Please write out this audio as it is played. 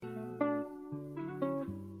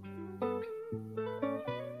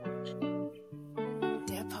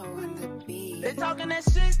They talking that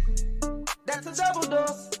shit, that's a double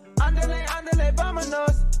dose. Underlay,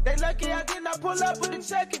 vámonos. They lucky I did not pull up with a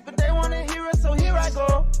check it, but they wanna hear it, so here I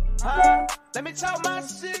go. Let me talk my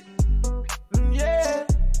shit, yeah.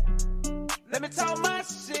 Let me talk my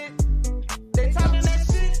shit. They talking that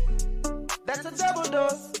shit, that's a double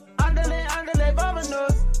dose. Underlay,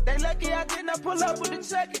 vámonos. They lucky I did not pull up with a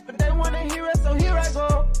check it, but they wanna hear it, so here I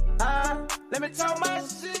go. Let me talk my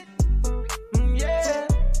shit, yeah.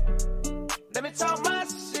 Let me talk my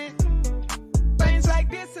shit. Things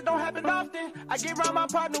like this, it don't happen often. I get around my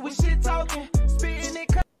partner with shit talking. Spitting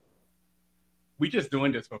it. We just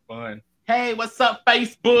doing this for fun. Hey, what's up,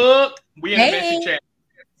 Facebook? We in the message chat.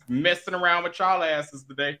 Messing around with y'all asses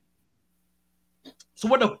today. So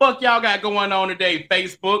what the fuck y'all got going on today,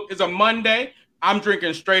 Facebook? It's a Monday. I'm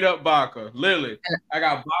drinking straight up vodka. Lily, I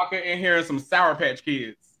got vodka in here and some Sour Patch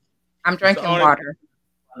Kids. I'm drinking water.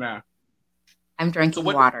 Now. I'm drinking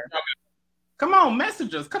water. Come on,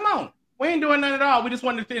 messages. Come on. We ain't doing nothing at all. We just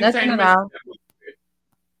wanted to entertain the message chat.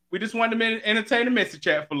 We just wanted to entertain the message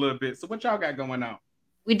chat for a little bit. So what y'all got going on?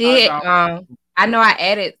 We did. I know I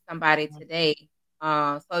added somebody today.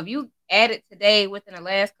 So if you added today within the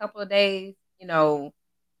last couple of days, you know,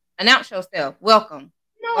 announce yourself. Welcome.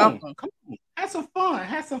 Welcome. Come on. Have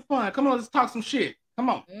some fun. Come on, let's talk some shit.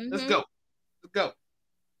 Come on. Let's go.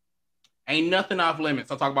 Ain't nothing off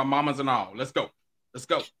limits. I'll talk about mamas and all. Let's go.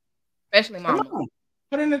 Especially mama.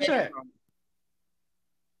 Put in the chat.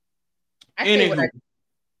 Anywho.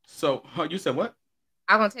 So, you said what?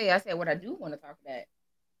 I'm going to tell you, I said what I do want to talk about.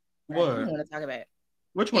 What? I do want to talk about.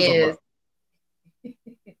 Which one? Is...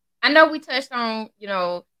 I know we touched on, you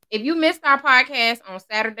know, if you missed our podcast on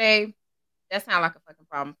Saturday, that sounds like a fucking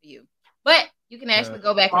problem for you. But you can actually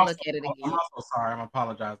go back and look at it again. I'm also sorry. I'm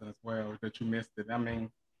apologizing as well that you missed it. I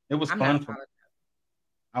mean, it was fun for me.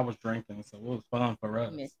 I was drinking, so it was fun for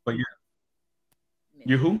us. But yeah.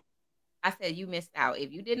 You who? I said you missed out.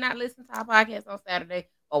 If you did not listen to our podcast on Saturday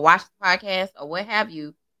or watch the podcast or what have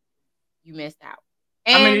you, you missed out.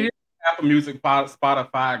 And I mean, Apple Music,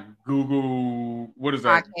 Spotify, Google, what is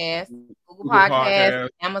that? Google Podcast,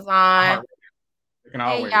 Amazon.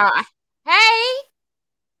 Hey, y'all. Hey.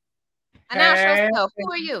 Announce yourself.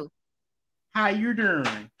 Who are you? How you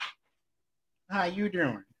doing?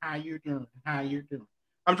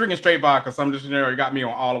 I'm drinking straight vodka, so I'm just, you know, you got me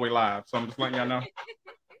on all the way live. So I'm just letting y'all know.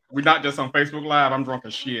 We're not just on Facebook Live. I'm drunk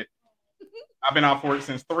as shit. I've been out for it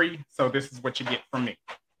since 3, so this is what you get from me.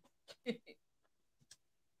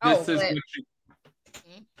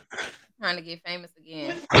 Trying to get famous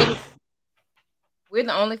again. We're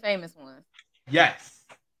the only famous ones. Yes,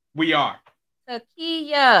 we are.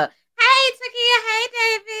 Takia. Hey, Takia. Hey,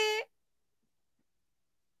 David.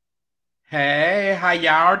 Hey, how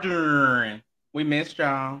y'all doing? We missed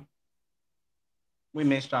y'all. We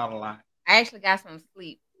missed y'all a lot. I actually got some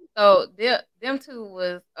sleep. So them two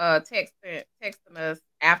was texting us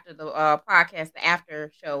after the podcast, the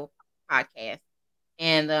after show podcast.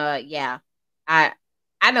 And yeah, I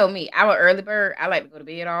know me. I'm an early bird. I like to go to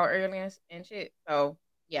bed all early and shit. So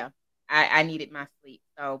yeah, I needed my sleep.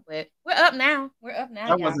 So, but we're up now.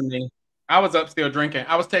 That wasn't me. I was up still drinking.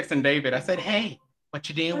 I was texting David. I said, "Hey, what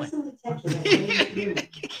you doing?"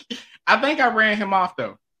 I think I ran him off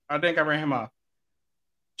though.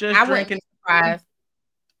 Just drinking. Surprised.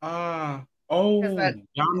 Y'all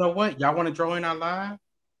know what? Y'all want to join our live?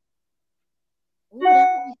 Ooh, that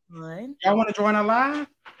would be fun. Y'all want to join our live?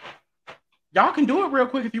 Y'all can do it real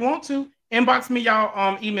quick if you want to. Inbox me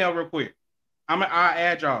y'all email real quick. I'll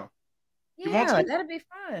add y'all. Yeah, you want to? That'll be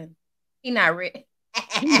fun. He not ready.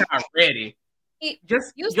 He's not ready.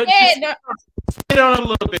 Just spit on a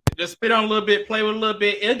little bit. Just spit on a little bit. Play with a little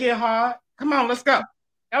bit. It'll get hard. Come on, let's go.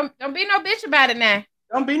 Don't be no bitch about it now.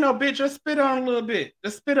 Don't be no bitch. Just spit on a little bit.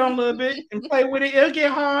 Just spit on a little bit and play with it. It'll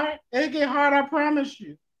get hard. I promise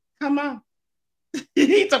you. Come on.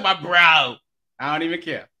 He talking about bro. I don't even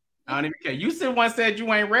care. You said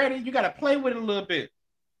you ain't ready. You got to play with it a little bit.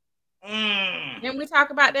 Didn't we talk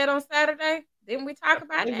about that on Saturday? Didn't we talk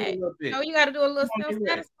about that? No, you got to do a little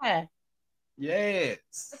self-satisfied. Yes.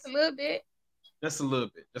 Just a little bit. Just a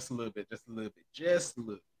little bit.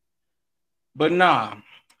 But nah.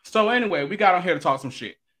 So anyway, we got on here to talk some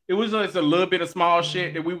shit. It was just a little bit of small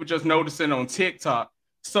shit that we were just noticing on TikTok.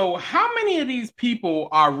 So how many of these people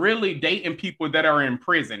are really dating people that are in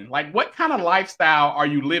prison? Like, what kind of lifestyle are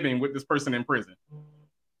you living with this person in prison?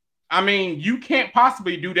 I mean, you can't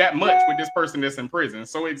possibly do that much with this person that's in prison.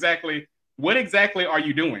 So what exactly are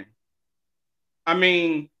you doing? I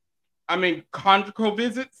mean, conjugal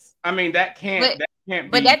visits. I mean, that can't be.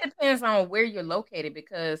 But that depends on where you're located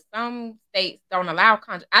because some states don't allow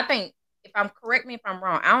I think, if correct me if I'm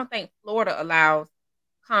wrong. I don't think Florida allows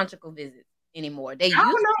conjugal visits anymore. They used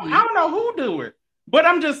I don't know who do it, but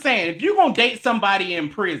I'm just saying, if you're gonna date somebody in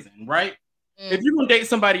prison, right? If you're gonna date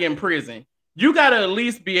somebody in prison, you gotta at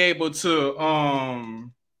least be able to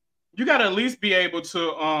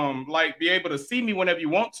like be able to see me whenever you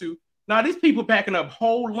want to. Now these people packing up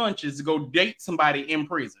whole lunches to go date somebody in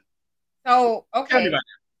prison. So okay,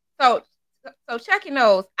 so Chucky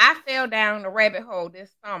knows I fell down the rabbit hole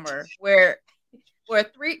this summer where for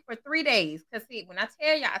 3 days. Cause see, when I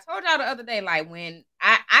tell y'all, I told y'all the other day, like when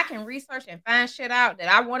I can research and find shit out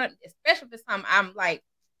that I want to, especially if it's something I'm like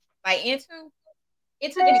into.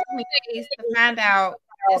 It took me 3 days to find out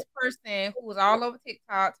this person who was all over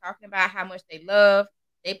TikTok talking about how much they love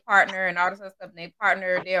their partner and all this other stuff. And their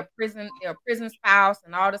partner, their prison spouse,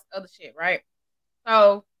 and all this other shit, right?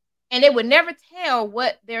 So, and they would never tell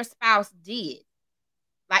what their spouse did.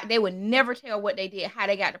 Like they would never tell what they did, how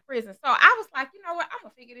they got to prison. So I was like, you know what? I'm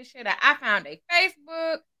gonna figure this shit out. I found a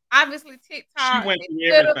Facebook, obviously TikTok. She went through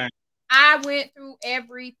everything. I went through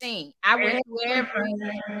everything.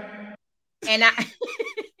 And I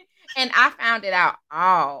and I found it out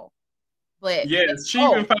all. But yes, she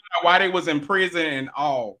even found out why they was in prison and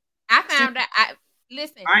all. I found out.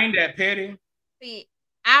 Listen, I ain't that petty. See,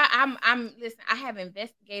 I'm listen. I have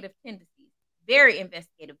investigative tendencies, very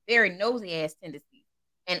investigative, very nosy ass tendencies,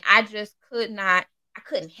 and I just couldn't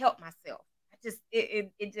help myself.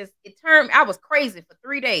 It turned. I was crazy for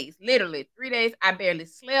 3 days, literally 3 days. I barely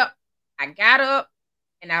slept. I got up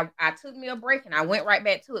and I took me a break and I went right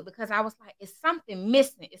back to it because I was like, it's something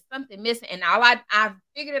missing. It's something missing. And I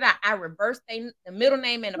figured it out. I reversed the middle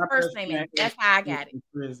name and the first name, and that's how I got it.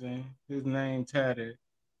 Prison. His name tatted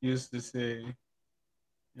used to say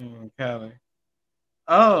Callie.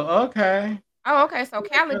 Oh, okay. Oh, okay. So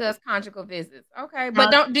Callie does conjugal visits. Okay.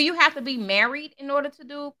 But do you have to be married in order to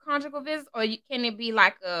do conjugal visits? Or can it be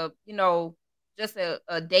like just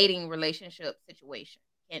a dating relationship situation?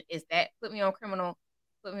 Is that put me on criminal?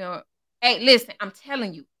 Put me on. Hey, listen, I'm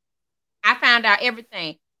telling you, I found out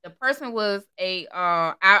everything. The person was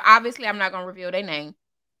obviously I'm not gonna reveal their name.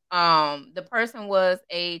 The person was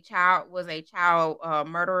a child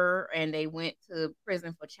murderer, and they went to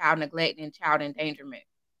prison for child neglect and child endangerment.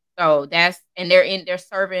 So they're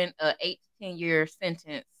serving a 8 to 10 year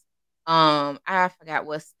sentence. I forgot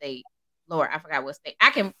what state. Lord, I forgot what state.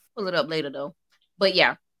 I can pull it up later though. But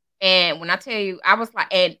yeah. And when I tell you, I was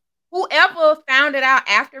like, and whoever found it out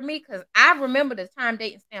after me, because I remember the time,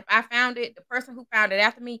 date, and stamp. I found it. The person who found it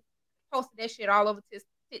after me posted that shit all over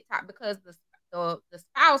TikTok because the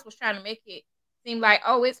spouse was trying to make it seem like,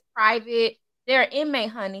 oh, it's private. They're an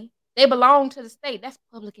inmate, honey. They belong to the state. That's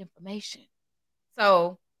public information.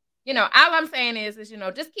 So, all I'm saying is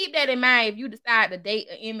just keep that in mind if you decide to date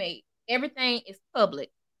an inmate. Everything is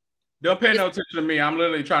public. Don't pay no attention to me. I'm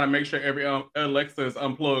literally trying to make sure every Alexa is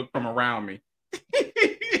unplugged from around me.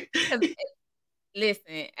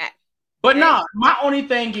 Listen. But no, my only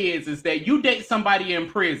thing is that you date somebody in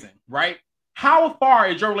prison, right? How far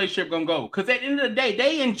is your relationship gonna go? Because at the end of the day,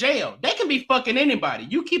 they in jail. They can be fucking anybody.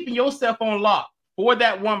 You keeping yourself on lock for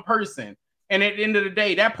that one person. And at the end of the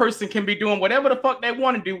day, that person can be doing whatever the fuck they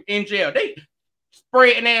want to do in jail. They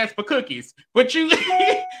spreading ass for cookies, but you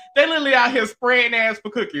they literally out here spreading ass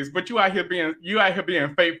for cookies, but you out here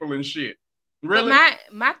being faithful and shit. Really? But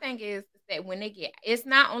my thing is that when they it's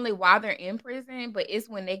not only while they're in prison, but it's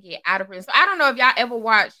when they get out of prison. So I don't know if y'all ever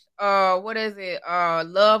watched what is it?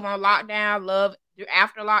 Love on Lockdown, Love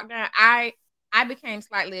After Lockdown. I became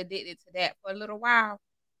slightly addicted to that for a little while.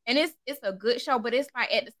 And it's a good show, but it's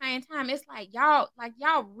like at the same time, it's like y'all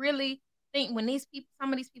really think when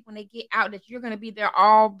some of these people when they get out that you're gonna be there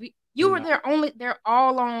all you were there only they're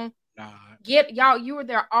all on you were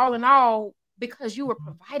there all in all because you were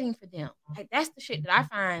providing for them. Like that's the shit that I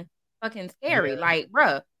find fucking scary. Yeah. Like,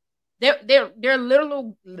 bruh, their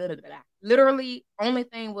literally only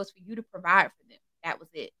thing was for you to provide for them. That was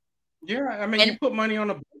it. Yeah, I mean, you put money on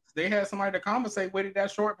the books. They had somebody to compensate with it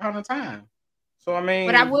that short amount of time. So I mean,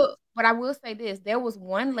 but I will say this: there was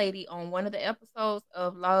one lady on one of the episodes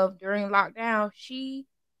of Love during lockdown. She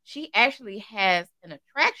actually has an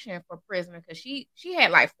attraction for prisoners because she had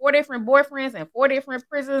like 4 different boyfriends and 4 different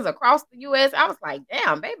prisons across the U.S. I was like,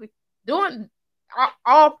 damn, baby, doing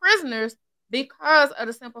all prisoners because of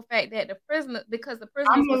the simple fact that the prisoners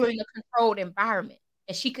was in a controlled environment.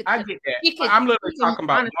 And she could. I get that. I'm literally talking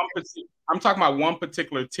about I'm talking about one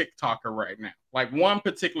particular TikToker right now, like one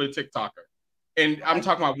particular TikToker, and I'm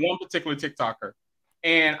talking about one particular TikToker,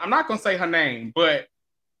 and I'm not gonna say her name, but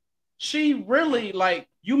she really like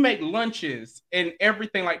you make lunches and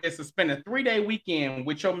everything like this to spend a 3-day weekend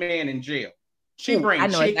with your man in jail. She bring I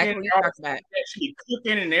know chicken, exactly what you're all talking this like about. that. She be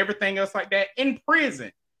cooking and everything else like that in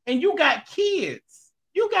prison. And you got kids.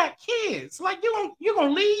 You got kids. Like you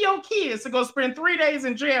gonna leave your kids to go spend 3 days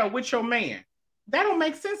in jail with your man. That don't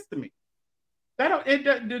make sense to me. That don't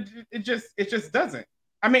it just doesn't.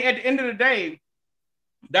 I mean, at the end of the day,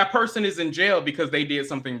 that person is in jail because they did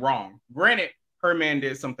something wrong. Granted, her man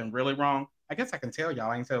did something really wrong. I guess I can tell y'all.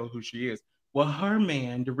 I ain't tell who she is. Well, her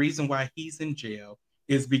man, the reason why he's in jail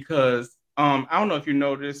is because I don't know if you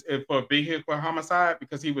noticed if for vehicle homicide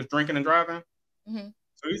because he was drinking and driving. Mm-hmm.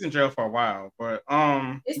 So he's in jail for a while. But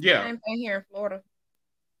It's the yeah. same thing here in Florida.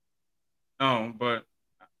 But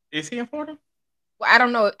is he in Florida? Well, I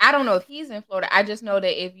don't know. I don't know if he's in Florida. I just know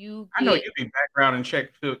that if you I know you be background and check.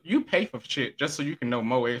 You pay for shit just so you can know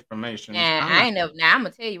more information. Nah, I ain't never. Now I'm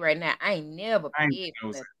gonna tell you right now. I ain't never paid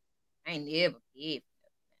for that. I ain't never paid for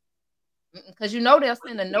that. Because you know they'll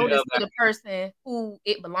send a notice to the person who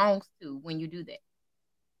it belongs to when you do that.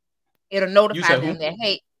 It'll notify them that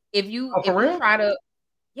hey, if you try to,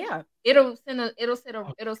 yeah, it'll send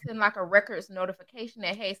like a records notification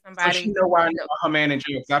that hey, somebody. So she know why her man in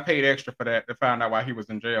jail because I paid extra for that to find out why he was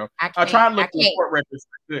in jail. I tried looking at court records.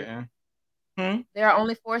 I couldn't. There are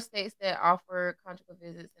only 4 states that offer conjugal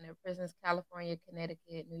visits in their prisons: California,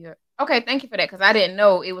 Connecticut, New York. Okay, thank you for that because I didn't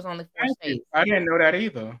know it was only 4 states. I didn't know that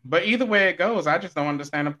either. But either way it goes, I just don't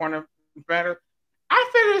understand the point of matter.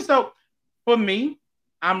 I figure so. For me,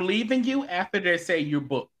 I'm leaving you after they say you're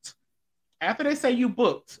booked. After they say you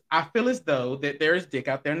booked, I feel as though that there is dick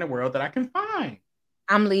out there in the world that I can find.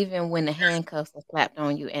 I'm leaving when the handcuffs are slapped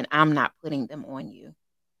on you, and I'm not putting them on you.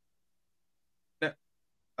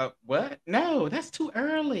 What? No, that's too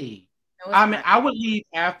early. No, I mean, I would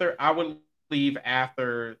leave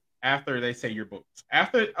after. After they say you're booked.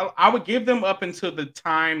 After I would give them up until the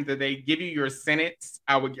time that they give you your sentence.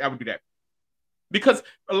 I would do that because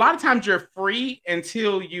a lot of times you're free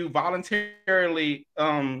until you voluntarily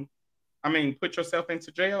put yourself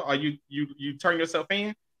into jail or you turn yourself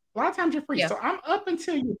in. A lot of times you're free. Yeah. So I'm up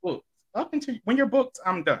until you're booked. Up until when you're booked,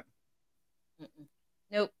 I'm done.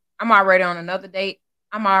 Nope. I'm already on another date.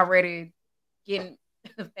 I'm already getting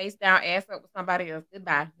face down, ass up with somebody else.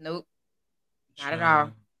 Goodbye. Nope. Not at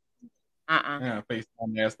all. Yeah, face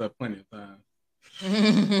down, ass up plenty of times.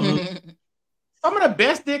 Some of the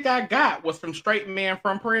best dick I got was from straight men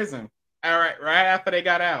from prison. All right after they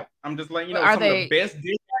got out. I'm just letting you know. Of the best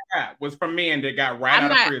dick I got was from men that got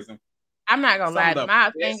out of prison. I'm not gonna lie.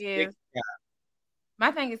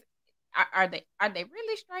 My thing is, are they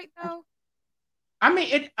really straight though? I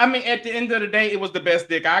mean, at the end of the day, it was the best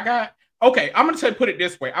dick I got. Okay, I'm gonna put it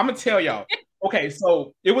this way. I'm gonna tell y'all. Okay,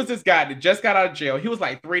 so it was this guy that just got out of jail. He was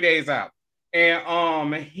like 3 days out,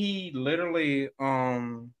 and he literally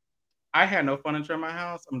I had no furniture in my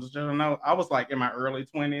house. I'm just know. I was like in my early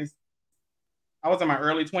 20s. I was in my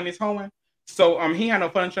early 20s hoeing. So he had no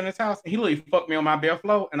furniture in his house. He literally fucked me on my bare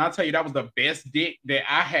floor, and I'll tell you that was the best dick that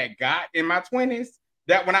I had got in my 20s.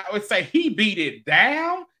 That when I would say he beat it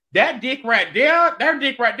down. That dick right there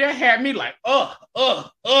had me like,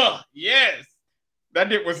 yes. That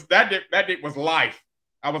dick was life.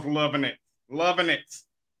 I was loving it.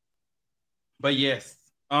 But yes.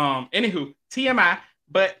 Anywho, TMI.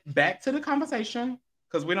 But back to the conversation,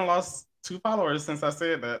 because we done lost 2 followers since I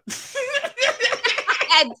said that.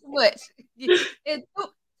 Too much. It's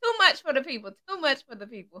too much for the people. Too much for the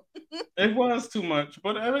people. It was too much.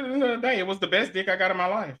 But at the end of the day, it was the best dick I got in my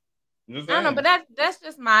life. I don't know, but that's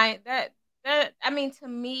just that I mean, to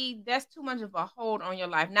me, that's too much of a hold on your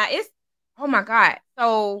life. Now it's oh my God.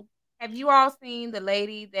 So have you all seen the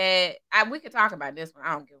lady that we could talk about this one?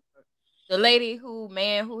 I don't give a fuck. The lady who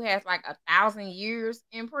has like 1,000 years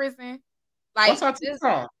in prison. Like what's her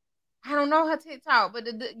TikTok? I don't know her TikTok, but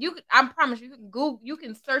I promise you can Google, you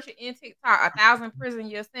can search it in TikTok, 1,000 prison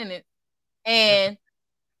year sentence, and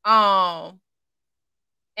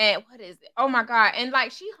and what is it? Oh my God! And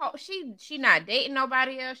like she not dating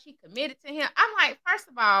nobody else. She committed to him. I'm like, first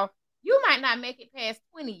of all, you might not make it past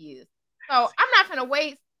 20 years. So I'm not gonna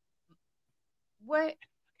waste. What?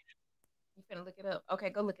 You finna look it up? Okay,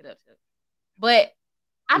 go look it up too. But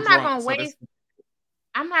I'm not gonna waste.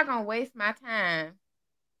 I'm not gonna waste my time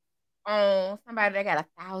on somebody that got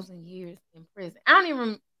 1,000 years in prison. I don't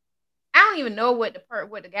even know what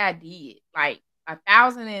the guy did. Like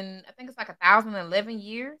 1,000 and I think it's like 1,011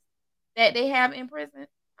 years that they have in prison.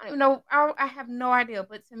 I don't even know. I have no idea.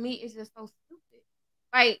 But to me, it's just so stupid.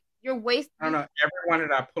 Like you're wasting. I don't know. Everyone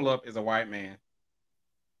that I pull up is a white man.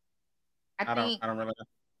 I don't really know.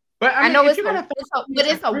 But I know it's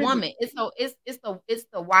a woman. It's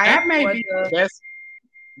the white. That may be the best.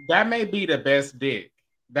 That may be the best dick.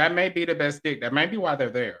 That may be the best dick. That may be why they're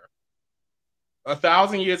there.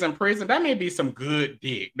 1,000 years in prison, that may be some good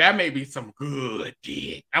dick. That may be some good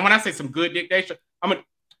dick. And when I say some good dick,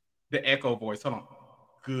 the echo voice. Hold on.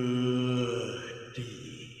 Good dick.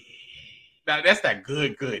 Now, that's that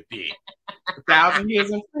good dick. 1,000 years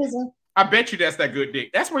in prison. I bet you that's that good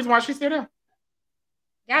dick. That's the reason why she's still there.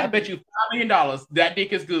 I bet you $5 million that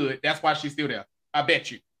dick is good. That's why she's still there. I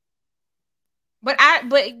bet you.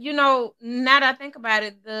 But you know, now that I think about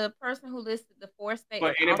it, the person who listed the 4 states.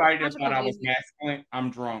 But anybody that thought I was masculine, I'm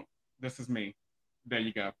drunk. This is me. There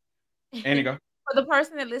you go. And you go. For the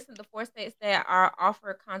person that listed the 4 states that are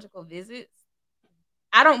offer conjugal visits,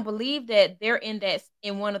 I don't believe that they're in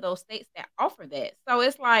one of those states that offer that. So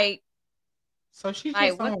it's like, so she's like,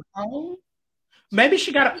 just on home. Maybe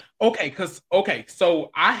she got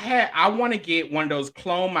so I want to get one of those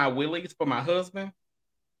clone my willies for my husband.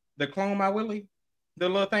 The clone my willie, the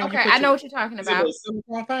little thing. Okay, I know what you're talking about. The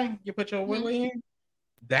silicone thing you put your willie in.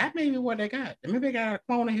 That may be what they got. Maybe they got a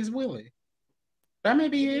clone of his willie. That may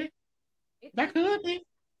be it. That could be.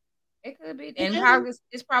 It could be, and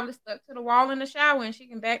it's probably stuck to the wall in the shower, and she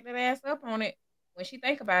can back that ass up on it when she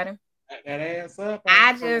think about him. Back that ass up.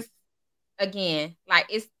 Again,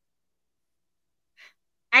 like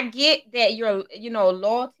I get that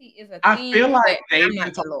loyalty is a thing. I feel like David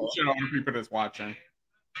and Takesha are the people that's watching.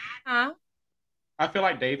 Huh? I feel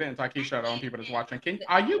like David and Takesha are the only people that's watching.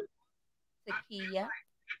 Are you? Takia.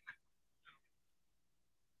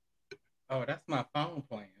 Oh, that's my phone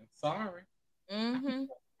playing. Sorry. Mm-hmm.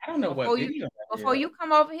 I don't know before you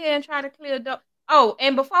come over here and try to clear the. Oh,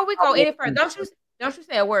 and before we go any further, don't you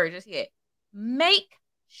say a word just yet. Make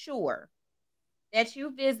sure that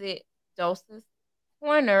you visit Doses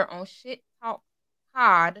Corner on Shit Talk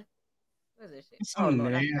Pod. What is this shit? Some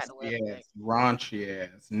raunchy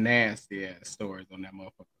ass, nasty ass stories on that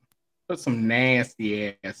motherfucker. Put some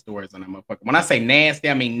nasty ass stories on that motherfucker. When I say nasty,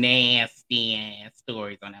 I mean nasty ass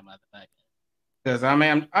stories on that motherfucker. Because at the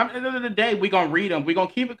end of the day, we're gonna read them. We're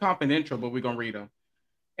gonna keep it confidential, but we're gonna read them.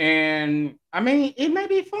 And I mean, it may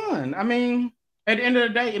be fun. I mean, at the end of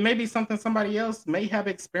the day, it may be something somebody else may have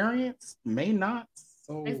experienced, may not.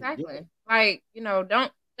 So exactly, like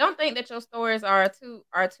don't think that your stories are too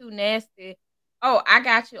nasty. Oh, I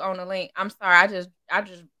got you on the link. I'm sorry, I just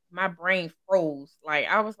my brain froze. Like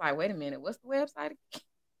I was like, wait a minute, what's the website again?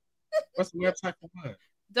 What's the website for what?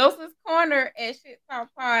 Doses Corner at Shit Talk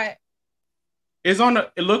Pod. It's on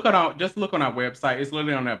look on our website. It's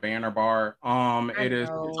literally on that banner bar. It is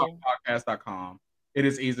talkpodcast.com. It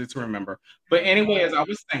is easy to remember. But anyway, as I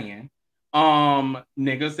was saying,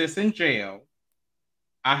 niggas that's in jail,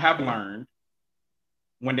 I have learned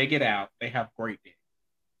when they get out, they have great dick.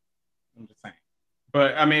 I'm just saying.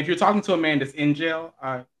 But I mean, if you're talking to a man that's in jail,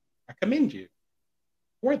 I commend you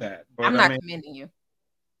for that. But I'm not commending you.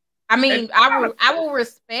 I mean, I will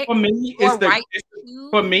respect for me.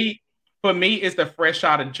 For me, it's the fresh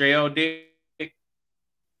out of jail dick.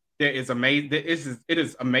 That is amazing. It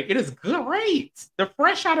is amazing. It is good rates. The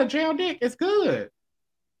fresh out of jail dick is good.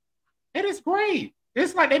 It is great.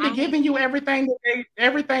 It's like they be giving you everything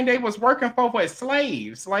they was working for as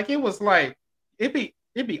slaves. Like it was like it be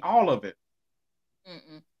all of it.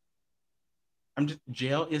 Mm-mm.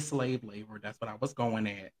 Jail is slave labor. That's what I was going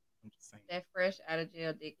at. I'm just saying. That fresh out of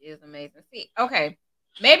jail dick is amazing. See, okay.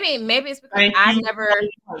 Maybe it's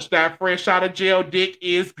because that fresh out of jail dick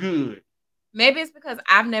is good. Maybe it's because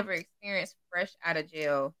I've never experienced fresh out of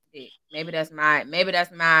jail dick. Maybe that's my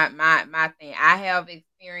thing. I have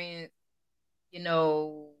experienced,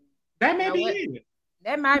 that may be it.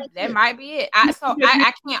 That might be it. I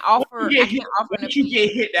can't offer. If you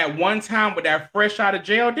get hit that one time with that fresh out of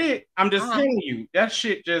jail dick, I'm just telling you, that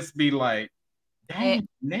shit just be like, damn,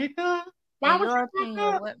 nigga. In your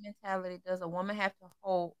opinion, what mentality does a woman have to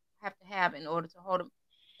have in order to hold him?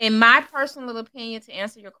 In my personal opinion, to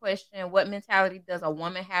answer your question, what mentality does a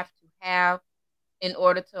woman have to have in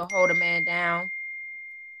order to hold a man down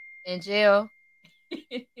in jail?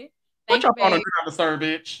 Put your phone on Do Not Disturb,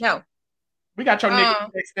 bitch. No. We got your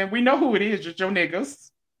niggas next, and we know who it is, just your niggas.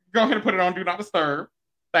 Go ahead and put it on Do Not Disturb.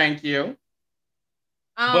 Thank you.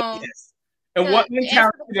 But yes. And what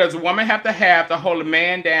mentality does a woman have to hold a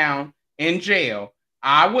man down in jail?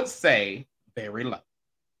 I would say very low.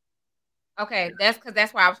 Okay, that's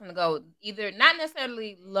where I was going to go. Either not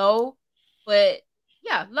necessarily low, but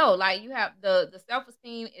yeah, low. Like you have the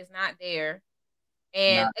self-esteem is not there,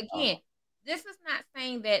 and again, this is not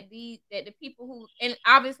saying that the people who, and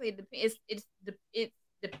obviously it's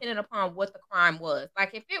dependent upon what the crime was.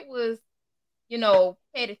 Like if it was,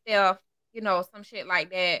 petty theft, some shit like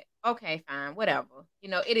that. Okay, fine, whatever.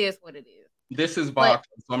 It is what it is. This is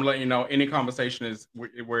boxing, so I'm letting you know any conversation is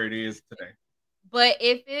where it is today. But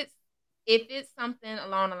if it's if it's something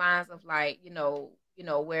along the lines of like,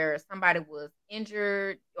 where somebody was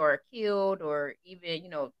injured or killed, or even,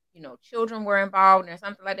 children were involved or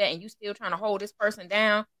something like that, and you still trying to hold this person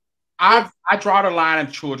down. I draw the line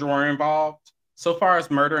if children were involved. So far as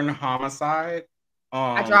murder and homicide,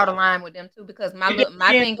 I draw the line with them too, because my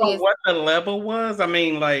thing is what the level was. I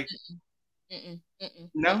mean, like,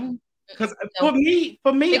 no, because for me,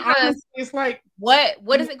 honestly, it's like,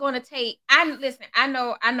 what is it going to take? I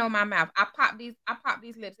know my mouth. I pop these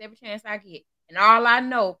lips every chance I get, and all I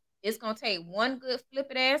know it's going to take one good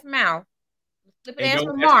flippin' ass mouth, flippin' ass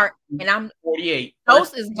remark, and I'm 48.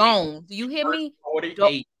 Dose is gone. Do you hear me?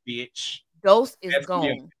 48, bitch. Dose is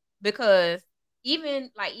gone. Because even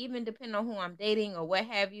depending on who I'm dating or what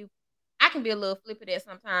have you, I can be a little flippant at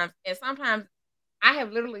sometimes. And sometimes I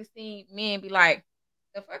have literally seen men be like,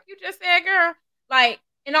 the fuck you just said, girl? Like,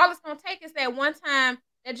 and all it's gonna take is that one time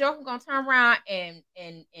that joker gonna turn around and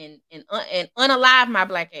unalive my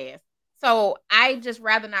black ass. So I just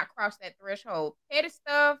rather not cross that threshold. Petty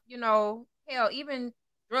stuff, hell, even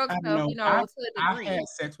drug stuff, to a degree. I had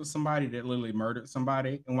sex with somebody that literally murdered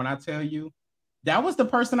somebody, and when I tell you, that was the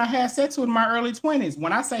person I had sex with in my early 20s.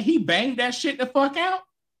 When I say he banged that shit the fuck out,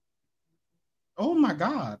 oh my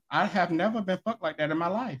God, I have never been fucked like that in my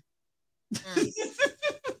life.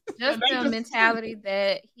 Just the mentality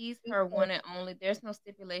that he's her one and only. There's no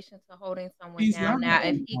stipulation to holding someone down. Now,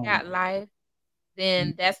 if he got life,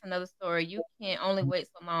 then that's another story. You can't only wait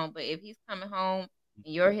so long. But if he's coming home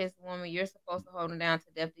and you're his woman, you're supposed to hold him down to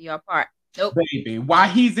death do your part. Nope. Baby, while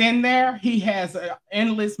he's in there, he has an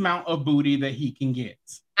endless amount of booty that he can get.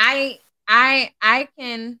 I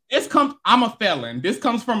can. I'm a felon. This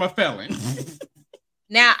comes from a felon.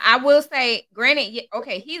 Now, I will say, granted,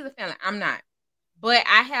 okay, he's a felon. I'm not. But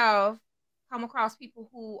I have come across people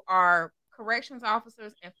who are corrections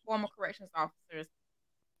officers and former corrections officers.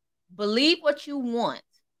 Believe what you want.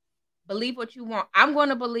 Believe what you want. I'm going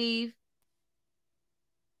to believe.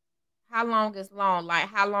 How long is long? Like,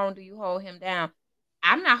 how long do you hold him down?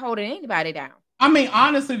 I'm not holding anybody down. I mean,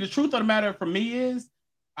 honestly, the truth of the matter for me is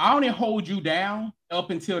I only hold you down up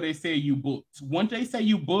until they say you booked. Once they say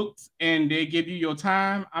you booked and they give you your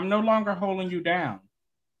time, I'm no longer holding you down.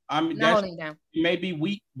 I mean, it may be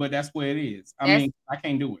weak, but that's where it is. I mean, I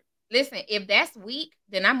can't do it. Listen, if that's weak,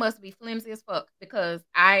 then I must be flimsy as fuck, because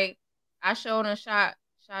I showed and shot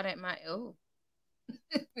at my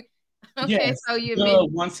Okay, yes. So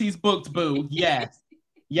once he's booked, boo. Yes.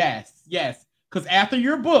 Because after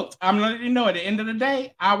you're booked, I'm letting you know at the end of the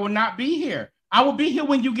day, I will not be here. I will be here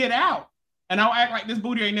when you get out. And I'll act like this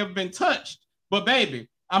booty ain't never been touched. But baby,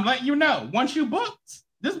 I'm letting you know, once you booked,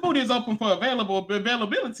 this booty is open for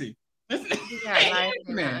availability. No,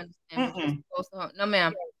 ma'am.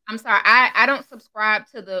 I'm sorry. I don't subscribe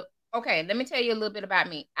to the. Okay, let me tell you a little bit about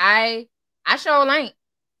me. I sure ain't.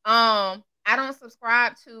 I don't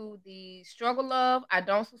subscribe to the struggle love. I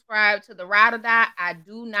don't subscribe to the ride or die. I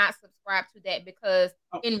do not subscribe to that, because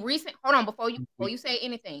in recent. Hold on, before you say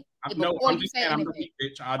anything. Hold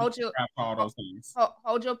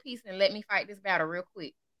your peace and let me fight this battle real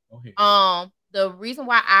quick. Okay. The reason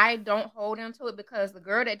why I don't hold him to it, because the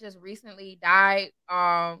girl that just recently died,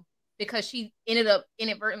 because she ended up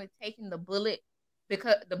inadvertently taking the bullet,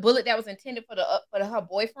 because the bullet that was intended for her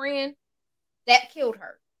boyfriend, that killed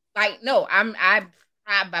her. Like, no, I'm not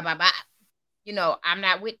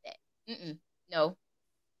with that. No.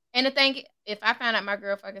 And the thing, if I find out my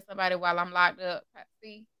girl fucking somebody while I'm locked up,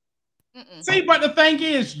 see, but the thing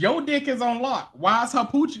is, your dick is on lock. Why is her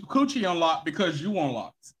coochie on lock? Because you on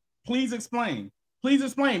lock. Please explain.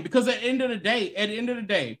 Because at the end of the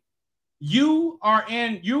day, you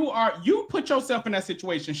put yourself in that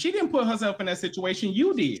situation. She didn't put herself in that situation.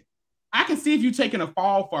 You did. I can see if you taking a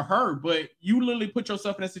fall for her, but you literally put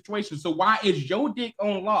yourself in that situation. So why is your dick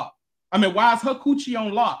on lock? I mean, why is her coochie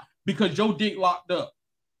on lock? Because your dick locked up.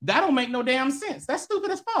 That don't make no damn sense. That's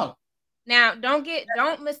stupid as fuck. Now,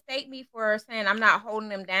 don't mistake me for saying I'm not holding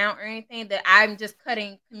them down or anything, that I'm just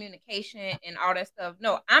cutting communication and all that stuff.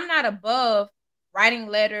 No, I'm not above writing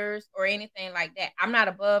letters or anything like that. I'm not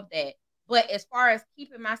above that. But as far as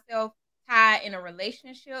keeping myself tied in a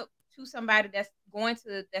relationship to somebody that's going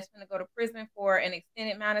to go to prison for an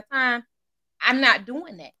extended amount of time, I'm not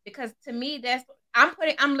doing that, because to me I'm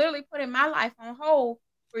literally putting my life on hold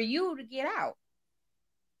for you to get out.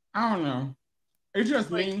 I don't know. It's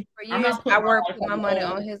just me. For years, I worked, put my money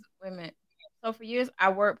on his women. So for years,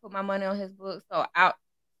 I worked, put my money on his books. So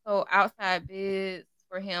outside bids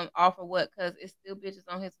for him, offer what? Because it's still bitches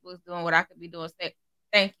on his books doing what I could be doing.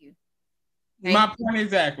 Thank you. My point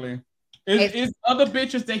exactly. It's other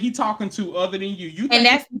bitches that he talking to other than you. You think and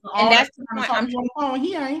that's the point. On the phone?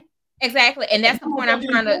 He ain't. Exactly, and that's the point I'm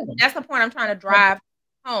trying to. That's the point I'm trying to drive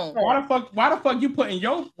home. Why the fuck you putting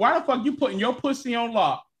your pussy on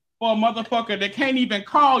lock for a motherfucker that can't even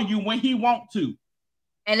call you when he want to?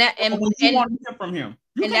 And when you want to hear from him.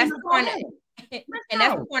 And that's the point. And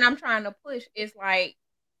that's the point I'm trying to push. Is like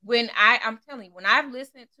when I'm telling you, when I've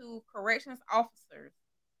listened to corrections officers,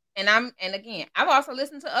 and again, I've also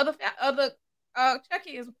listened to other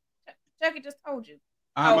Chucky just told you.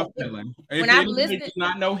 I'm a felon. If anybody does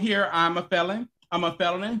not know here, I'm a felon. I'm a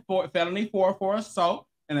felon for felony for assault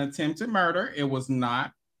and attempted murder. It was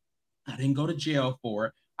not. I didn't go to jail for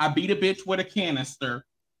it. I beat a bitch with a canister,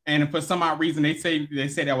 and for some odd reason, they say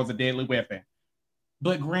that was a deadly weapon.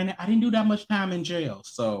 But granted, I didn't do that much time in jail.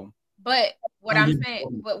 So, but what I'm saying,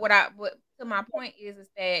 what to my point is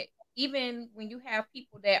that even when you have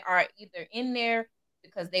people that are either in there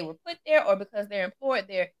because they were put there or because they're employed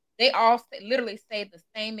there, they all literally say the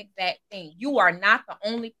same exact thing. You are not the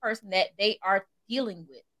only person that they are dealing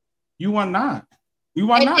with. You are not.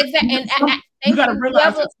 You are not. You got to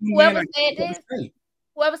realize whoever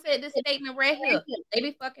said this statement right here, they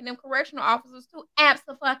be fucking them correctional officers too.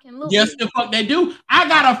 Absolutely. Yes, the fuck they do. I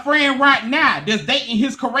got a friend right now that's dating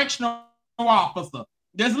his correctional officer.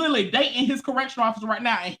 That's literally dating his correctional officer right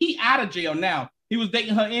now, and he out of jail now. He was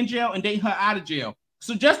dating her in jail and dating her out of jail.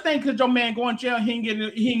 So just think, because your man going to jail, he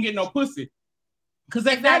ain't get no pussy. Because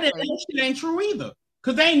that shit ain't true either.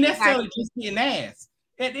 Because they ain't necessarily just getting ass.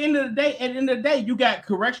 At the end of the day, you got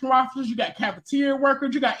correctional officers, you got cafeteria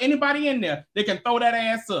workers, you got anybody in there that can throw that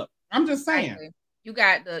ass up. I'm just saying. You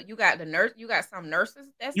got the nurse, you got some nurses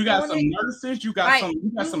you got some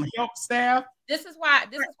help staff. This is why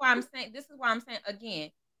I'm saying again.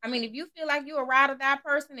 I mean, if you feel like you're a ride or die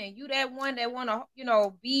person and you that one that want to,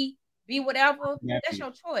 be whatever, that's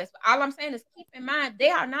your choice. But all I'm saying is keep in mind they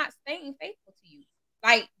are not staying faithful to you.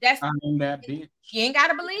 Like that's that bitch. You ain't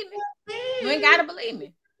gotta believe me. You ain't gotta believe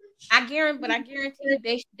me. I guarantee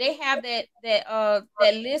you they have that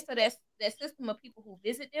list or that system of people who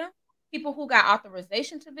visit them, people who got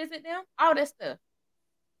authorization to visit them, all that stuff.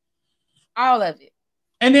 All of it.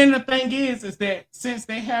 And then the thing is that since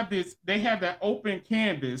they have that open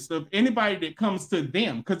canvas of anybody that comes to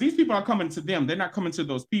them, because these people are coming to them, they're not coming to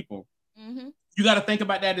those people. Mm-hmm. You got to think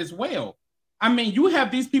about that as well. I mean, you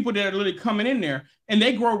have these people that are literally coming in there and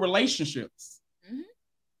they grow relationships. Mm-hmm.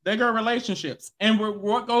 They grow relationships. And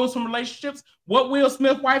what goes from relationships? What Will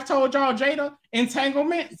Smith wife told y'all, Jada?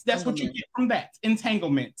 Entanglements. That's what you get from that.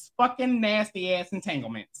 Entanglements. Fucking nasty ass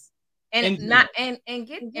entanglements. And get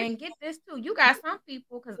this too. You got some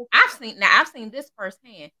people, because I've seen this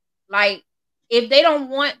firsthand. Like, if they don't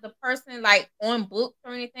want the person like on books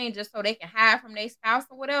or anything, just so they can hide from their spouse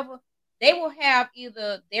or whatever, they will have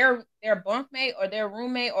either their bunkmate or their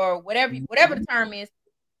roommate or whatever the term is.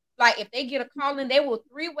 Like, if they get a call in, they will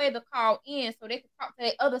 3-way the call in so they can talk to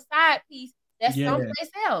the other side piece that's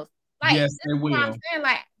someplace else. Like, yes, this is what I'm saying.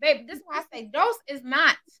 Like, babe, this is why I say dose is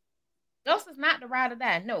not the ride or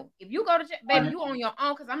die. No, if you go to jail, baby, you on your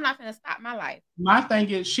own, because I'm not going to stop my life. My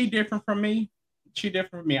thing is, she different from me.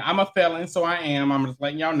 I'm a felon, so I am. I'm just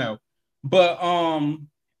letting y'all know. But for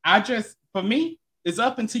me, it's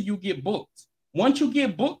up until you get booked. Once you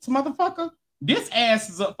get booked, motherfucker, this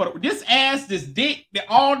ass is up for this ass, this dick,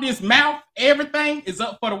 all this mouth, everything is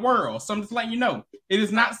up for the world. So I'm just letting you know, it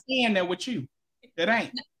is not staying there with you. It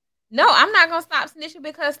ain't. No, I'm not gonna stop snitching,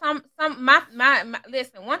 because my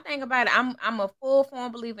listen. One thing about it, I'm a full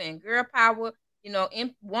form believer in girl power.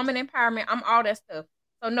 In woman empowerment. I'm all that stuff.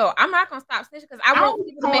 So no, I'm not gonna stop snitching, because I want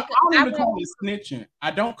people to make.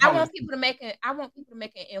 I want people to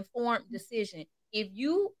make an informed decision. If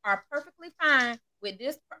you are perfectly fine with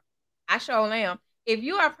this, I sure am. If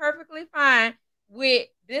you are perfectly fine with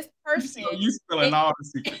this person, you spilling all the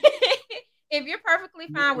secrets. If you're perfectly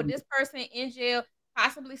fine with this person in jail,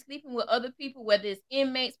 possibly sleeping with other people, whether it's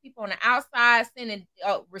inmates, people on the outside, sending,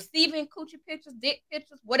 receiving coochie pictures, dick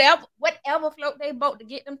pictures, whatever float they boat to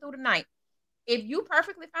get them through the night. If you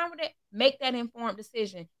perfectly fine with it, make that informed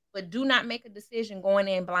decision, but do not make a decision going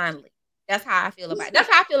in blindly. That's how I feel about it. That's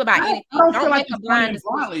how I feel about anything. Don't make a blind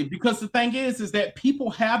decision. Because the thing is that people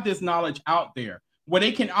have this knowledge out there where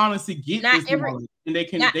they can honestly get this knowledge, and they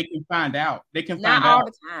can find out. They can find out. Not all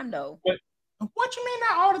the time, though. But what you mean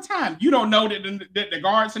not all the time? You don't know that the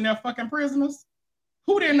guards in there fucking prisoners?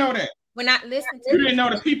 Who didn't know that? When I listen to you didn't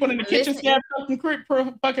know the people in the kitchen staff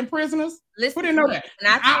fucking prisoners? Who didn't know that?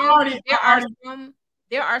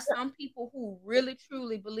 There are some people who really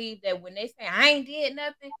truly believe that when they say I ain't did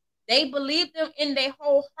nothing, they believe them in their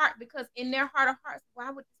whole heart, because in their heart of hearts,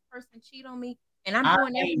 why would this person cheat on me? And I'm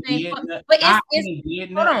doing everything. But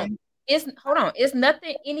hold on. It's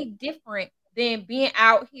nothing any different than being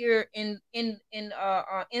out here in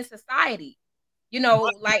society. You know,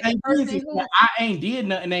 like the person who I ain't did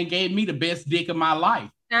nothing. They gave me the best dick of my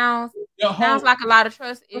life. sounds like a lot of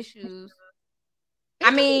trust issues.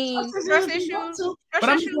 I mean, trust issues. But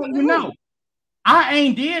I'm just letting you know, I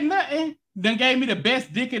ain't did nothing. Then gave me the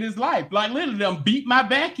best dick of his life. Like literally, them beat my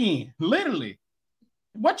back in. Literally.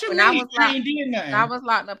 What you mean? I ain't did nothing. I was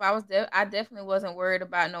locked up. I definitely wasn't worried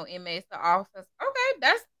about no inmates or officers. Okay,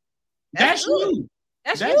 that's you.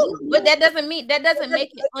 That's you. But that doesn't make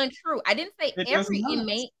it untrue. I didn't say every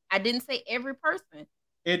inmate. I didn't say every person.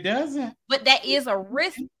 It doesn't. But that is a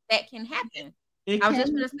risk that can happen. I was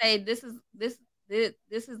just gonna say this is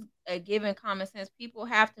a given common sense. People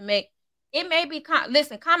have to make it. May be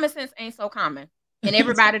listen. Common sense ain't so common, and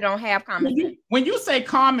everybody don't have common sense. When you say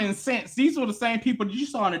common sense, these were the same people that you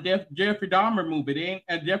saw in the Jeffrey Dahmer movie. They ain't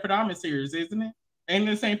a Jeffrey Dahmer series, isn't it? Ain't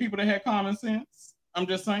the same people that had common sense? I'm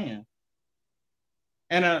just saying.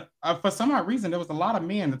 And for some odd reason, there was a lot of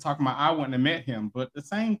men that talking about I wouldn't have met him. But the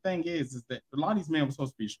same thing is that a lot of these men were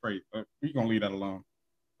supposed to be straight. But we're gonna leave that alone.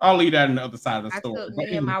 I'll leave that on the other side of the story. I took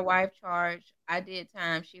me and my wife charged. I did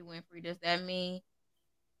time. She went free. Does that mean?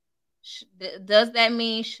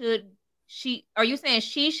 Should she? Are you saying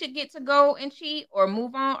she should get to go and cheat or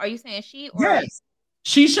move on? Are you saying she? Or yes,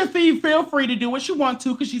 she should feel free to do what she wants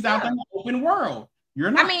to because she's out there in the open world.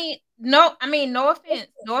 You're not. No offense.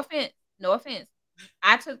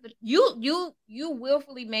 I took you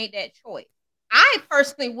willfully made that choice. I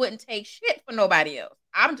personally wouldn't take shit for nobody else.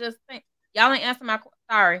 I'm just saying, y'all ain't answer my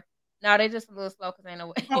sorry. No, they just a little slow because ain't no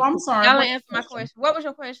way. Oh, I'm sorry. Y'all ain't answer my question. What was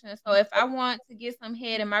your question? So if I want to get some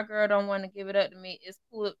head and my girl don't want to give it up to me, it's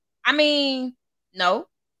cool. I mean, no.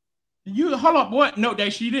 You hold up. What? No,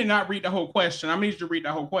 Day. She did not read the whole question. I need you to read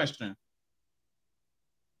the whole question.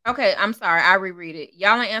 Okay, I'm sorry. I reread it.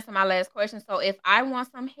 Y'all ain't answer my last question. So if I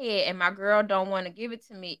want some head and my girl don't want to give it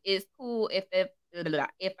to me, it's cool if I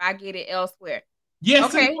get it elsewhere. Yes,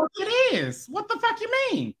 okay. It is. What the fuck you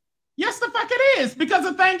mean? Yes, the fuck it is. Because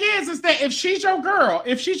the thing is that if she's your girl,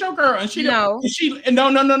 and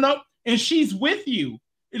and she's with you,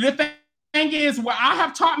 the thing is, what I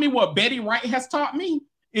have taught me, what Betty Wright has taught me,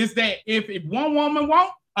 is that if one woman won't,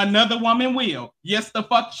 another woman will. Yes, the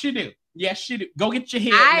fuck she do. Yes, she do. Go get your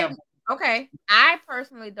head. Okay. I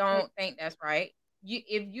personally don't think that's right.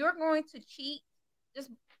 If you're going to cheat,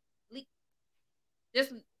 just leave.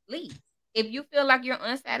 Just leave. If you feel like you're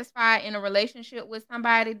unsatisfied in a relationship with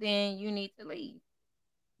somebody, then you need to leave.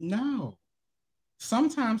 No.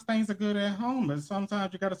 Sometimes things are good at home, but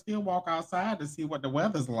sometimes you got to still walk outside to see what the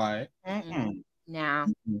weather's like. Now.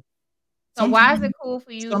 So why is it cool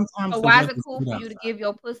for you? Why is it cool for you to give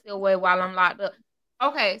your pussy away while I'm locked up?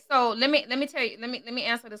 Okay, so let me tell you. Let me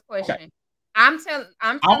answer this question. Okay. What I'm saying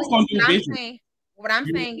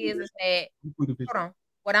is that hold on.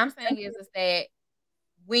 What I'm saying is that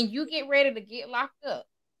when you get ready to get locked up,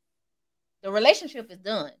 the relationship is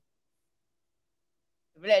done.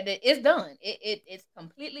 It's done. It's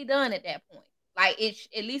completely done at that point. Like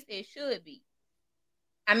at least it should be.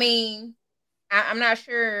 I mean, I'm not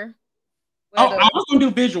sure. I was gonna do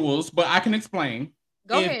visuals, but I can explain.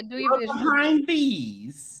 Go ahead, do your visuals. Behind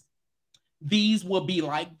these will be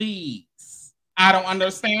like these. I don't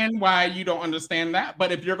understand why you don't understand that,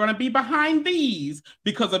 but if you're gonna be behind these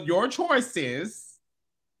because of your choices,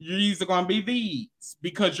 these are gonna be these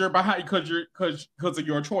because you're behind because of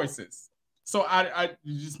your choices. So I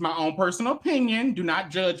just my own personal opinion. Do not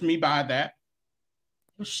judge me by that.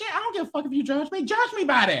 Well, shit, I don't give a fuck if you judge me. Judge me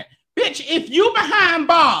by that, bitch. If you behind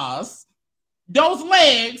bars, those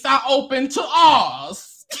legs are open to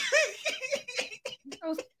ours.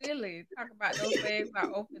 So silly. Talk about those legs are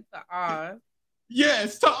open to ours.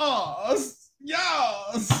 Yes, to ours.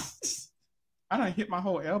 Yes. I done hit my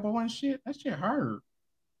whole elbow and shit. That shit hurt.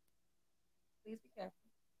 Please be careful.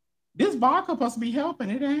 This vodka supposed to be helping.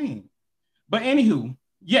 It ain't. But anywho,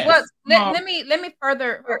 yes. Well, let me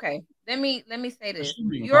further. Okay. Let me say this.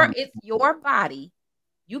 It's your body.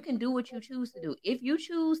 You can do what you choose to do. If you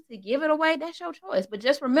choose to give it away, that's your choice. But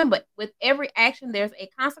just remember, with every action, there's a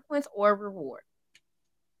consequence or a reward.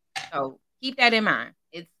 So keep that in mind.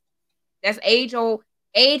 That's age old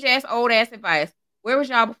ass advice. Where was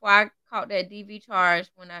y'all before I caught that DV charge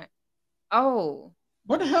what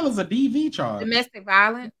the hell is a DV charge? Domestic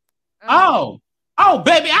violence. Oh,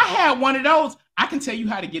 baby, I had one of those. I can tell you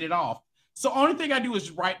how to get it off. So only thing I do is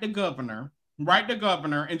write the governor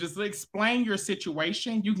and just explain your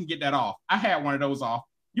situation. You can get that off. I had one of those off.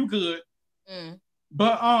 You good.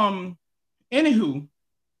 But anywho,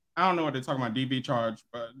 I don't know what they're talking about DV charge,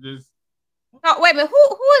 but just So wait a minute,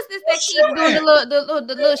 who is this that keeps doing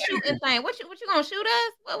the little shooting thing? What you gonna shoot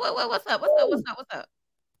us? What's up? What's up?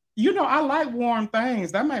 You know, I like warm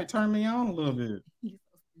things. That might turn me on a little bit.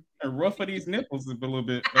 And rough of these nipples a little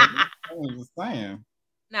bit. I was just saying.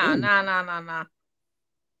 No.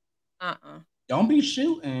 Don't be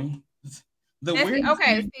shooting. The weird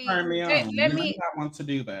okay, see, turn me on. Let me not want to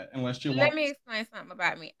do that unless you want. Let me explain something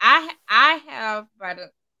about me. I have by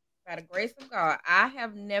the grace of God, I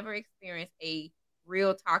have never experienced a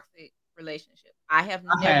real toxic relationship. I have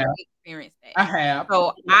never experienced that. I have.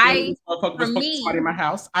 So for me, somebody in my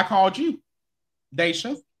house, I called you,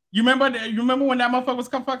 Daisha. You remember when that motherfucker was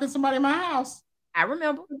fucking somebody in my house? I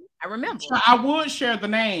remember. I would share the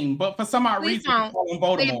name, but for some odd reason, we call him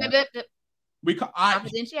Voldemort.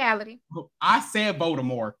 Confidentiality. I said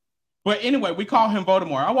Voldemort, but anyway, we call him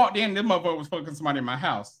Voldemort. I walked in, this motherfucker was fucking somebody in my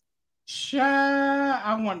house.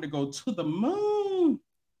 I wanted to go to the moon,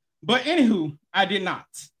 but anywho, I did not.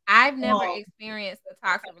 I've never experienced a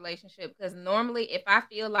toxic relationship because normally, if I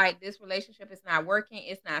feel like this relationship is not working,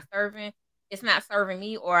 it's not serving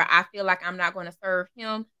me, or I feel like I'm not going to serve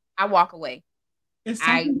him, I walk away.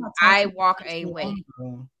 I walk away.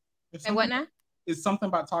 Say what now? It's something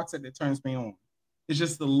about toxic that turns me on. It's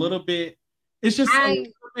just a little bit. It's just a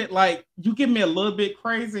little bit like you give me a little bit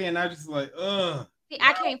crazy, and I just like, ugh. See,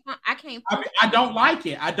 I can't. I don't like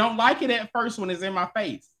it. I don't like it at first when it's in my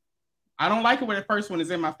face. I don't like it when at first when it's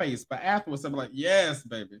in my face, but afterwards I'm like, yes,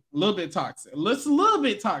 baby, a little bit toxic. Just a little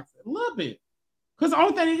bit toxic, a little bit. Because the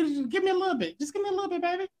only thing is just give me a little bit. Just give me a little bit,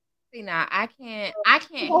 baby. See, now I can't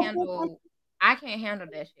handle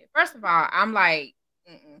that shit. First of all, I'm like,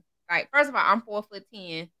 first of all, I'm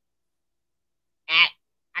 4'10". I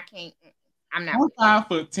can't. I'm not. I'm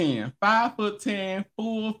 5'10". 5'10",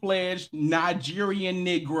 full-fledged Nigerian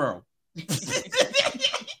Negro.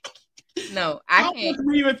 No, I can't.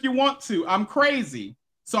 Agree if you want to. I'm crazy.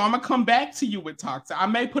 So I'm gonna come back to you with toxic. I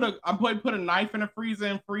may put a knife in the freezer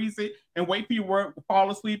and freeze it and wait for you to fall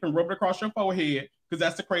asleep and rub it across your forehead because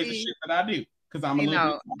that's the crazy shit that I do. Because I'm a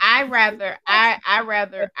little bit. I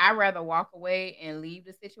rather walk away and leave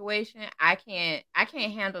the situation. I can't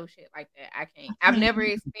handle shit like that. I can't. I've never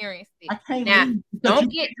experienced it. I can't. Now, don't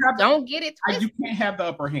get it twisted. You can't have the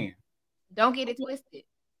upper hand. Don't get it twisted.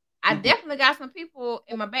 I definitely got some people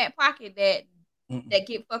in my back pocket that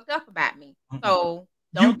get fucked up about me. So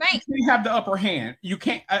you can't have the upper hand. You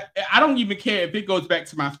can't. I don't even care if it goes back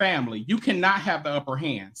to my family. You cannot have the upper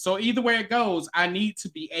hand. So either way it goes, I need to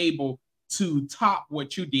be able to top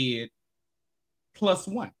what you did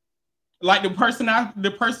 +1. Like the person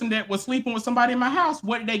that was sleeping with somebody in my house,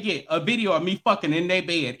 what did they get? A video of me fucking in their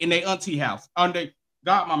bed in their auntie house, on their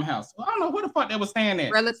godmom house. I don't know where the fuck they was staying at.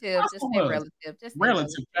 Relative, just say relative. Just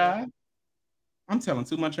relative, guy. I'm telling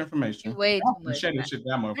too much information. You way too much. Shut this shit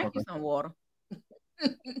down, motherfucker. Drink you some water.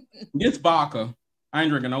 This vodka, I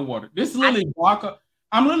ain't drinking no water. This is literally vodka.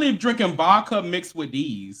 I'm literally drinking vodka mixed with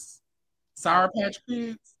these Sour Patch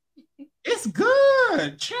Kids. It's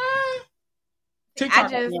good, child.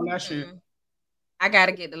 TikTok on that shit. I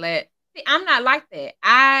gotta get the lead. See, I'm not like that.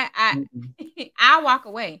 I walk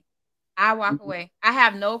away. I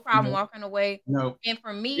have no problem walking away. No. And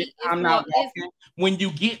for me, I'm not walking. When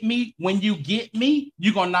you get me,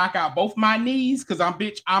 you're gonna knock out both my knees because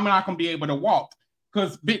I'm not gonna be able to walk.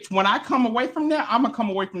 Because bitch, when I come away from that, I'm gonna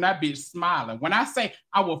come away from that bitch smiling. When I say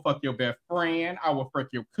I will fuck your best friend, I will fuck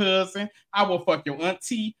your cousin, I will fuck your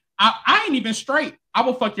auntie. I ain't even straight. I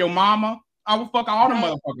will fuck your mama. I will fuck all the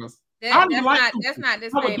motherfuckers. That's not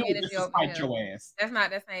the same energy over here. That's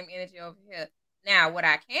not the same energy over here. Now, what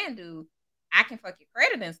I can do, I can fuck your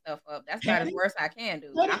credit and stuff up. That's about the worst I can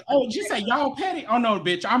do. You say y'all petty? Oh no,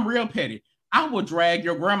 bitch, I'm real petty. I will drag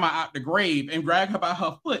your grandma out the grave and drag her by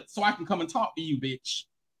her foot so I can come and talk to you, bitch.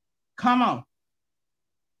 Come on.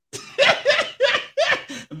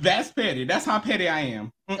 That's petty. That's how petty I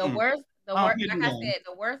am. The worst, like I said,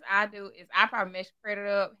 the worst I do is I probably mess your credit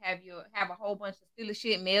up, have a whole bunch of silly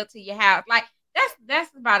shit mailed to your house. Like that's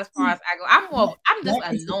about as far as I go. I'm just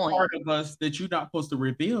annoying. The part of us that you're not supposed to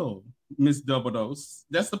reveal, Miss Double Dose.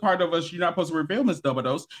 That's the part of us you're not supposed to reveal, Miss Double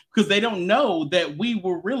Dose, because they don't know that we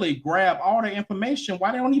will really grab all the information.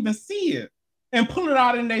 Why they don't even see it and pull it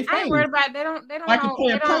out in their face? I ain't worried about it. They don't like know.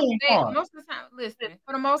 Most of the time, listen.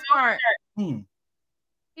 For the most part,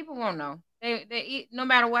 people won't know. They no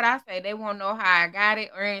matter what I say, they won't know how I got it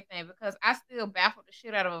or anything because I still baffled the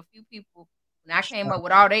shit out of a few people when I came up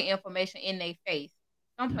with all their information in their face.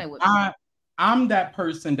 Don't play with me. I'm that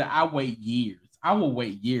person that I wait years. I will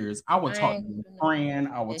wait years. I will talk to your friend.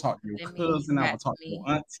 I will talk to your cousin. I will talk to your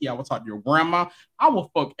auntie. I will talk to your grandma. I will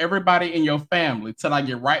fuck everybody in your family till I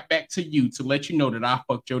get right back to you to let you know that I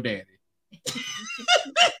fucked your daddy.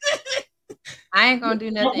 I ain't gonna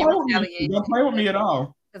do nothing in retaliation. Don't play with me at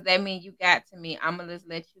all. Because that means you got to me. I'm gonna just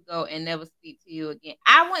let you go and never speak to you again.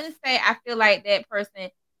 I wouldn't say I feel like that person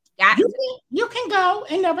got you can go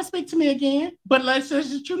and never speak to me again. But let's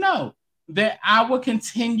just let you know that I will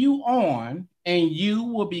continue on and you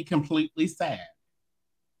will be completely sad.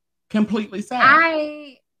 Completely sad.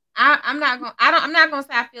 I'm not gonna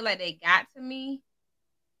say I feel like they got to me.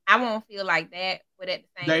 I won't feel like that, but at the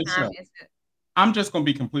same time, I'm just gonna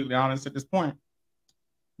be completely honest at this point.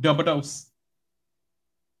 Double dose.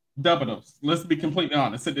 Let's be completely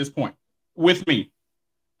honest at this point. With me,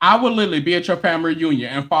 I will literally be at your family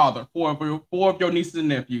reunion and father four of your nieces and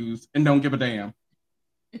nephews and don't give a damn.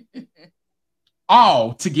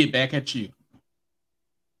 All to get back at you.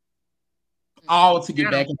 All to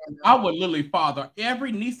get back at you. I would literally father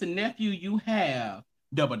every niece and nephew you have,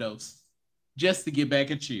 double dose, just to get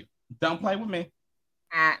back at you. Don't play with me.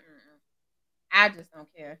 I just don't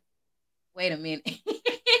care. Wait a minute.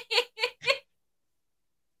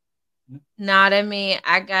 Nah, that mean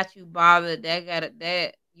I got you bothered.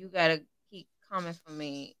 That you gotta keep coming for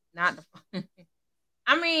me. Not the.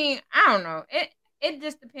 I mean, I don't know. It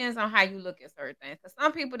just depends on how you look at certain things. Cause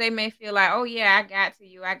some people they may feel like, oh yeah, I got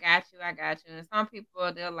you. And some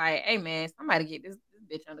people they're like, hey man, somebody get this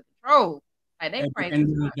bitch under control. Like they crazy. At the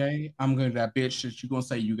end of the day, I'm gonna be that bitch that you gonna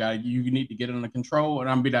say you need to get it under control, and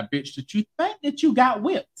I'm gonna be that bitch that you think that you got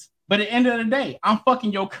whipped. But at the end of the day, I'm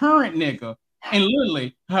fucking your current nigga. And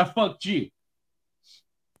literally, I fucked you.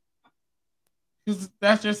 Because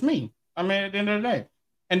that's just me. I mean, at the end of the day.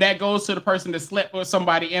 And that goes to the person that slept with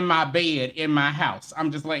somebody in my bed, in my house.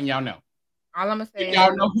 I'm just letting y'all know. All I'm going to say if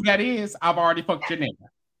y'all know who that is, I've already fucked your nigga.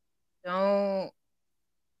 All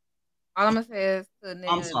I'm going to say is to nigga,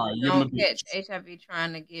 I'm sorry, don't catch HIV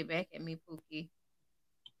trying to get back at me, Pookie.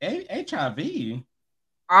 HIV?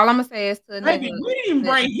 All I'm going to say is to Baby, nigga. We didn't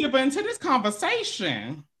bring Hiba into this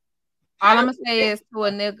conversation. All I'm gonna say is to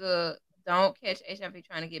a nigga, don't catch HIV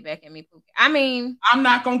trying to get back at me, Pookie. I mean, I'm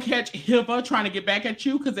not gonna catch Hiba trying to get back at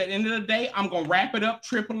you because at the end of the day, I'm gonna wrap it up,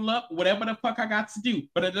 triple it up, whatever the fuck I got to do.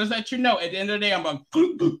 But it does let you know at the end of the day, I'm gonna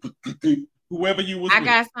whoever you was.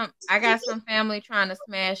 I got some family trying to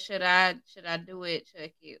smash. Should I do it?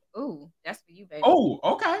 Check it. Ooh, that's for you, baby. Oh,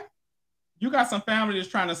 okay. You got some family that's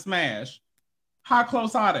trying to smash. How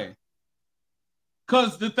close are they?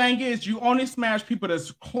 Because the thing is, you only smash people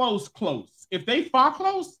that's close. If they far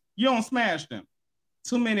close, you don't smash them.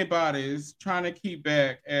 Too many bodies trying to keep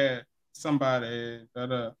back at somebody.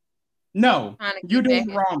 No, you're doing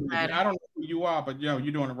it wrong. I don't know who you are, but you're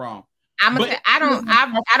doing it wrong. I'm gonna say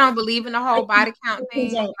I don't believe in the whole body count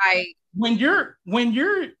thing. Like when you're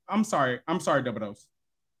I'm sorry, double dose.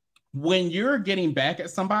 When you're getting back at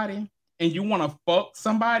somebody and you want to fuck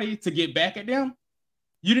somebody to get back at them,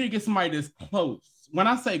 you need to get somebody that's close. When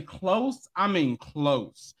I say close, I mean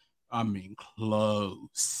close.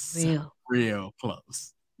 Real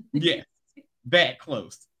close. Yes, that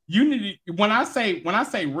close. You need to, when I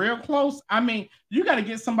say real close, I mean you got to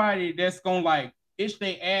get somebody that's gonna like itch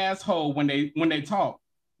their asshole when they talk.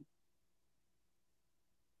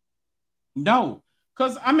 No,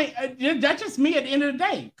 because I mean that's just me at the end of the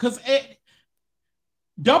day. Because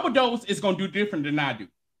double dose is gonna do different than I do.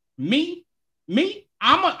 Me.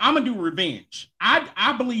 I'm gonna do revenge.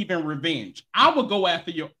 I believe in revenge. I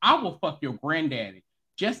will fuck your granddaddy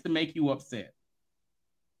just to make you upset.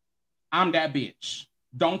 I'm that bitch.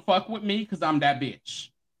 Don't fuck with me because I'm that bitch.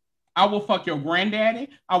 I will fuck your granddaddy.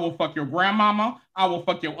 I will fuck your grandmama. I will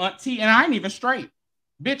fuck your auntie, and I ain't even straight.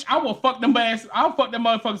 Bitch, I will fuck them ass. I'll fuck them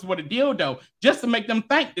motherfuckers with a dildo just to make them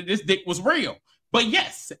think that this dick was real. But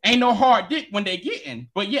yes, ain't no hard dick when they getting.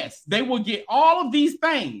 But yes, they will get all of these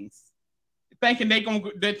things. Thinking they gonna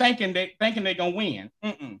win.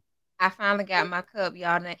 I finally got my cup,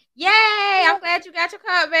 y'all. Yay! I'm glad you got your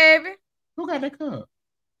cup, baby. Who got that cup?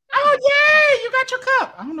 Oh yay! You got your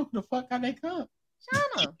cup. I don't know who the fuck got that cup.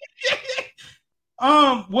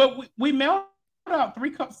 Shauna. Well, we mailed out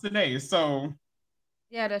 3 cups today, so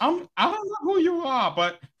yeah, I don't know who you are,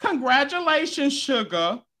 but congratulations,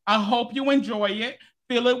 sugar. I hope you enjoy it.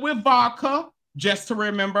 Fill it with vodka, just to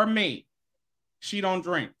remember me. She don't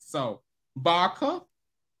drink, so. Vodka.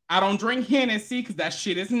 I don't drink Hennessy because that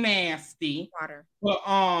shit is nasty. Water. But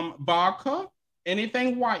vodka,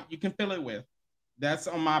 anything white you can fill it with. That's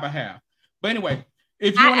on my behalf. But anyway,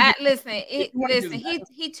 if you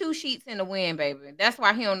he 2 sheets in the wind, baby. That's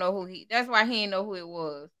why he don't know who he. That's why he didn't know who it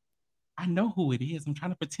was. I know who it is. I'm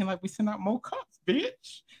trying to pretend like we send out more cups,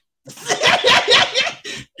 bitch.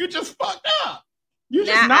 You just fucked up. You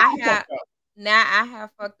just not fucked up. Now I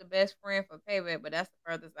have fucked the best friend for payback, but that's the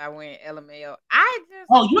furthest I went. LMAO.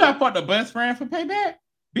 Oh, you have fucked the best friend for payback,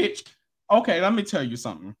 bitch. Okay, let me tell you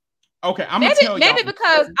something. Okay, I'm gonna tell you. Maybe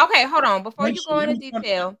because hold on. Before you go into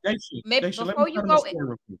detail, maybe before you go.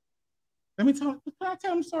 Let me tell them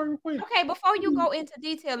the story real quick. Okay, before you go into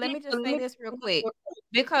detail, let me just say this real quick.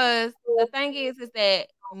 Because the thing is that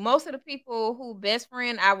most of the people who best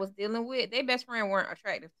friend I was dealing with, their best friend weren't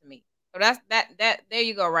attractive to me. So that's that there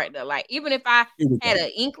you go right there. Like even if I had an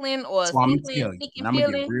inkling or a sneaking I'm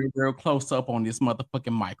gonna get real close up on this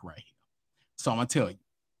motherfucking mic right here. So I'm gonna tell you.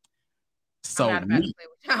 So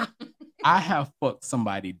I have fucked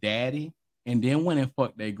somebody daddy and then went and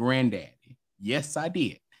fucked their granddaddy. Yes, I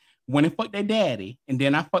did. Went and fucked their daddy and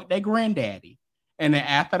then I fucked their granddaddy. And then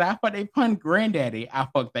after that, I fucked their granddaddy, I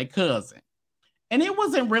fucked their cousin. And it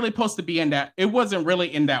wasn't really supposed to be in that. It wasn't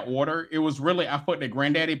really in that order. It was really, I fucked their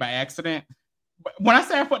granddaddy by accident. But when I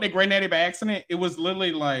say I fucked their granddaddy by accident, it was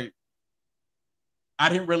literally like, I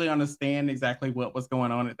didn't really understand exactly what was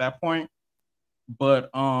going on at that point. But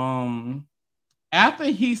after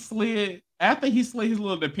he slid his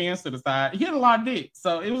little depends to the side, he had a lot of dick.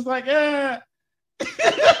 So it was like, but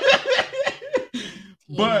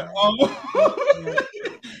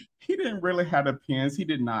he didn't really have the pins. He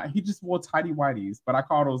did not. He just wore tidy whities, but I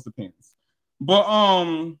call those the pins. But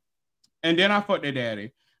and then I fucked their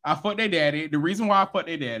daddy. The reason why I fucked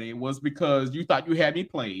their daddy was because you thought you had me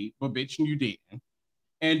played, but bitch, you didn't.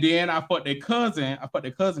 And then I fucked their cousin.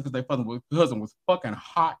 Because their cousin was fucking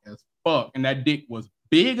hot as fuck, and that dick was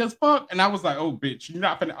big as fuck. And I was like, oh bitch,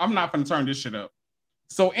 I'm not finna turn this shit up.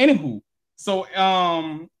 So anywho. So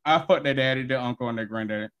I fucked their daddy, their uncle, and their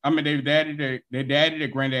granddaddy. I mean their daddy, their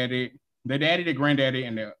granddaddy,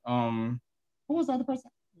 and their who was the other person?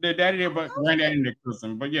 Their daddy, their granddaddy, and their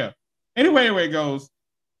cousin. But yeah. Anyway it goes.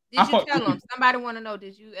 Did you tell them? Somebody want to know,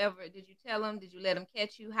 did you tell them? Did you let them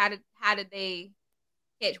catch you? How did they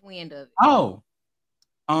catch wind of it? Oh.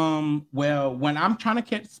 Well, when I'm trying to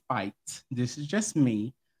catch spikes, this is just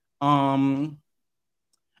me. I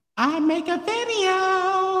make a video.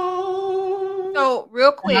 So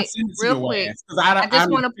real quick, I just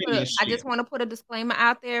want to put a disclaimer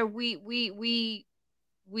out there. We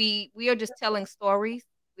are just telling stories.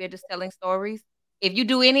 We are just telling stories. If you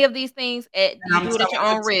do any of these things, you do it at your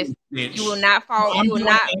own risk. You will not fall. You will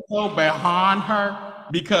not go behind her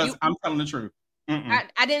because I'm telling the truth. I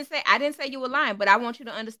didn't say you were lying, but I want you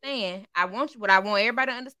to understand. I want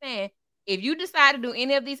everybody to understand. If you decide to do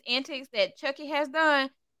any of these antics that Chucky has done,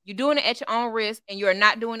 you're doing it at your own risk, and you're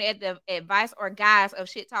not doing it at the advice or guise of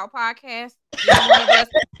Shit Talk Podcast.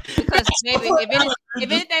 Because maybe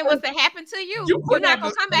if anything was to happen to you, you're not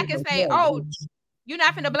gonna come back and say, "Oh, you're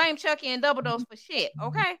not finna blame Chucky and Double Dose for shit."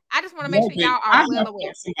 Okay, I just want to make sure y'all are well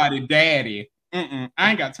aware. Somebody, daddy. I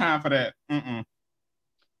ain't got time for that.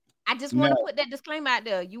 I just want to put that disclaimer out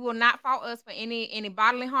there. You will not fault us for any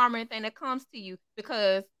bodily harm or anything that comes to you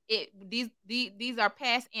because these are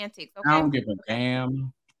past antics. Okay? I don't give a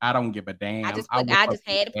damn. I just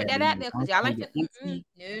had to put that out there because y'all like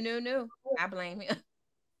no. I blame him.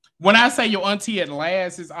 When I say your auntie at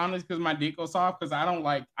last, it's honestly because my dick goes off because I don't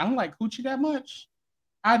like coochie that much.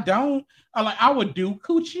 I don't. I would do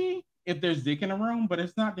coochie if there's dick in the room, but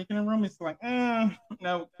it's not dick in the room. It's like,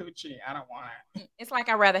 no coochie. I don't want it. It's like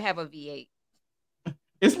I'd rather have a V8.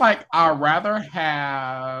 It's like I'd rather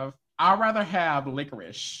have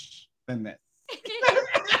licorice than this.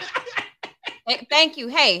 Thank you.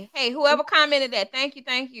 Hey, whoever commented that, thank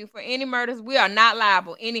you for any murders. We are not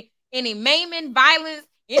liable. Any maiming, violence,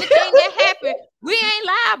 anything that happened, we ain't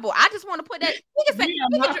liable. I just want to put that. He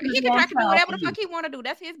can try to do whatever the fuck he want to do.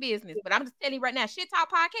 That's his business. But I'm just telling you right now, Shit Talk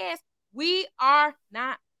Podcast, we are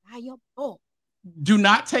not liable. Do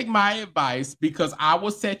not take my advice because I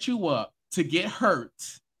will set you up to get hurt.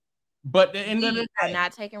 But at the end of the day,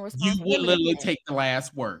 not taking responsibility. You will literally take the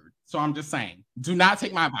last word. So I'm just saying, do not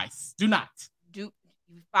take my advice. Do not. You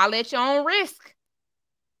follow at your own risk.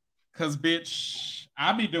 Cause bitch,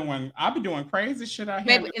 I be doing crazy shit out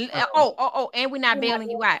here. Baby, and we're not bailing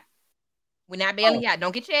you out. We're not bailing you out.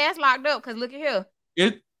 Don't get your ass locked up. Cause look at here.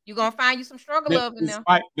 You're gonna find you some struggle love in there.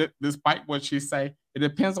 Despite what she say, it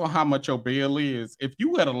depends on how much your bail is. If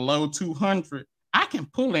you at a low 200, I can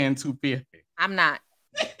pull in 250. I'm not.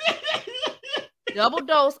 Double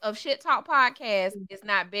Dose of Shit Talk Podcast is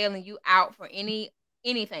not bailing you out for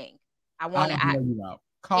anything. I want to. If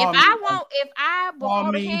I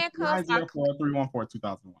before the handcuffs,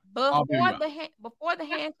 314-2001. Before the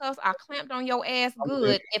handcuffs are clamped on your ass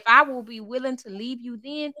good. If I will be willing to leave you,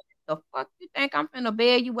 then the fuck you think I'm finna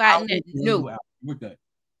bail you out? No, we're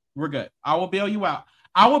good. I will bail you out.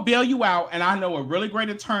 I will bail you out, and I know a really great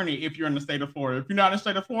attorney if you're in the state of Florida. If you're not in the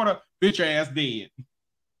state of Florida, bitch, your ass dead.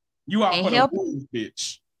 You out for the rules,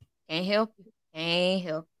 bitch. Can't help you. Can't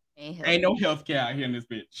help. Ain't no health care out here in this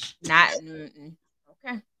bitch. Not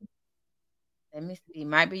okay. Let me see.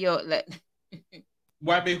 Might be your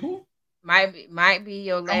Might be who? Might be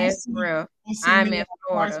your last breath. I'm in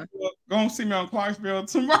Florida. Gonna see me on Clarksville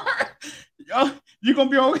tomorrow. You gonna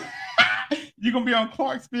be on you gonna be on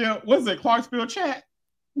Clarksville. What's it? Clarksville chat?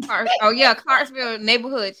 Oh yeah, Clarksville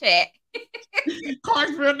neighborhood chat.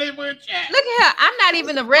 Clarksville neighborhood chat. Look at her. I'm not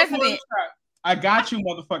even a resident. I got you,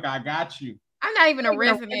 motherfucker. I got you. I'm not even a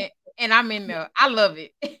resident, and I'm in there. I love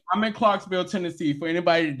it. I'm in Clarksville, Tennessee. For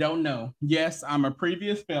anybody that don't know, yes, I'm a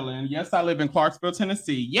previous felon. Yes, I live in Clarksville,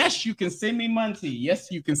 Tennessee. Yes, you can send me money.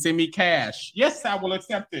 Yes, you can send me cash. Yes, I will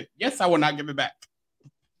accept it. Yes, I will not give it back.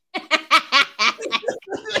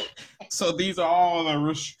 So these are all the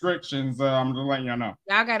restrictions. I'm just letting y'all know.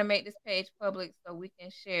 Y'all got to make this page public so we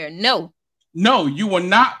can share. No, you will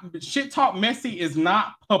not. Shit Talk Messy is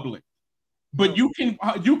not public. But you can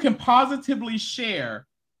positively share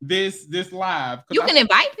this live. You can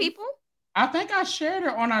invite people. I think I shared it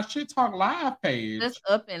on our Shit Talk Live page. Just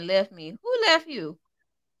up and left me. Who left you?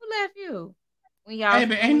 When y'all hey,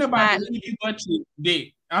 but ain't nobody leave you but you,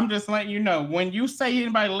 dick. I'm just letting you know. When you say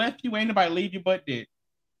anybody left you, ain't nobody leave you but dick.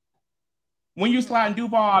 When you slide in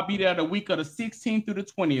Duval, I'll be there the week of the 16th through the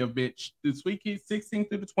 20th, bitch. This week is 16th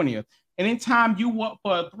through the 20th. Anytime you want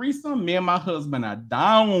for a threesome, me and my husband are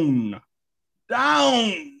down.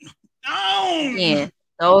 Yeah,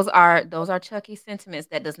 those are Chucky sentiments.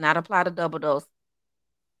 That does not apply to Double Dose.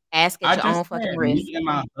 Ask at your own fucking risk. Me and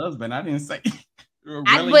my husband. I didn't say.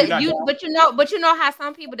 But you know how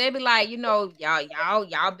some people they be like, y'all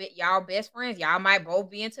best friends. Y'all might both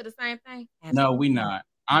be into the same thing. No, we not.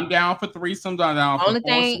 I'm down for threesomes. I'm down only for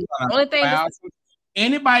thing.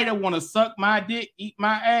 Anybody that want to suck my dick, eat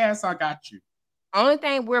my ass, I got you. Only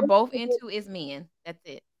thing we're both into is men. That's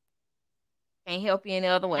it. Can't help you any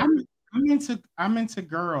other way. I'm into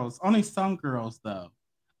girls. Only some girls though.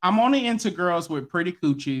 I'm only into girls with pretty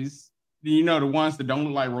coochies. The ones that don't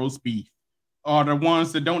look like roast beef, or the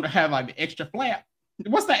ones that don't have like the extra flap.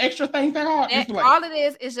 What's the extra thing called? All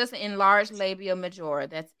it is just an enlarged labia majora.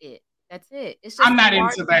 That's it. It's just I'm not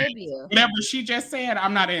into that. Labia. Whatever she just said,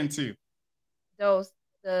 I'm not into. The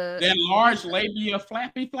enlarged labia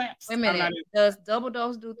flappy flaps. Wait a minute. Does Double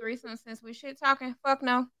Dose do threesomes since we shit talking? Fuck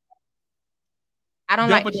no. I don't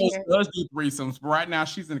Double Dose does do threesomes, but right now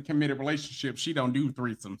she's in a committed relationship. She don't do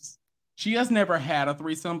threesomes. She has never had a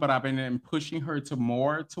threesome, but I've been pushing her to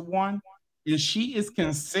one, and she is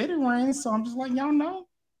considering. So I'm just like, y'all know,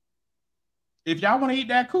 if y'all want to eat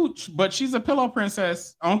that cooch, but she's a pillow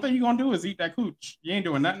princess. Only thing you're gonna do is eat that cooch. You ain't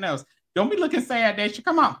doing nothing else. Don't be looking sad, Daisha.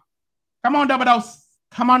 Come on, Double Dose.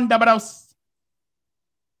 Come on, Double Dose.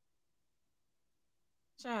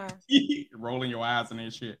 Sure. Rolling your eyes and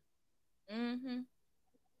that shit. Mm-hmm.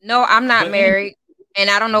 No, I'm not married, and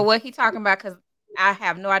I don't know what he's talking about because I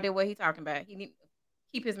have no idea what he's talking about. He needs to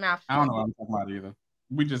keep his mouth shut. I don't know what I'm talking about either.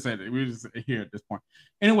 We just said it. We're just here at this point.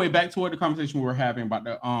 Anyway, back to what the conversation we were having about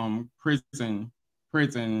the prison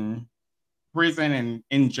and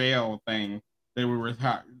in jail thing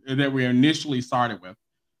that we initially started with.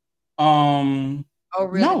 Oh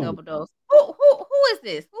really? No. Double Dose. Who is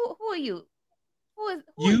this? Who are you?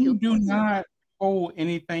 You do not hold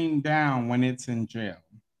anything down when it's in jail.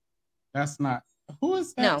 That's not. Who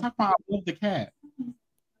is that? No. Talking about I love the cat.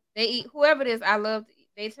 They eat whoever it is. I love.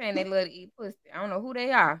 They saying they love to eat pussy. I don't know who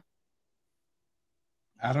they are.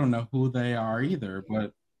 I don't know who they are either,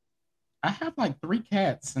 but I have like 3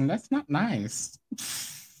 cats, and that's not nice.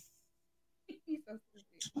 He's so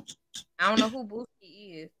stupid. I don't know who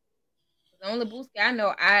Booski is. The only Booski I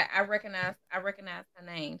know, I recognize her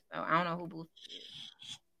name, so I don't know who Booski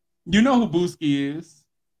is. You know who Booski is.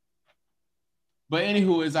 But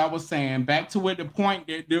anywho, as I was saying, back to what the point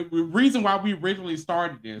that the reason why we originally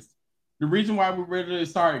started this. The reason why we originally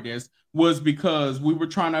started this was because we were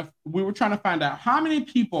trying to find out how many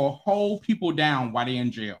people hold people down while they're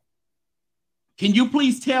in jail. Can you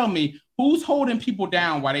please tell me who's holding people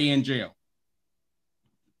down while they're in jail?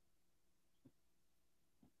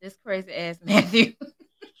 This crazy ass Matthew.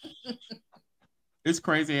 It's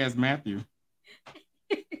crazy ass Matthew.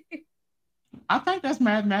 I think that's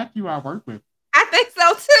Matthew I work with. I think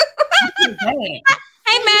so too. Hey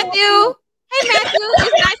Matthew.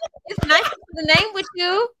 It's nice to put the name with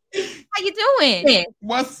you. How you doing?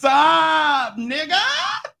 What's up, nigga?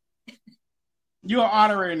 You're an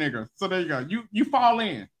honorary nigga. So there you go. You fall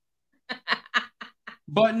in.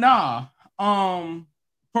 But nah,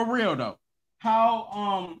 for real though.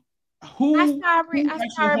 How Who I actually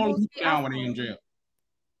sorry, holding people Boosie. down when they're in jail?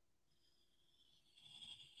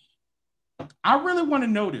 I really want to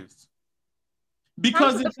know this.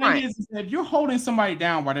 Because the thing is, if you're holding somebody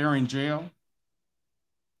down while they're in jail,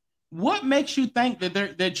 what makes you think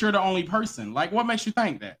that you're the only person? Like, what makes you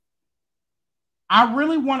think that? I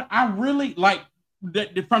really like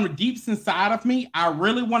that from the deeps inside of me. I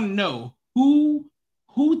really want to know who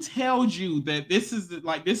tells you that this is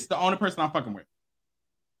the only person I'm fucking with.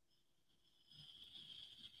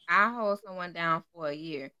 I hold someone down for a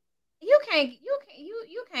year. You can't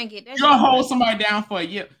get that. You're gonna hold somebody down for a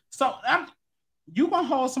year. So you gonna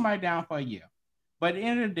hold somebody down for a year. But at the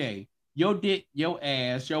end of the day, your dick, your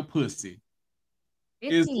ass, your pussy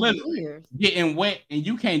is literally getting wet and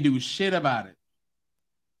you can't do shit about it.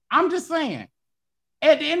 I'm just saying,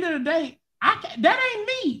 at the end of the day, that ain't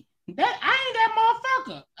me. I ain't that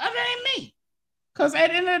motherfucker. That ain't me. Cause at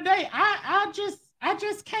the end of the day, I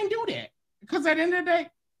just can't do that. Because at the end of the day,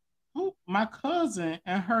 my cousin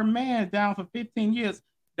and her man down for 15 years,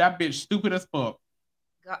 that bitch stupid as fuck.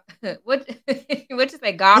 God, what you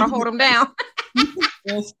say? God will hold him down.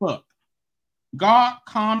 As fuck. God,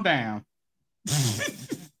 calm down.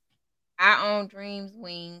 I own Dreams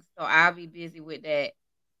Wings, so I'll be busy with that.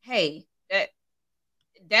 Hey,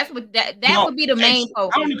 that would be the main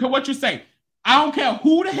focus. I don't care what you say. I don't care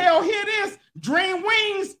who the hell hit this. Dream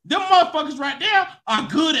Wings, them motherfuckers right there are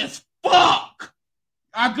good as fuck.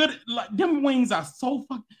 Them wings are so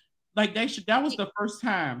fuck. Like that was the first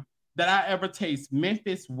time that I ever taste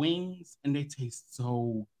Memphis wings, and they taste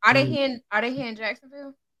so. Are they here in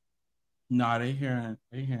Jacksonville? No, they here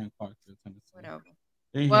in Clarksville, Tennessee. Whatever.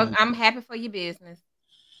 Well, I'm happy for your business.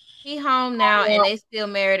 He home now, and they still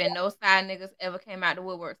married, and no side niggas ever came out the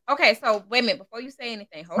woodworks. Okay, so wait a minute before you say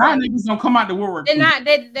anything. Hold on. Niggas don't come out the woodworks. They're not.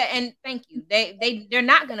 And thank you. They're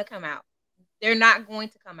not gonna come out. They're not going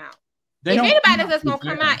to come out. If anybody that's gonna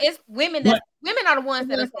come out, it's women. Women are the ones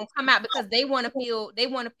that are gonna come out because they want to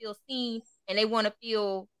feel seen and they want to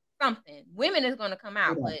feel something. Women is gonna come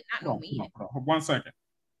out, but not no men. 1 second.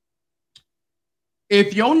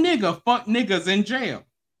 If your nigga fuck niggas in jail,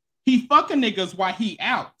 he fucking niggas while he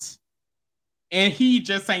out, and he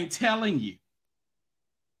just ain't telling you.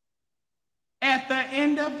 At the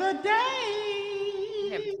end of the day,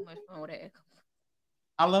 I'm having too much fun with that echo.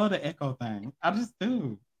 I love the echo thing. I just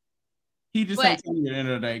do. He just ain't telling you at the end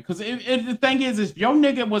of the day. Because if the thing is, if your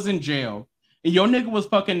nigga was in jail and your nigga was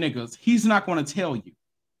fucking niggas, he's not going to tell you.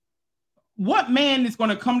 What man is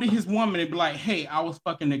going to come to his woman and be like, "Hey, I was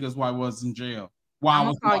fucking niggas while I was in jail." I'm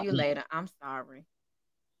gonna call you later. I'm sorry.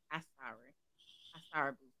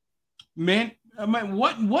 Man, I mean,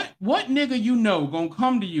 what nigga you know gonna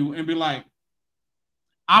come to you and be like,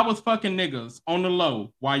 "I was fucking niggas on the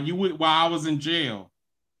low while I was in jail"?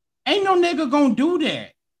 Ain't no nigga gonna do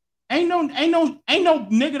that. Ain't no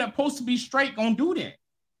nigga that supposed to be straight gonna do that.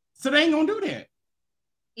 So they ain't gonna do that.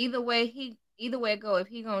 Either way it go. If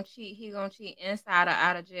he gonna cheat inside or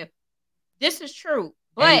out of jail. This is true.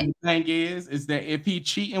 But and the thing is that if he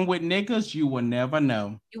cheating with niggas, you will never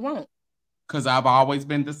know. You won't. Because I've always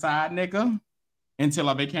been the side nigga until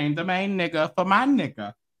I became the main nigga for my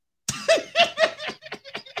nigga.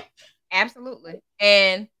 Absolutely.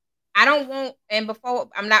 And I don't want,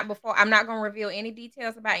 I'm not gonna reveal any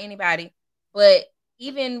details about anybody, but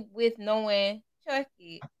even with knowing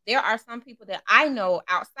Chucky, there are some people that I know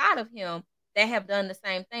outside of him that have done the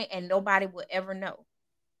same thing and nobody will ever know.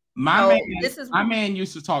 My man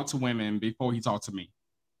used to talk to women before he talked to me.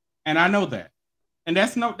 And I know that. And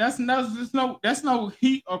that's no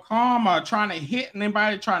heat or calm or trying to hit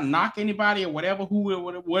anybody, trying to knock anybody or whatever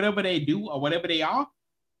they do or whatever they are.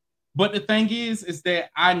 But the thing is that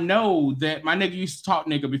I know that my nigga used to talk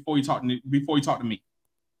nigga before he talked to me.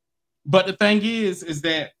 But the thing is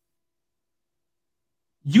that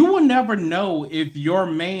you will never know if your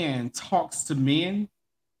man talks to men.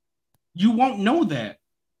 You won't know that.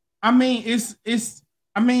 I mean,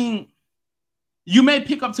 you may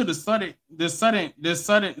pick up to the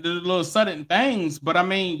little sudden things, but I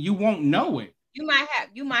mean, you won't know it. You might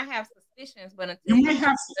have suspicions, but until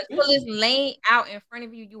it's laid out in front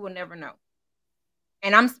of you, you will never know.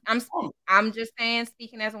 And I'm just saying,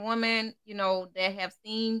 speaking as a woman, you know, that have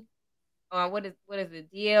seen what is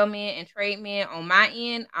it, DL men and trade men on my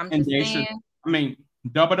end. I'm just saying. I mean,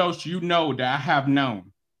 Double Dose, you know that I have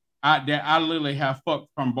known. That I literally have fucked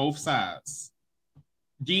from both sides.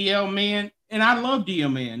 DL men, and I love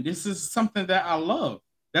DL men. This is something that I love.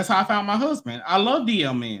 That's how I found my husband. I love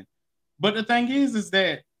DL men. But the thing is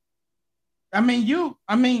that, I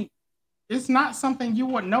mean, it's not something you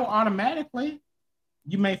would know automatically.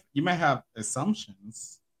 You may have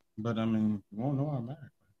assumptions, but I mean, you won't know automatically.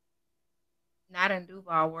 Not in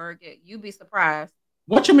Duval. Word, you be surprised.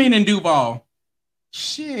 What you mean in Duval?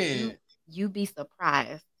 Shit. You be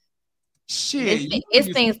surprised. Shit. It's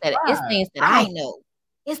things that I know.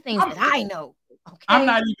 It's things that I know. Okay. I'm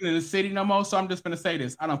not even in the city no more, so I'm just gonna say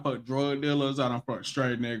this. I don't fuck drug dealers, I don't fuck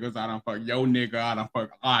straight niggas, I don't fuck yo nigga, I don't fuck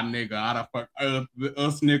our nigga, I don't fuck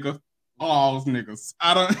us niggas, all niggas.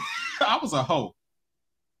 I was a hoe.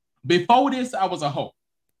 Before this, I was a hoe.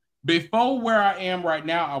 Before where I am right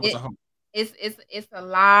now, I was a hoe. It's a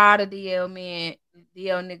lot of DL men,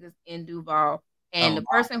 DL niggas in Duval. And the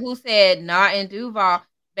person who said not in Duval,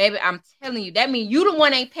 baby, I'm telling you, that means you the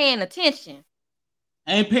one ain't paying attention.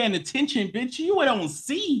 I ain't paying attention, bitch. You don't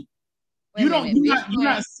see. You're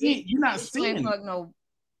not seeing.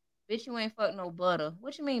 Bitch, you ain't fuck no butter.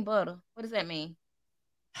 What you mean butter? What does that mean?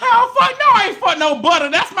 Hell fuck no, I ain't fuck no butter.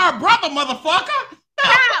 That's my brother, motherfucker.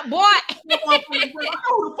 Nah, boy. I know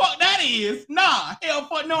who the fuck that is. Nah, hell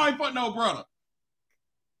fuck no, I ain't fuck no brother.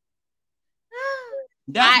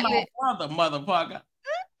 That's my brother, motherfucker.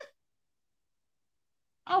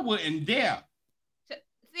 I wouldn't dare.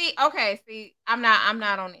 See, I'm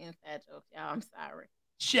not on the inside jokes, y'all. I'm sorry.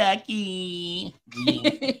 Shaggy.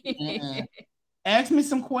 Ask me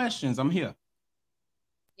some questions. I'm here.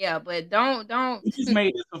 Yeah, but don't. We just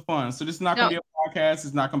made this for fun, so this is not gonna be a podcast.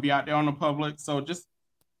 It's not gonna be out there on the public. So just.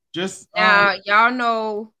 Y'all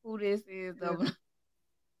know who this is.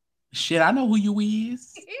 Shit, I know who you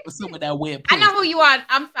is. What's up with that wet pussy? I know who you are.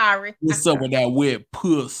 I'm sorry. What's up with that wet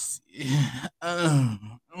pussy?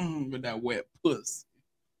 With that wet pussy.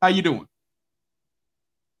 How you doing?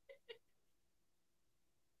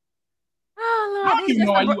 Oh, Lord, I don't even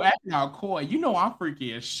know why you acting out coy. You know I'm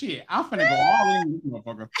freaky as shit. I'm finna go all in this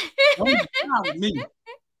motherfucker. Don't be trying with me,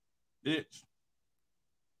 bitch.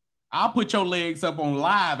 I'll put your legs up on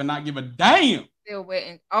live and not give a damn. Still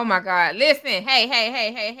waiting. Oh my God! Listen,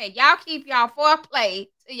 hey! Y'all keep y'all foreplay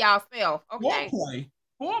to yourself, okay?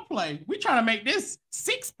 Foreplay. We trying to make this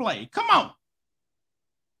 6 play. Come on.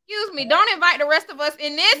 Excuse me. Don't invite the rest of us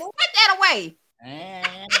in this. Put that away.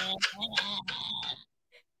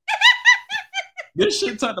 This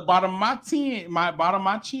shit to the bottom of my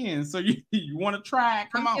chin. So you want to try?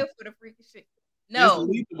 Come on. I'm here for the freaky shit. No. This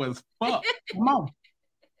lethal was fuck. Come on.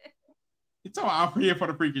 You talking I'm here for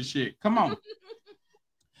the freaking shit. Come on.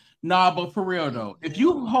 Nah, but for real though, if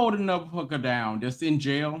you hold another hooker down that's in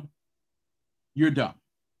jail, you're dumb.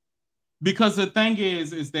 Because the thing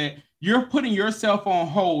is that you're putting yourself on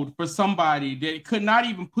hold for somebody that could not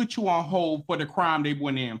even put you on hold for the crime they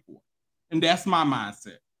went in for. And that's my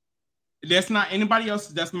mindset. That's not anybody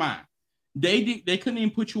else's, that's mine. They couldn't even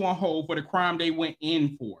put you on hold for the crime they went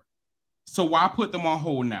in for. So why put them on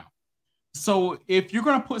hold now? So if you're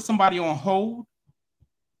gonna put somebody on hold,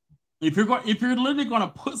 if you're literally gonna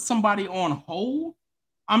put somebody on hold,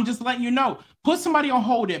 I'm just letting you know, put somebody on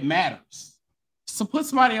hold that matters. So put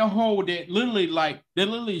somebody on hold that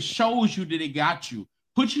literally shows you that they got you.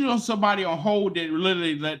 Put you on somebody on hold that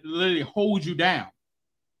literally holds you down.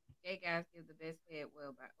 Hey guys, give the best head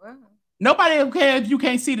well. Nobody will care if you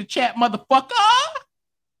can't see the chat, motherfucker.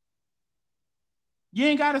 You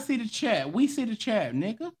ain't gotta see the chat. We see the chat,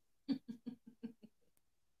 nigga.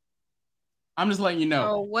 I'm just letting you know.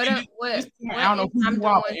 So what if I'm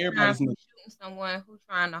doing someone who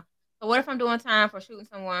trying to? So what if I'm doing time for shooting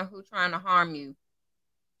someone who trying to harm you?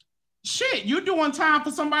 Shit, you're doing time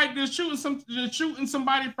for somebody that's shooting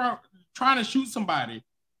somebody for trying to shoot somebody.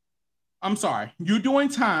 I'm sorry. You're doing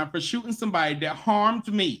time for shooting somebody that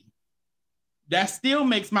harmed me. That still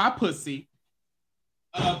makes my pussy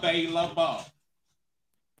available.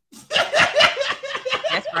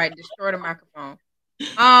 That's right. Destroy the microphone.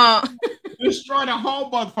 Destroy the whole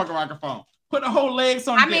motherfucking microphone. Put the whole legs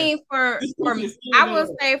on. I mean, for me, I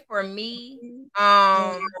will say for me,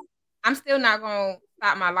 I'm still not gonna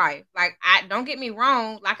stop my life. Like, don't get me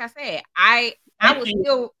wrong. Like I said, I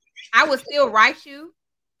would still write you.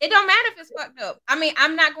 It don't matter if it's fucked up. I mean,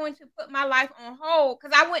 I'm not going to put my life on hold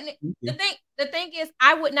because I wouldn't. The thing is,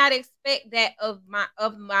 I would not expect that of my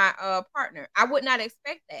partner. I would not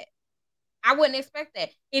expect that. I wouldn't expect that.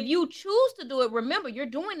 If you choose to do it, remember, you're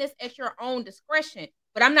doing this at your own discretion.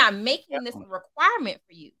 But I'm not making this a requirement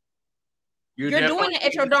for you. You're doing it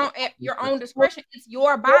at your own discretion. It's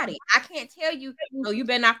your body. I can't tell you, no, you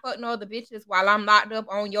better not fuck no other bitches while I'm locked up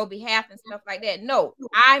on your behalf and stuff like that. No,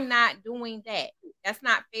 I'm not doing that. That's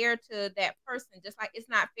not fair to that person. Just like it's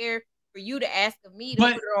not fair for you to ask of me to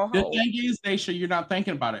put it on hold. The thing is, Daisha, you're not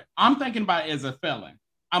thinking about it. I'm thinking about it as a felon.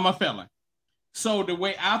 I'm a felon. So the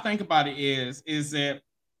way I think about it is that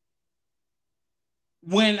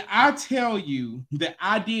when I tell you that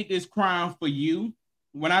I did this crime for you,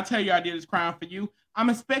 when I tell you I did this crime for you, I'm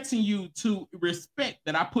expecting you to respect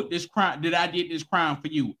that I put this crime, that I did this crime for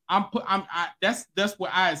you. That's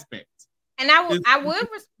what I expect. And I would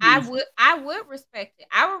respect it. I would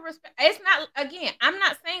respect. It's not, again, I'm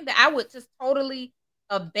not saying that I would just totally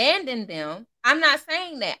abandon them. I'm not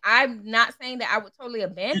saying that. I'm not saying that I would totally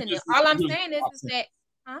abandon them. All I'm saying is that,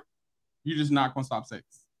 you're just not gonna stop sex.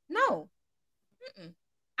 No. Mm-mm.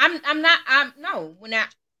 I'm not. No.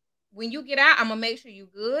 When you get out, I'm gonna make sure you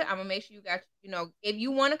good. I'm gonna make sure you got, if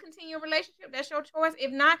you want to continue a relationship, that's your choice.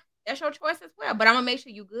 If not, that's your choice as well. But I'm gonna make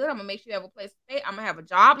sure you good. I'm gonna make sure you have a place to stay. I'm gonna have a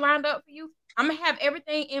job lined up for you. I'm gonna have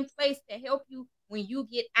everything in place to help you when you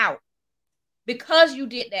get out, because you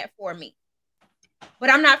did that for me.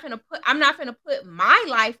 But I'm not gonna put my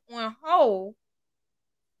life on hold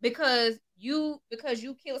because you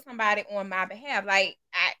killed somebody on my behalf. Like,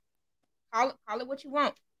 call it what you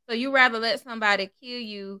want. So you rather let somebody kill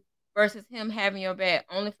you versus him having your back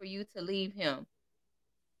only for you to leave him.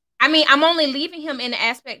 I mean, I'm only leaving him in the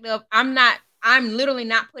aspect of I'm literally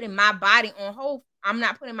not putting my body on hold. I'm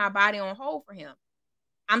not putting my body on hold for him.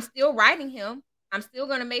 I'm still writing him. I'm still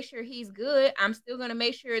going to make sure he's good. I'm still going to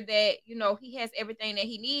make sure that, he has everything that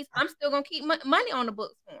he needs. I'm still going to keep money on the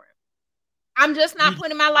books for him. I'm just not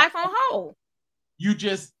putting my life on hold.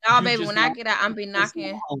 Baby, when I get out, I'm be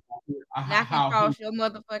knocking across your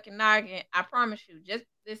motherfucking noggin. I promise you. Just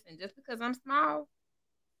listen, just because I'm small.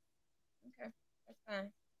 Okay, that's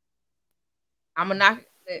fine. I'm gonna knock.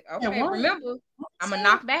 Okay, remember, I'm gonna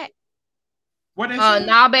knock back. What is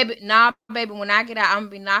nah, baby. When I get out, I'm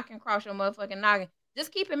gonna be knocking across your motherfucking noggin.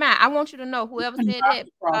 Just keep in mind. I want you to know. Whoever said that,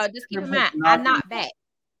 just keep in mind. I knock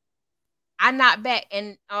back.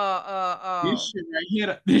 And this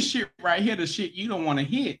shit right here, the shit you don't want to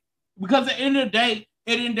hit, because at the end of the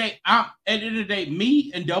day,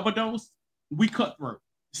 me and Double Dose, we cutthroat.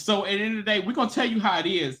 So at the end of the day, we're gonna tell you how it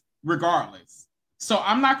is, regardless. So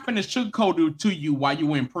I'm not gonna sugarcoat it to you while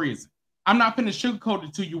you're in prison. I'm not gonna sugarcoat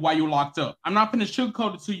it to you while you're locked up. I'm not gonna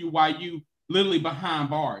sugarcoat it to you while you literally behind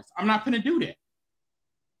bars. I'm not gonna do that.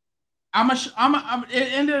 I'm at the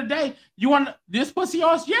end of the day, you want this pussy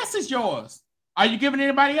yours? Yes, it's yours. Are you giving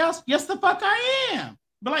anybody else? Yes, the fuck I am.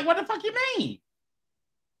 But like, what the fuck you mean?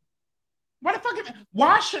 What the fuck?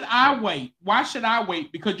 Why should I wait?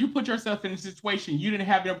 Because you put yourself in a situation you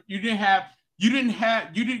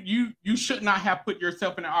should not have put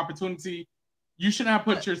yourself in an opportunity. You should not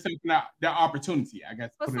put yourself in the opportunity, I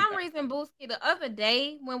guess. For some reason, Booski, the other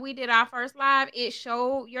day when we did our first live, it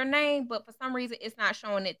showed your name, but for some reason, it's not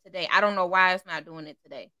showing it today. I don't know why it's not doing it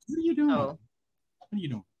today. What are you doing? What are you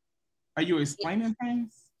doing? Are you explaining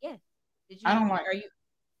things? Yes. I don't like. Are you?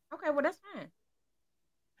 Okay, well, that's fine.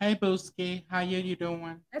 Hey, Booski, how you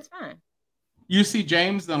doing? That's fine. You see,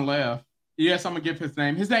 James done left. Yes, I'm gonna give his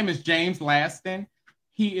name. His name is James Laston.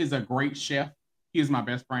 He is a great chef. He is my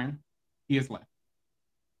best friend. He is left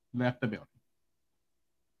the building.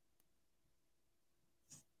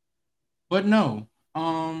 But no,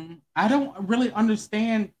 I don't really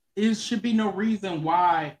understand. It should be no reason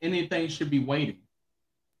why anything should be waiting.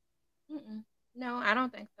 No, I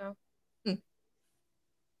don't think so.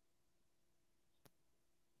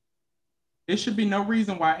 It should be no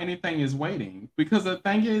reason why anything is waiting, because the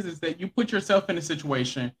thing is that you put yourself in a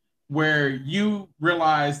situation where you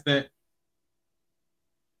realize that.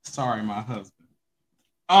 Sorry, my husband.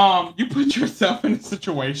 You put yourself in a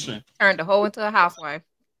situation. Turned the hoe into a housewife.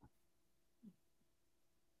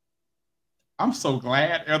 I'm so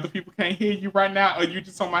glad other people can't hear you right now, or you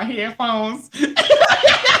just on my headphones.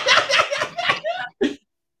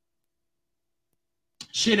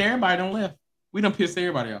 Shit, everybody done left. We done pissed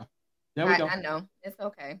everybody off. There we go. I know. It's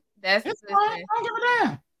okay. It's fine. I don't give a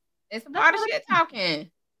damn. It's a lot of shit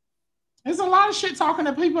talking. There's a lot of shit talking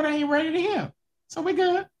to people that ain't ready to hear. So we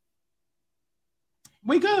good.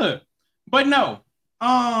 But no.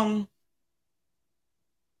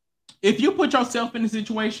 If you put yourself in a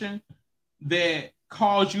situation that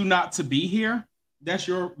caused you not to be here, that's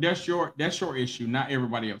your issue, not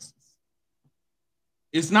everybody else's.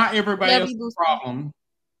 It's not everybody else's problem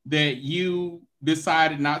that you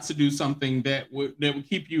decided not to do something that would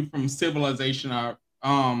keep you from civilization or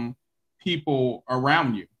people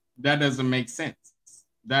around you. That doesn't make sense.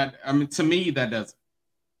 To me, that doesn't.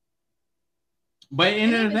 But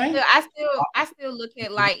in the end of the day, I still look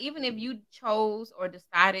at, like, even if you chose or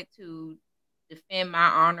decided to defend my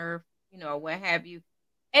honor, what have you,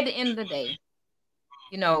 at the end of the day,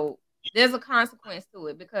 there's a consequence to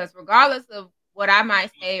it, because regardless of what I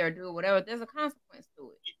might say or do or whatever, there's a consequence to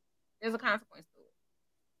it. So,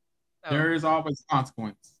 there is always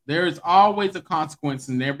consequence. There is always a consequence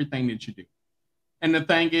in everything that you do. And the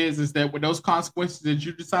thing is that with those consequences that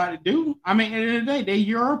you decide to do, I mean, at the end of the day, they're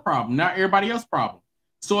your problem, not everybody else's problem.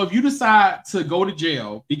 So if you decide to go to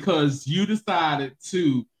jail because you decided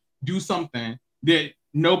to do something that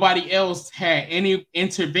nobody else had any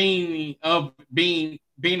intervening of being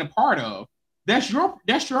a part of, that's your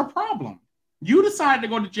problem. You decided to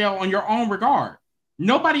go to jail on your own regard.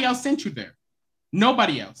 Nobody else sent you there.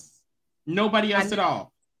 Nobody else. Nobody else at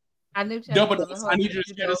all. I knew Double Dose. I need you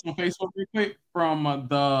to share this on Facebook real quick from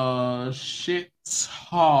the Shit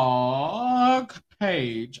Talk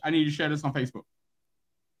page. I need you to share this on Facebook.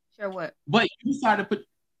 Sure what? But you decided to put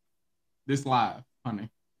this live, honey.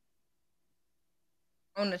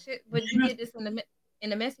 On the shit, but you did this in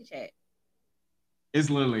the message chat. It's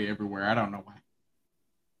literally everywhere. I don't know why.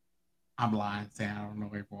 I'm lying saying I don't know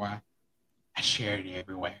everywhere. I shared it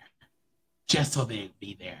everywhere. Just so they'd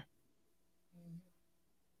be there.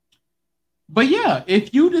 But yeah,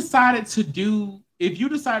 if you decided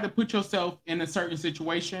to put yourself in a certain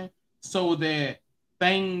situation so that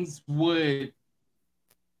things would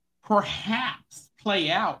perhaps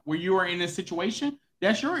play out where you are in a situation,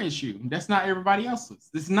 that's your issue. That's not everybody else's.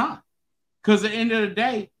 It's not. Because at the end of the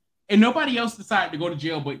day, and nobody else decided to go to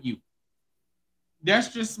jail but you. That's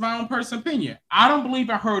just my own personal opinion. I don't believe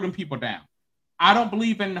in holding people down. I don't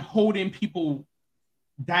believe in holding people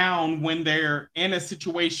down when they're in a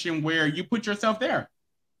situation where you put yourself there.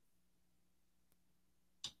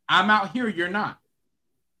 I'm out here, you're not.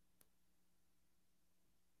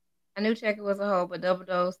 I knew Checker was a hoe, but Double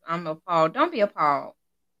Dose, I'm appalled. Don't be appalled.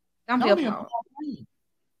 Don't be appalled.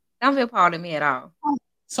 Don't be appalled at me at all.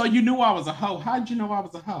 So you knew I was a hoe. How did you know I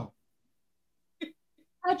was a hoe?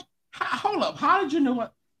 Hold up. How did you know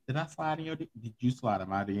what? Did I slide in your DMs? Did you slide in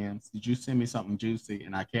my DMs? Did you send me something juicy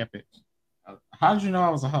and I kept it? How did you know I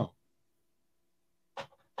was a hoe?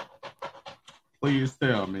 Please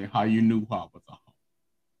tell me how you knew I was a hoe.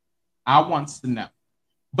 I want to know.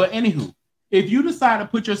 But anywho, if you decide to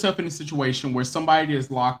put yourself in a situation where somebody is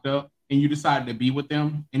locked up and you decide to be with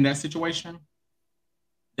them in that situation,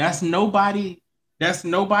 that's nobody's.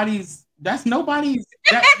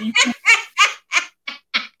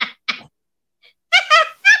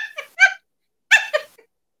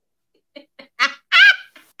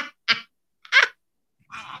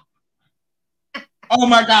 Oh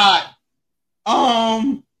my God.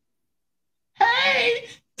 Hey.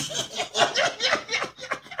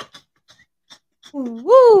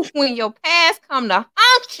 Woo, when your past come to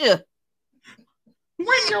haunt you.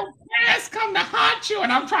 When your past come to haunt you,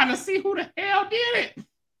 and I'm trying to see who the hell did it.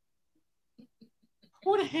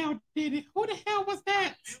 Who the hell did it? Who the hell was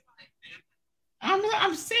that?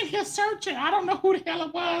 I'm sitting here searching. I don't know who the hell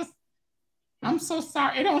it was. I'm so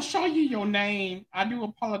sorry. It don't show you your name. I do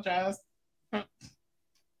apologize.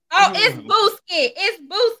 Oh, it's Booski. It's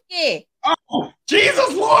Booski. Oh,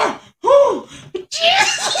 Jesus, Lord. Who?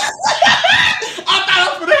 Jesus. I thought I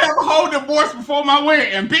was going to have a whole divorce before my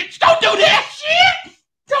wedding. Bitch, don't do that shit.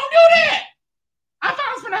 Don't do that. I thought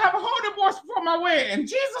I was going to have a whole divorce before my wedding.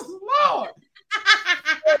 Jesus, Lord.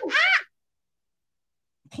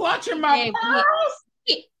 Clutching my pearls.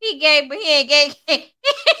 He gave, but he ain't gave.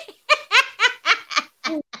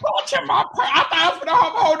 Clutching my pearls. I thought I was going to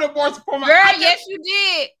have a whole divorce before my wedding. Girl, yes, you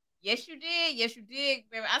did. Yes, you did. Yes, you did,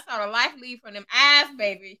 baby. I saw the life leave from them eyes,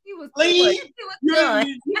 baby. He was leave. He was done.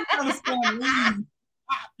 You didn't understand leave.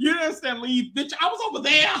 You didn't understand leave, bitch. I was over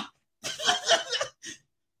there.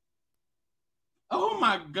 Oh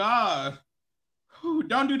my God. Whew,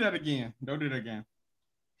 don't do that again. Don't do that again.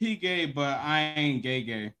 He gay, but I ain't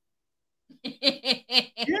gay.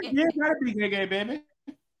 Yeah, gotta be gay, baby.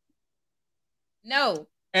 No.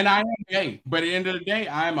 And I am gay, but at the end of the day,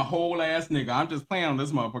 I am a whole ass nigga. I'm just playing on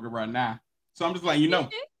this motherfucker right now. So I'm just letting you know.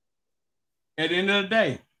 At the end of the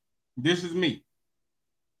day, this is me.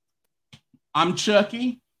 I'm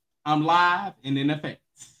Chucky. I'm live and in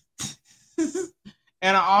effects.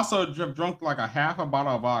 And I also drunk like a half a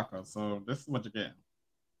bottle of vodka. So this is what you get.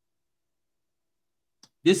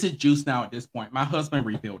 This is juice now at this point. My husband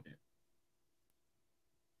refilled it.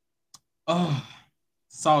 Oh,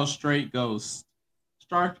 saw straight ghost.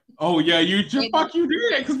 Oh yeah, you just fuck you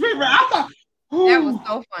did because baby, I thought that was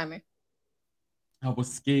so funny. I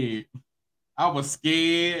was scared. I was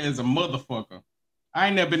scared as a motherfucker. I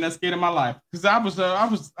ain't never been that scared in my life because I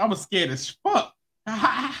was scared as fuck.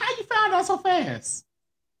 How you found out so fast,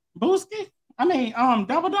 Booski? I mean,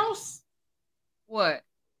 Double Dose. What?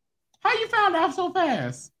 How you found out so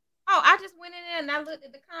fast? Oh, I just went in there and I looked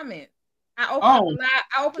at the comments. I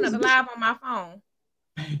opened up the live on my phone.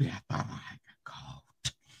 Baby, I thought I got called.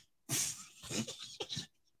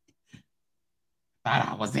 Thought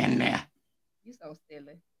I was in there. You so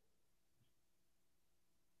silly.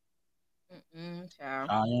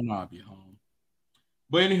 don't know I'll be home.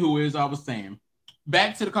 But anywho, as I was saying,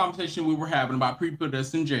 back to the conversation we were having about people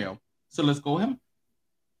that's in jail. So let's go ahead.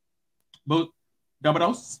 But double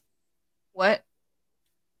dose. What?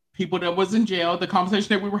 People that was in jail, the conversation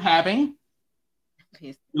that we were having.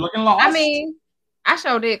 You're looking lost. I mean, I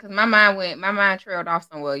showed it because my mind trailed off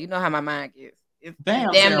somewhere. You know how my mind gets. It's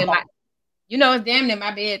damn near my, it's damn near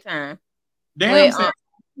my bedtime. Damn. But,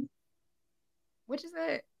 what you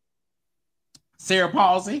said? Sarah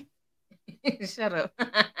Palsy. Shut up.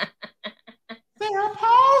 Sarah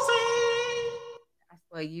Palsy. I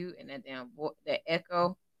swear you and that damn boy, that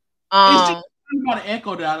echo. It's just about an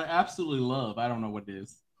echo that I absolutely love. I don't know what it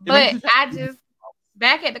is. But I just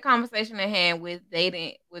back at the conversation at hand with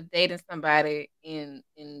dating somebody in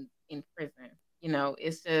prison.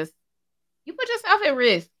 It's just you put yourself at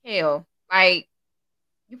risk. Hell, like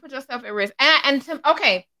you put yourself at risk.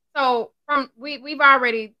 Okay, so we've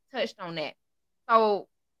already touched on that. So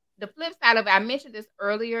the flip side of it, I mentioned this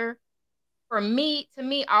earlier. To me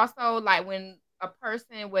also, like when a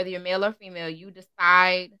person, whether you're male or female, you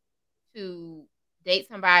decide to date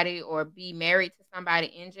somebody or be married to somebody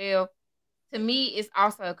in jail, to me, it's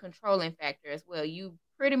also a controlling factor as well. You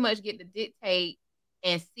pretty much get to dictate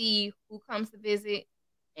and see who comes to visit,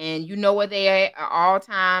 and you know where they are at all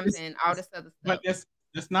times and all this other stuff. But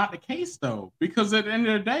that's not the case though, because at the end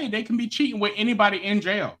of the day, they can be cheating with anybody in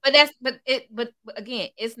jail. But again,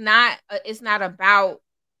 it's not about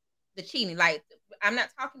the cheating. Like I'm not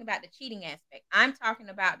talking about the cheating aspect. I'm talking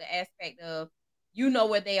about the aspect of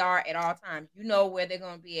where they are at all times. You know where they're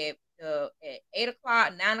going to be at 8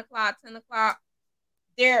 o'clock, 9 o'clock, 10 o'clock.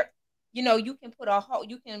 They're, you can put a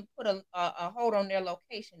hold on their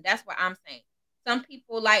location. That's what I'm saying. Some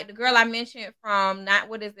people, like the girl I mentioned from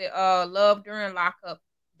Love During Lockup,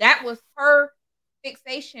 that was her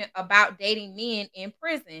fixation about dating men in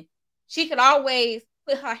prison. She could always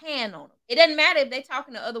put her hand on them. It doesn't matter if they're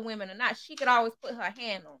talking to other women or not. She could always put her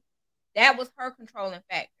hand on them. That was her controlling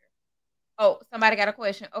factor. Oh, somebody got a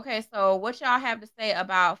question. Okay, so what y'all have to say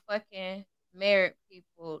about fucking married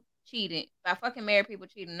people cheating? About fucking married people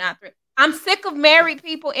cheating, not three. I'm sick of married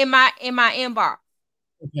people in my inbox.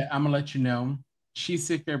 Okay, I'm gonna let you know. She's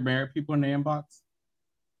sick of married people in the inbox.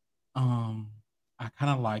 I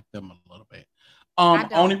kind of like them a little bit.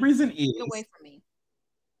 Only reason is get away from me.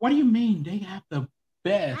 What do you mean? They have the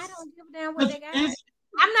best. I don't give a damn what they got.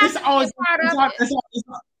 I'm not always part of it.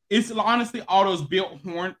 It's honestly all those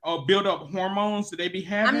build up hormones that they be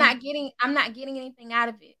having. I'm not getting anything out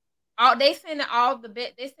of it. They sending all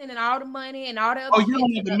the money and all the other. Oh, you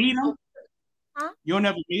don't ever meet them? Huh? You don't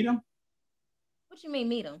ever meet them? What you mean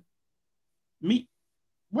meet them? Meet?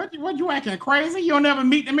 What you acting crazy? You don't ever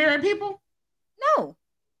meet the married people? No.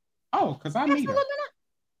 Oh, because I meet them.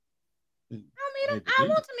 I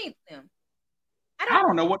want to meet them. I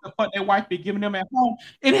don't know what the fuck their wife be giving them at home.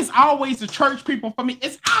 It is always the church people for me.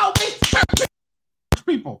 It's always church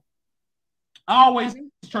people. Always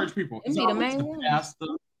church people. It's always the pastor.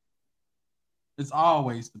 It's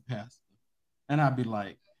always the pastor. And I'd be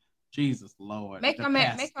like, Jesus Lord. Make your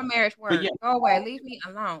marriage work. Go away. Leave me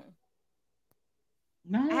alone.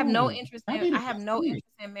 No. I have no interest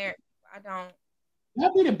in marriage. I don't.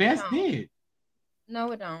 That'd be the best bid.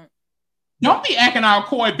 No, it don't. Don't be acting all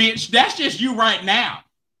coy, bitch. That's just you right now.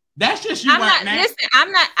 That's just you now. Listen,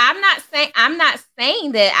 I'm not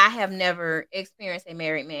saying that I have never experienced a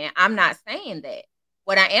married man. I'm not saying that.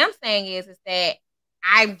 What I am saying is that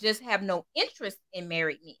I just have no interest in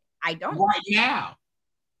married men. I don't. Right now.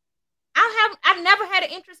 I've never had an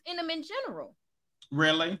interest in them in general.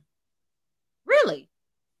 Really? Really?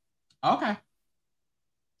 Okay.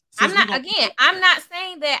 I'm not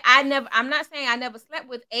saying that I'm not saying I never slept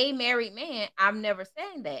with a married man. I'm never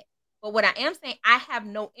saying that. But what I am saying, I have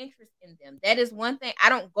no interest in them. That is one thing. I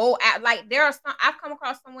don't go out. Like there are some, I've come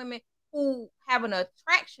across some women who have an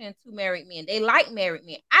attraction to married men. They like married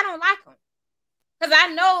men. I don't like them. Because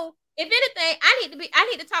I know, if anything, I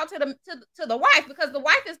need to talk to the wife, because the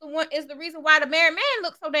wife is the reason why the married man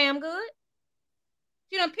looks so damn good.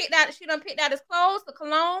 She done picked out his clothes, the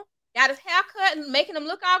cologne, got his haircut and making him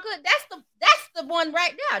look all good. That's the one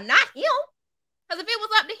right there, not him. Because if it was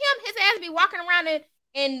up to him, his ass be walking around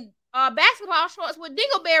in basketball shorts with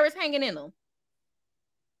dingleberries hanging in them.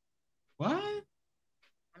 What?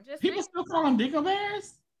 I'm just people still call them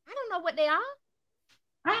dingleberries? I don't know what they are.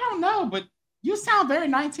 I don't know, but you sound very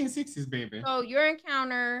 1960s, baby. So your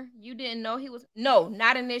encounter, you didn't know he was? No,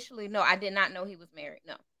 not initially. No, I did not know he was married.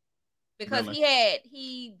 No. Because really?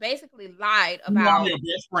 he basically lied about. I'm your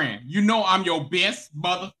best friend. You know I'm your best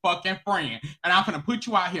motherfucking friend. And I'm going to put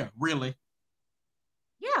you out here. Really?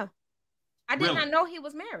 Yeah. I did not know he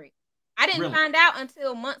was married. I didn't Really? find out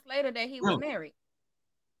until months later that he was Really? married.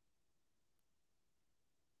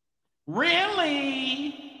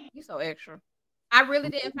 Really? You so extra. I really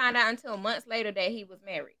didn't find out until months later that he was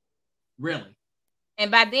married. Really?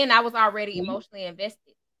 And by then I was already emotionally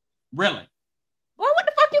invested. Really? Boy, what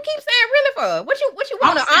the fuck you keep saying really for? What you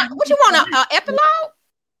I'm want saying what you want a epilogue?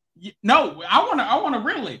 No, I want to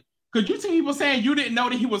really. Could you see people saying you didn't know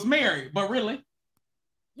that he was married, but really?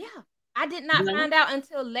 Yeah. I did not Really? find out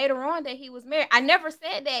until later on that he was married. I never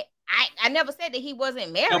said that. I never said that he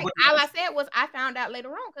wasn't married. Double All I dose. said was I found out later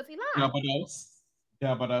on because he lied. Double dose.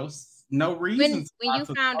 Double dose. No reason. When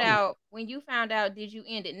you found out, did you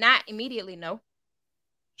end it? Not immediately, no.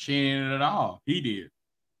 She ended it all. He did.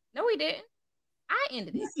 No, he didn't. I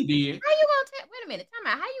ended it. Yes, he did. How you gonna tell? Wait a minute, time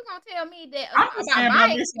out. How you gonna tell me that I'm just saying about about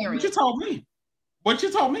my me. experience? What you told me. What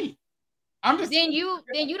you told me. I'm just. Then you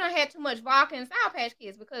don't have too much vodka and Sour Patch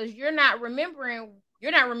Kids because you're not remembering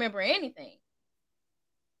anything.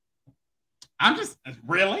 I'm just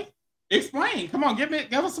really explain. Come on, give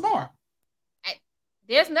us some more.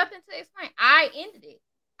 There's nothing to explain. I ended it.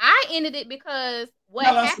 I ended it because what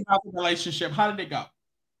Tell us happened, about the relationship. How did it go?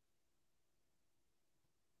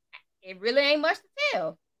 it really ain't much to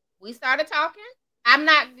tell. We started talking. I'm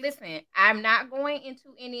not going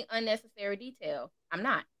into any unnecessary detail. I'm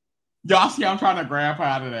not. Y'all see, I'm trying to grab her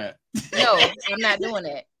out of that. No, I'm not doing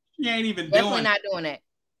that. She ain't even Definitely doing not doing that.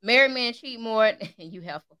 Married men cheat more. You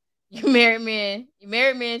helpful. You married men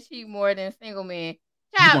cheat more than single men.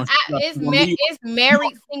 Child, it's married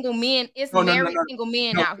single men. It's married single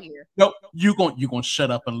men out here. No, you gonna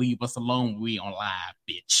shut up and leave us alone. We on live,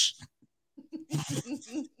 bitch.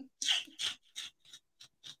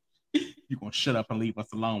 You gonna shut up and leave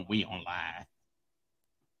us alone. We on live.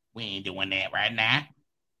 We ain't doing that right now.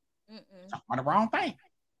 Talking about the wrong thing.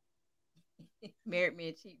 Married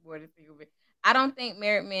men cheat more than single men. I don't think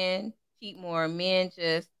married men cheat more. Men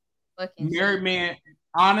just fucking married cheat. Men.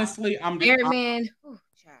 Honestly, married men.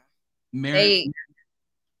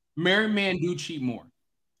 Married men do cheat more.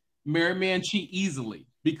 Married men cheat easily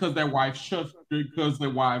because their wives trust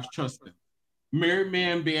them. Married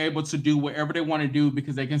men be able to do whatever they want to do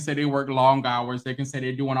because they can say they work long hours. They can say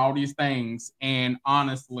they're doing all these things, and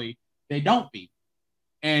honestly, they don't be.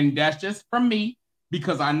 And that's just from me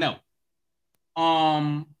because I know.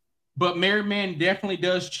 But married men definitely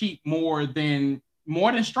does cheat more than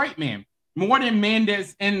straight men, more than men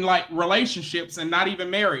that's in like relationships and not even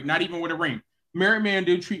married, not even with a ring. Married men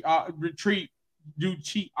do cheat. I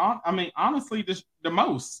mean, honestly, the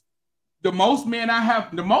most men I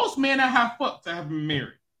have fucked to have been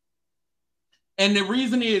married. And the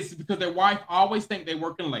reason is because their wife always think they're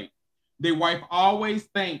working late. Their wife always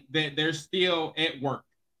think that they're still at work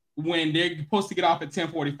when they're supposed to get off at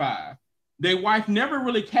 10:45. Their wife never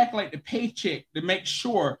really calculate the paycheck to make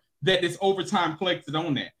sure that this overtime collected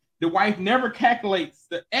on that. The wife never calculates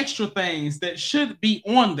the extra things that should be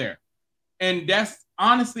on there. And that's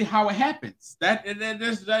honestly how it happens. That's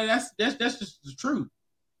just the truth.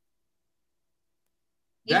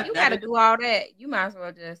 If you got to do all that, you might as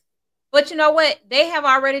well just. But you know what? They have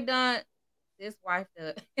already done. This wife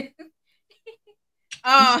does.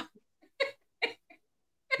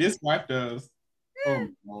 This wife does. Oh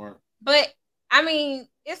Lord. But I mean,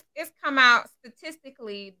 it's come out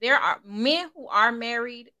statistically. There are men who are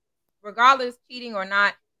married, regardless cheating or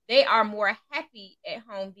not. They are more happy at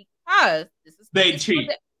home because they cheat.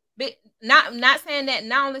 Not saying that.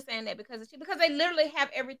 Not only saying that because they literally have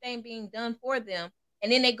everything being done for them,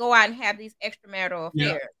 and then they go out and have these extramarital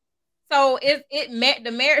affairs. Yeah. So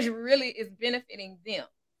the marriage really is benefiting them.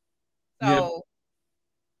 So. Yeah.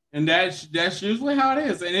 And that's usually how it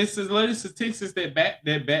is, and it's a little statistics that back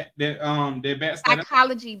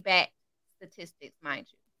psychology backed statistics, mind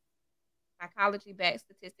you. Psychology backed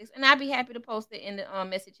statistics, and I'd be happy to post it in the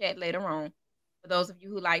message chat later on for those of you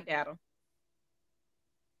who like data.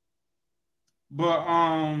 But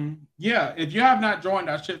yeah, if you have not joined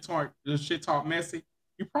our shit talk messy,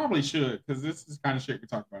 you probably should because this is the kind of shit we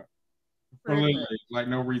talk about for literally like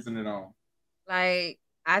no reason at all. Like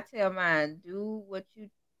I tell mine, do what you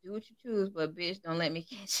choose, but bitch, don't let me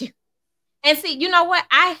catch you. And see, you know what?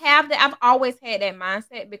 I've always had that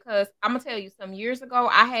mindset because I'm gonna tell you, some years ago,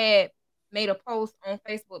 I had made a post on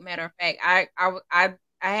Facebook. Matter of fact, I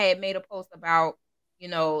had made a post about,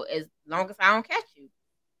 as long as I don't catch you.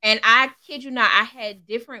 And I kid you not, I had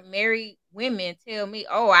different married women tell me,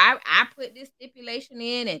 "Oh, I put this stipulation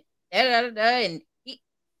in and and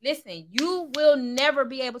listen, you will never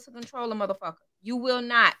be able to control a motherfucker. You will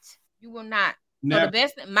not. You will not. Never. So the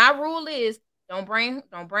best, my rule is don't bring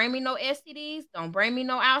me no STDs, don't bring me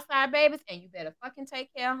no outside babies, and you better fucking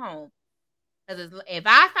take care of home. Because if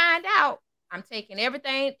I find out, I'm taking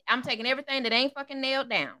everything that ain't fucking nailed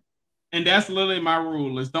down. And that's literally my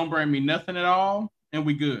rule: is don't bring me nothing at all, and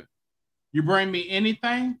we good. You bring me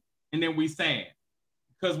anything, and then we sad.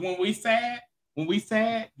 Because when we sad,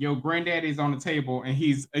 your granddaddy's on the table and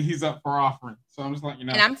he's up for offering. So I'm just like, and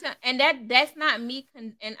that's not me.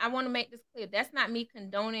 And I want to make this clear: that's not me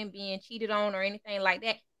condoning being cheated on or anything like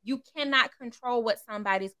that. You cannot control what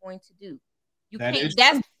somebody's going to do. You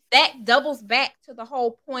can't. That doubles back to the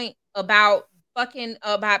whole point about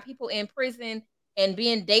people in prison and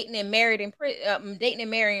being dating and marrying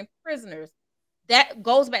prisoners. That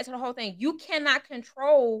goes back to the whole thing. You cannot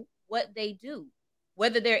control what they do,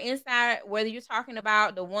 whether they're inside, whether you're talking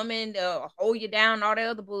about the woman to hold you down, all that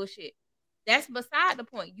other bullshit. That's beside the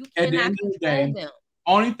point. You cannot control them.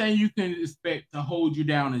 Only thing you can expect to hold you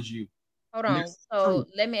down is you. Hold on. So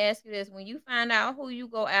let me ask you this: when you find out who you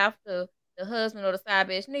go after, the husband or the side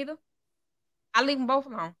bitch, neither, I leave them both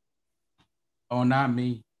alone. Oh, not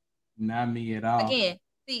me at all. Again,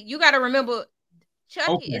 see, you got to remember,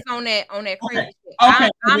 Chucky is on that crazy shit. Okay.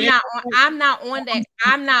 I'm not on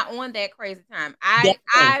that crazy time.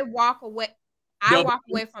 I walk away. I walk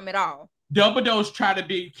away from it all. Double Dose try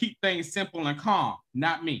to keep things simple and calm.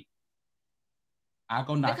 Not me. I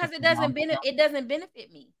go knock because it doesn't benefit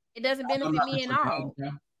me. It doesn't benefit me at all.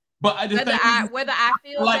 But whether I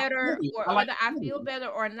feel better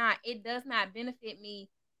or not, it does not benefit me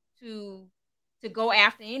to go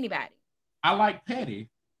after anybody. I like petty.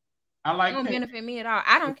 It don't benefit me at all.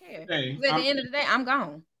 I don't care. At the end of the day, I'm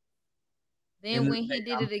gone. Then when he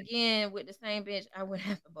did it again with the same bitch, I went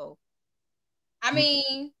after both. I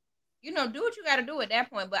mean, do what you got to do at that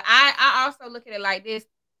point. But I also look at it like this: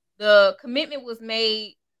 the commitment was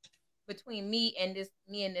made between me and this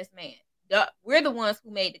man. We're the ones who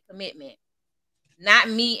made the commitment, not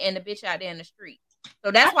me and the bitch out there in the street. So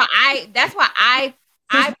that's why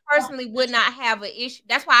I personally would not have an issue.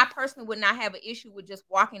 That's why I personally would not have an issue with just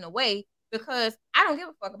walking away, because I don't give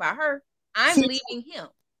a fuck about her. I'm leaving him.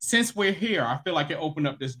 Since we're here, I feel like it opened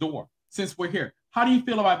up this door. Since we're here, how do you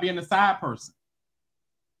feel about being a side person?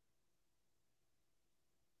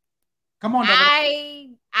 Come on,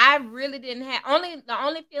 I really didn't have the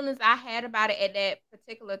only feelings I had about it at that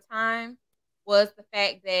particular time was the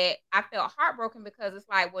fact that I felt heartbroken, because it's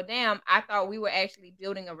like, well, damn, I thought we were actually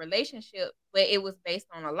building a relationship, but it was based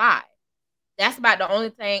on a lie. That's about the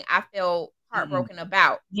only thing I felt heartbroken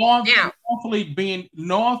about. Knowingly being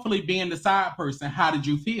the side person, how did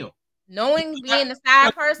you feel? Knowing being the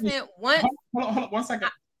side person, hold on 1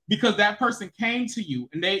 second. Because that person came to you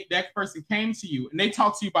and they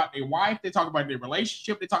talk to you about their wife, they talk about their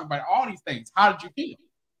relationship, they talk about all these things. How did you feel?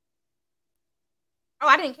 Oh,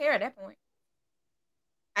 I didn't care at that point.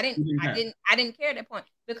 I didn't care at that point,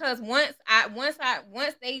 because once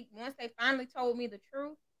they finally told me the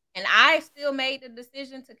truth, and I still made the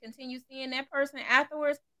decision to continue seeing that person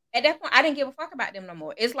afterwards, at that point I didn't give a fuck about them no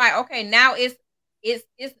more. It's like, okay, now it's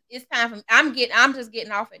time for me. I'm just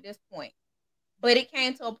getting off at this point. But it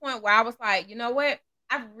came to a point where I was like, you know what?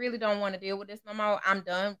 I really don't want to deal with this no more. I'm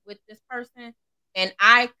done with this person. And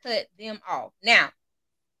I cut them off. Now,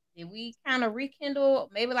 did we kind of rekindle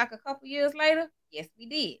maybe like a couple years later? Yes, we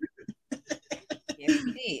did.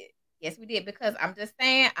 Yes, we did. Because I'm just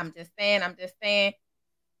saying,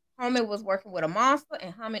 Homie was working with a monster,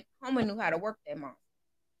 and Homie knew how to work that monster.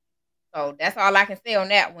 So that's all I can say on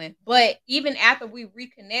that one. But even after we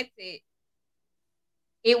reconnected,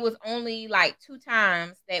 it was only like 2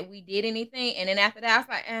 times that we did anything. And then after that, I was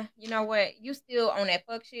like, you know what? You still on that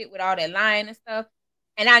fuck shit with all that lying and stuff.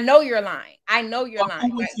 And I know you're lying. Lying.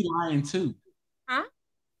 Who was he lying to? Huh?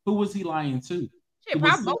 Who was he lying to? Shit,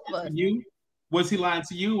 probably both of us. Was he lying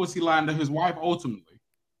to you? Was he lying to his wife ultimately?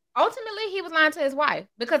 Ultimately, he was lying to his wife,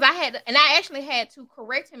 because I actually had to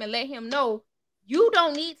correct him and let him know, you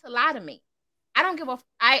don't need to lie to me. I don't give a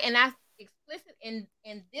and that's explicit in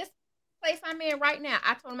this place I'm in right now.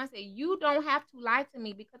 I told him, I said, you don't have to lie to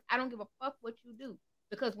me, because I don't give a fuck what you do.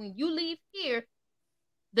 Because when you leave here,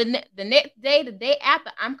 the next day, the day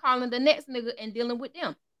after, I'm calling the next nigga and dealing with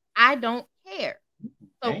them. I don't care.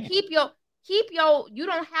 So keep your you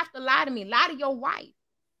don't have to lie to me. Lie to your wife.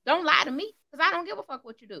 Don't lie to me, because I don't give a fuck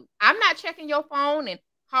what you do. I'm not checking your phone and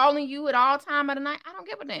calling you at all time of the night. I don't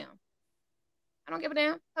give a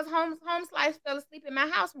damn. Because Home Slice fell asleep in my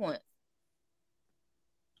house once.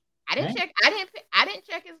 I didn't check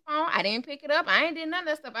his phone. I didn't pick it up. I ain't did none of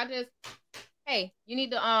that stuff. I just, hey, you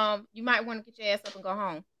need to you might want to get your ass up and go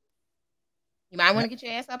home.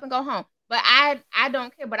 But I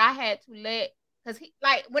don't care. But I had to let Cause he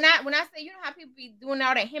like when I say, you know how people be doing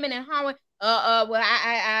all that hemming and hawing. Well,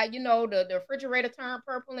 I you know, the refrigerator turned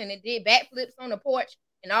purple and it did backflips on the porch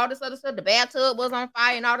and all this other stuff. The bathtub was on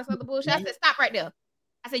fire and all this other bullshit. I said, stop right there.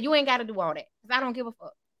 I said, you ain't got to do all that because I don't give a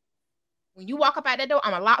fuck. When you walk up out that door,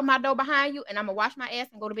 I'm gonna lock my door behind you and I'm gonna wash my ass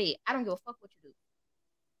and go to bed. I don't give a fuck what you do.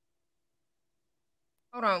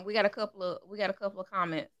 Hold on, we got a couple of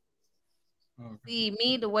comments. Okay. See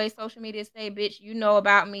me the way social media say, bitch, you know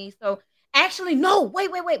about me. So actually, no, wait.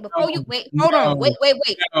 Before you wait, hold on, wait.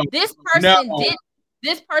 No, this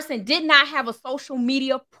person did not have a social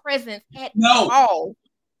media presence at all.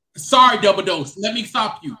 Sorry, Double Dose. Let me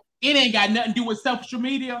stop you. It ain't got nothing to do with social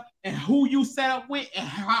media and who you set up with and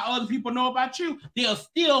how other people know about you. They'll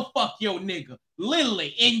still fuck your nigga,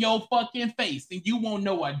 literally in your fucking face, and you won't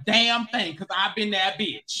know a damn thing because I've been that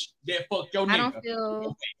bitch that fuck your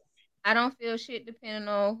nigga. I don't feel shit depending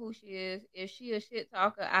on who she is. If she a shit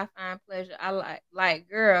talker, I find pleasure. I like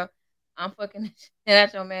girl, I'm fucking shit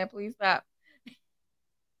at your man. Please stop.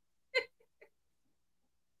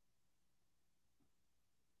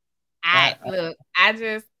 I'm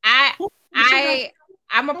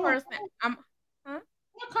a person.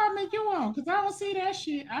 What comment you on? Because I don't see that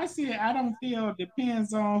shit. I see it. I don't feel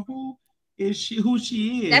depends on who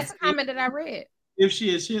she is. That's the comment that I read. If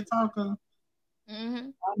she is shit talker. Mm-hmm.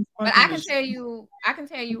 But I can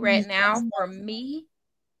tell you right now for me,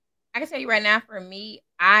 I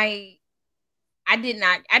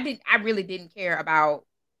really didn't care about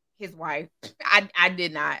his wife. I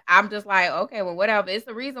did not. I'm just like, okay, well, whatever. It's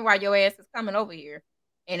the reason why your ass is coming over here.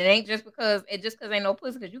 And it ain't just because ain't no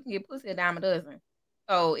pussy, because you can get pussy a dime a dozen.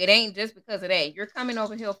 So it ain't just because of that. You're coming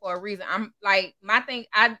over here for a reason. I'm like, my thing,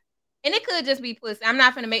 and it could just be pussy. I'm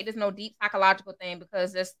not going to make this no deep psychological thing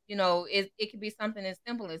because just, you know, it could be something as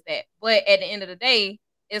simple as that. But at the end of the day,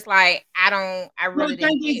 it's like, I really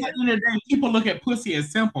didn't care. At the end of the day, people look at pussy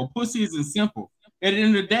as simple. Pussy isn't simple. At the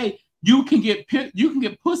end of the day, you can get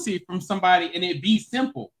pussy from somebody and it be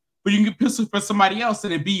simple. But you can get pussy from somebody else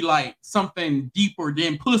and it be like something deeper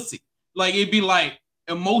than pussy. Like it'd be like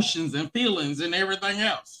emotions and feelings and everything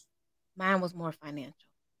else. Mine was more financial.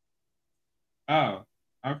 Oh,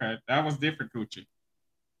 okay. That was different, Coochie.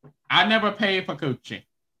 I never paid for Coochie.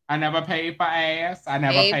 I never paid for ass. I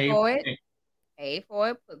never paid for it. Paid for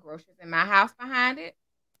it. Put groceries in my house behind it.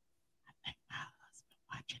 I think my husband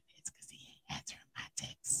watching this because he ain't answering my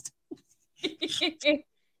text.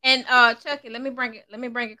 And Chucky, let me bring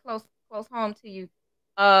it close home to you.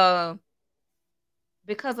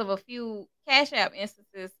 Because of a few Cash App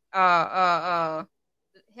instances, helped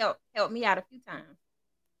me out a few times.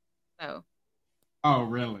 So. Oh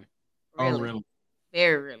really? Oh really?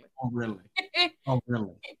 Very really. Oh really? Oh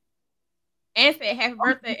really? And said happy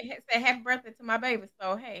birthday to my baby.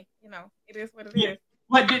 So hey, you know, it is what it is.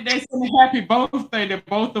 But did they say happy birthday to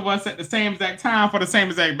both of us at the same exact time for the same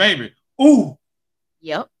exact baby? Ooh.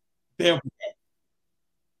 Yep. There we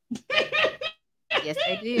go. Yes,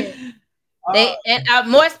 they did. They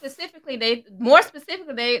more specifically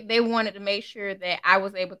they wanted to make sure that I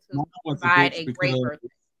was able to provide a great birthday.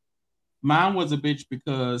 Mine was a bitch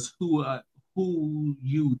because who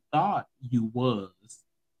you thought you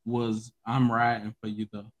was I'm riding for you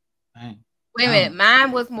though. Dang. Wait a minute,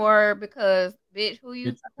 mine was more because bitch who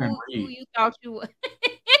you thought you was.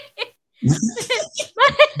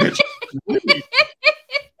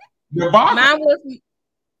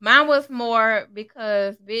 Mine was more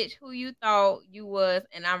because bitch who you thought you was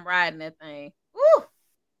and I'm riding that thing. Woo!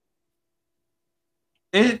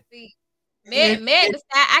 I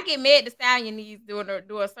get Meg the Stallion needs do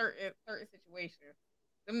a certain situation.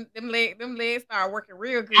 Them legs start working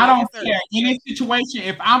real good. I don't care. In this situation,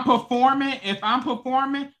 if I'm performing,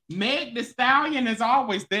 Meg the Stallion is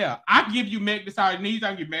always there. I give you Meg the Stallion knees, I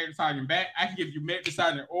can give Meg the Stallion back, I can give you Meg the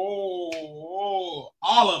Stallion all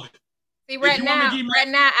of it. See, right now,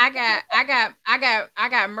 I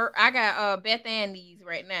got Beth Ann knees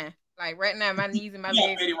right now. Like right now, my knees and my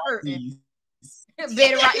legs are hurting.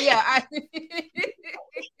 Better right, yeah.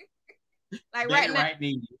 Like right now,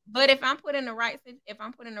 but if I'm put in the right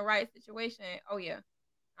situation, oh yeah,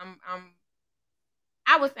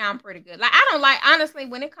 I would sound pretty good. Like I don't like, honestly,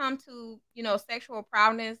 when it comes to, you know, sexual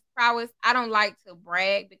prowess, I don't like to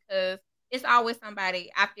brag because it's always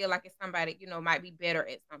somebody. I feel like it's somebody, you know, might be better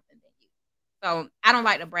at something than you. So I don't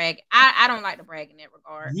like to brag. I don't like to brag in that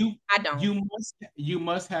regard. I don't. You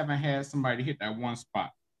must haven't had somebody hit that one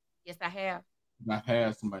spot. Yes, I have. I've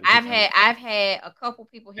had somebody. I've had a couple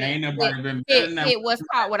people hit. Ain't nobody been hit what's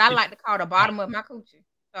called what I like to call the bottom of my coochie.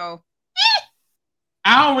 So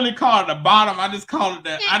I don't really call it the bottom. I just call it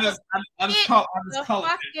that. I just call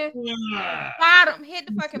it bottom. Hit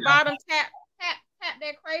the fucking bottom. Tap tap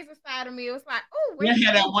that crazy side of me. It was like, oh, we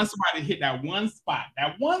had that one spot to hit that one spot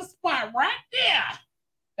right there.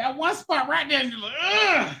 That one spot right there. And you're like,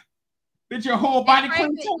 ugh. Did your whole body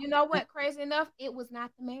clean too? You know what? Crazy enough, it was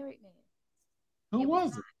not the married man. Who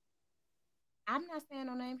was it? I'm not saying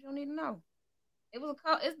no names. You don't need to know. It was a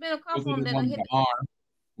couple. It's been a couple of them that hit the arm.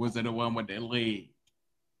 Was it the one with the leg?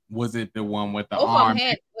 Was it the one with the arm?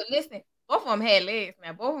 Listen, both of them had legs.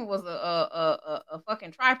 Now both of them was a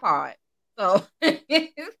fucking tripod. So,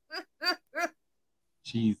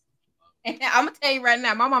 jeez. I'm gonna tell you right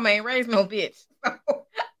now, my mama ain't raised no bitch. So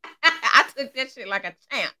I took that shit like a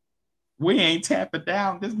champ. We ain't tapping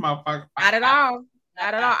down this motherfucker. Not at all.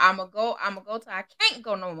 Not at all. I'm gonna go till I can't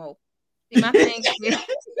go no more. See, my thing is,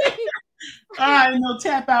 I ain't no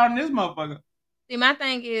tap out in this motherfucker. See, my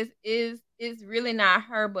thing is it's really not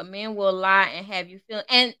her, but men will lie and have you feel,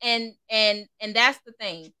 and that's the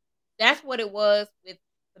thing. That's what it was with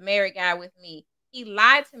the married guy with me. He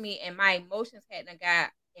lied to me, and my emotions hadn't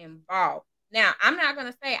got involved. Now, I'm not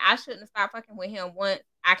gonna say I shouldn't have stopped fucking with him once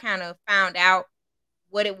I kind of found out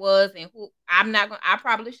what it was and who. I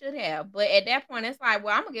probably should have, but at that point, it's like,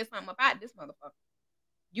 well, I'm gonna get something about this motherfucker.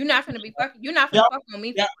 You're not gonna be fucking. You're not gonna fuck on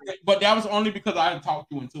me. But that was only because I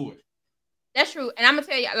talked you into it. That's true, and I'm gonna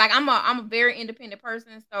tell you, like, I'm a very independent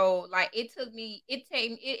person, so like it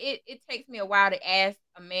takes me a while to ask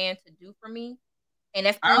a man to do for me, and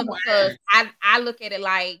that's only because I look at it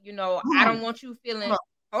like, you know, I don't want you feeling.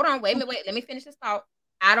 Hold on, wait, let me finish this thought.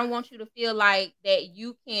 I don't want you to feel like that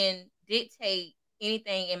you can dictate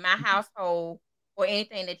anything in my household or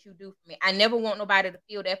anything that you do for me. I never want nobody to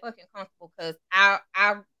feel that fucking comfortable because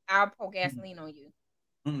I'll pour gasoline on you.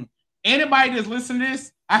 Mm-hmm. Anybody that's listening to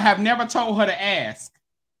this, I have never told her to ask.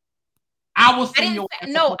 I will say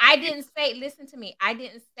I didn't say, listen to me. I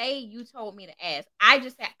didn't say you told me to ask. I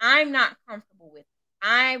just said I'm not comfortable with it.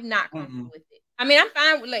 I'm not comfortable with it. I mean, I'm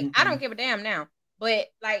fine with I don't give a damn now. But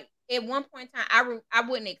like at one point in time, I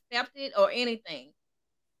wouldn't accept it or anything.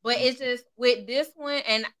 But it's just with this one,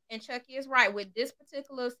 and Chucky is right, with this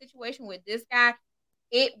particular situation with this guy,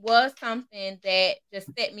 it was something that just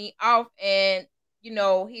set me off. And you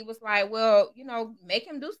know, he was like, well, you know, make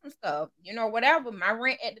him do some stuff, you know, whatever. My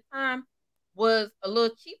rent at the time was a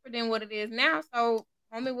little cheaper than what it is now. So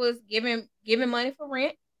homie was giving money for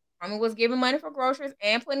rent. Homie was giving money for groceries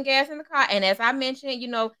and putting gas in the car. And as I mentioned, you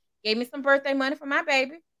know, gave me some birthday money for my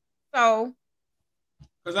baby. So.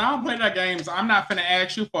 Because I don't play that games. I'm not finna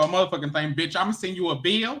ask you for a motherfucking thing, bitch. I'm gonna send you a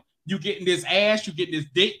bill. You getting this ass, you getting this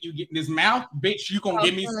dick, you getting this mouth, bitch. You gonna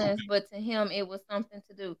give me something. But to him, it was something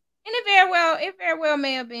to do. And it very well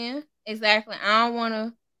may have been. Exactly.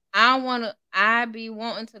 I be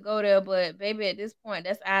wanting to go there, but baby, at this point,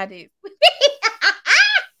 that's our dick.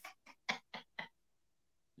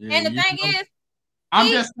 And the thing is,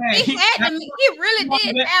 I'm just saying, he really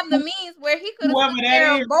did have the means where he could have taken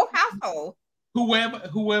care of both households.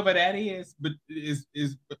 Whoever that is, but is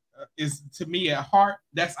to me at heart,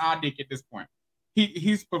 that's our dick at this point.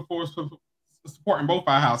 He's supporting both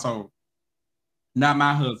our households. Not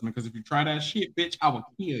my husband, because if you try that shit, bitch, I will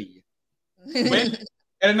kill you. And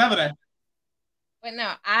another day. But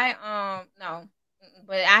no, no.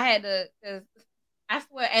 But I had to, because I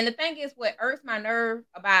swear, and the thing is, what irks my nerve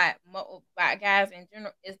about guys in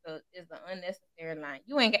general is the unnecessary line.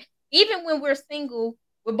 You ain't got, even when we're single,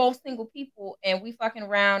 we're both single people, and we fucking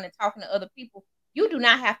around and talking to other people. You do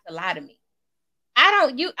not have to lie to me.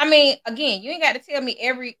 I mean, again, you ain't got to tell me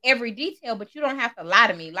every detail, but you don't have to lie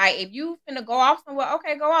to me. Like, if you finna go off somewhere,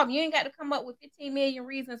 okay, go off. You ain't got to come up with 15 million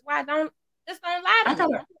reasons why. Don't lie to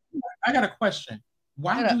me. I got a question.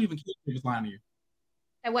 Why did you even care if they was lying to you?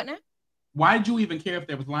 Hey, what now? Why did you even care if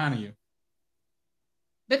they was lying to you?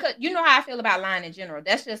 Because you know how I feel about lying in general.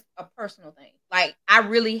 That's just a personal thing. Like, I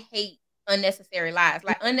really hate unnecessary lies.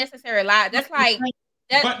 Like, unnecessary lies. That's like,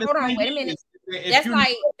 hold on, wait a minute. That's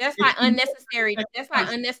like unnecessary. That's like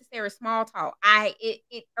unnecessary small talk.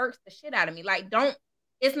 It irks the shit out of me. Like,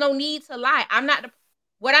 it's no need to lie. I'm not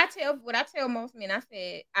what I tell most men. I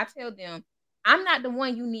tell them, I'm not the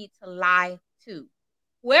one you need to lie to.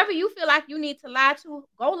 Whoever you feel like you need to lie to,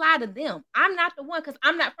 go lie to them. I'm not the one, because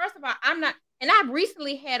I'm not. First of all, I'm not. And I've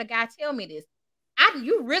recently had a guy tell me this.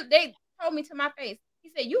 They told me to my face.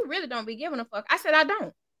 He said, "You really don't be giving a fuck." I said, "I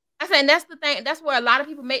don't." I said, and that's the thing. That's where a lot of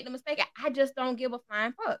people make the mistake. I just don't give a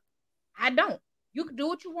flying fuck. I don't. You can do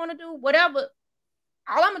what you want to do, whatever.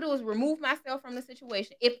 All I'm gonna do is remove myself from the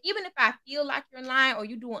situation. Even if I feel like you're lying or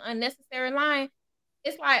you do an unnecessary lying,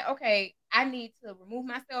 it's like, okay, I need to remove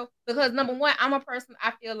myself, because number one, I'm a person,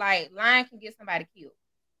 I feel like lying can get somebody killed.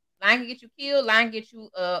 Lying can get you killed. Lying can get you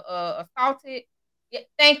assaulted. Yeah,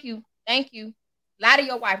 thank you. Lie to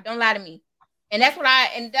your wife. Don't lie to me. And that's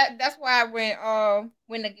why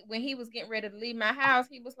when he was getting ready to leave my house,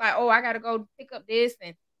 he was like, "Oh, I gotta go pick up this,"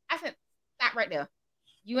 and I said, "Stop right there.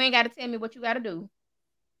 You ain't got to tell me what you got to do.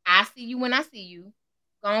 I see you when I see you.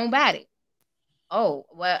 Go on about it." Oh,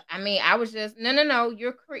 well, I mean, I was just no.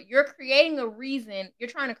 You're creating a reason. You're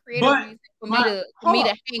trying to create a reason for me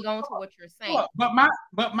to hang on to what you're saying.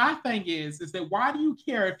 But my thing is that why do you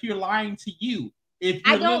care if you're lying to you?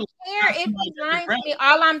 I don't care if he's lying to me.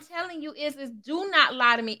 All I'm telling you is do not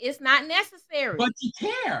lie to me. It's not necessary. But you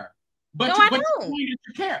care. But no, I don't. You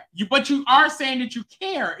care. But you are saying that you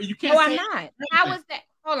care. You can't. No, I'm not. How is that?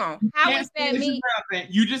 Hold on. How is that me?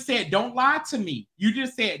 You just said don't lie to me. You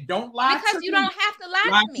just said don't lie to me. Because you don't have to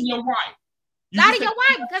lie to me. Your wife. Lie to your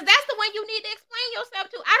wife, because that's the one you need to explain yourself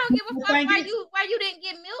to. I don't give a fuck why you didn't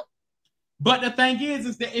get milk. But the thing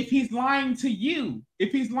is that if he's lying to you,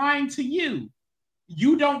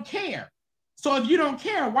 you don't care. So if you don't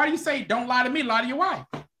care, why do you say don't lie to me, lie to your wife?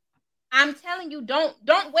 I'm telling you, don't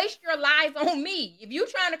waste your lies on me. If you're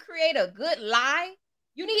trying to create a good lie,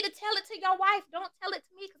 you need to tell it to your wife. Don't tell it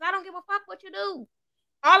to me, because I don't give a fuck what you do.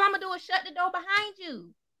 All I'm gonna do is shut the door behind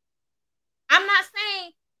you. I'm not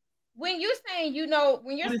saying when you're saying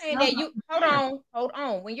that you hold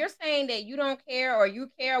on. When you're saying that you don't care or you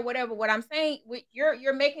care or whatever, what I'm saying,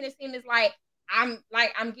 you're making it seem as like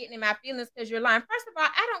I'm getting in my feelings because you're lying. First of all,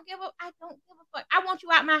 I don't give a fuck. I want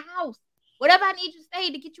you out my house. Whatever I need you to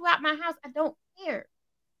say to get you out my house, I don't care.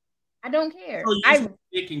 I don't care. So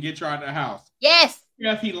it can get you out of the house. Yes.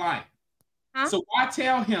 Yeah, if he lying. Huh? So why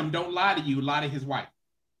tell him don't lie to you, lie to his wife?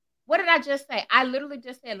 What did I just say? I literally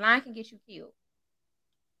just said lying can get you killed.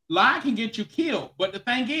 Lying can get you killed. But the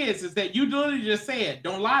thing is that you literally just said,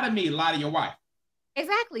 don't lie to me, lie to your wife.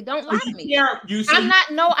 Exactly. Don't lie to me. Oh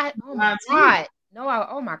my God.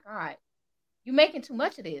 Oh my God. You're making too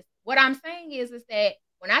much of this. What I'm saying is that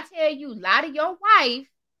when I tell you lie to your wife,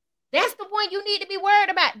 that's the one you need to be worried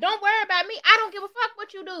about. Don't worry about me. I don't give a fuck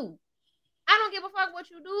what you do. I don't give a fuck what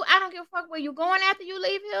you do. I don't give a fuck where you going after you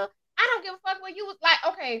leave here. I don't give a fuck where you was like,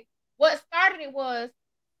 okay, what started it was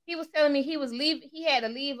he was telling me he had to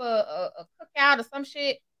leave a cookout or some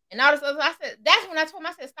shit and all this other. I said, that's when I told him,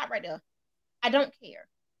 I said, stop right there. I don't care.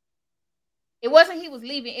 It wasn't he was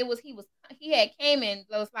leaving. It was he had came and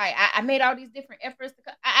was like, I made all these different efforts to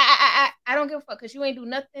I don't give a fuck because you ain't do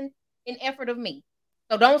nothing in effort of me.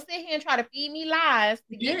 So don't sit here and try to feed me lies.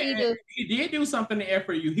 He did do something to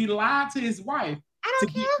effort you. He lied to his wife. I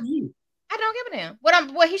don't care. I don't give a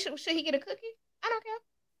damn. Should he get a cookie? I don't care.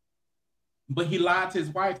 But he lied to his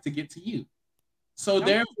wife to get to you. So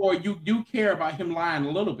therefore, you do care about him lying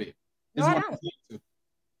a little bit. No, I don't.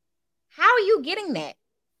 How are you getting that?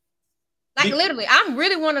 Like literally, I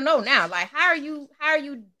really want to know now. Like, how are you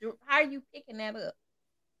picking that up?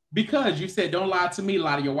 Because you said don't lie to me,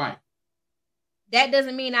 lie to your wife. That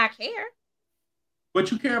doesn't mean I care.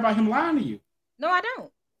 But you care about him lying to you. No, I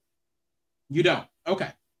don't. You don't. Okay.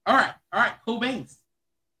 All right. Cool beans.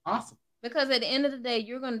 Awesome. Because at the end of the day,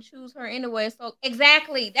 you're going to choose her anyway. So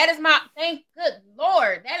exactly. That is thank good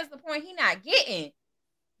Lord. That is the point he's not getting.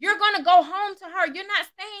 You're going to go home to her. You're not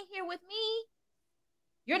staying here with me.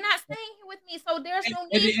 You're not staying here with me. So there's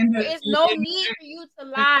no need for you to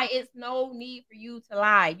lie. It's no need for you to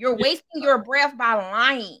lie. You're wasting your breath by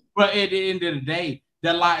lying. But at the end of the day,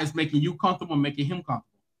 that lie is making you comfortable, making him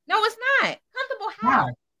comfortable. No, it's not. Comfortable how?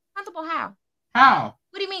 Comfortable how? How?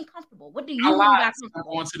 What do you mean comfortable? What do you mean by comfortable? I'm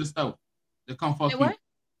going to the store to come fuck you. What?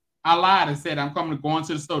 I lied and said I'm going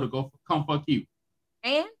to the store to come fuck you.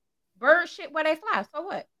 And birds shit where they fly. So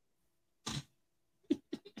what?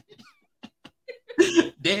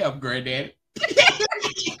 Damn, granddaddy.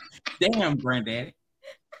 Damn, granddaddy.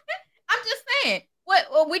 I'm just saying.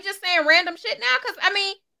 What we just saying random shit now? Because I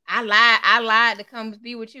mean, I lied to come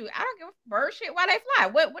be with you. I don't give a bird shit why they fly.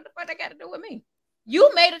 What the fuck they got to do with me?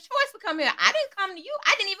 You made a choice to come here. I didn't come to you.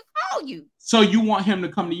 I didn't even call you. So you want him to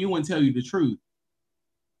come to you and tell you the truth?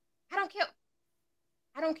 I don't care.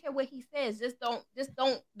 I don't care what he says. Just don't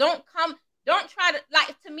come. Don't try to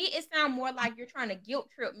like. To me, it sounds more like you're trying to guilt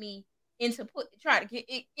trip me into try to get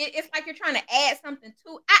it. It's like you're trying to add something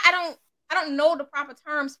to. I don't know the proper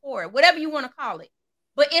terms for it. Whatever you want to call it.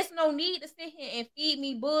 But it's no need to sit here and feed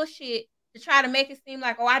me bullshit to try to make it seem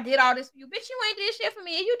like, oh, I did all this for you. Bitch, you ain't did shit for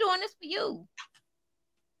me, and you doing this for you.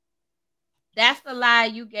 That's the lie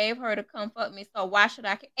you gave her to come fuck me. So why should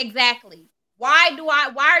I? Exactly. Why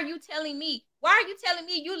are you telling me? Why are you telling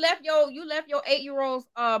me you left your 8-year-old's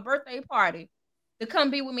birthday party to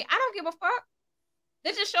come be with me? I don't give a fuck.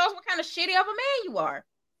 This just shows what kind of shitty of a man you are.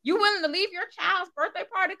 You willing to leave your child's birthday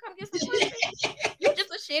party to come get some pussy? You just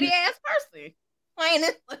a shitty ass person. Plain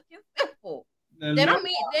and fucking simple. They don't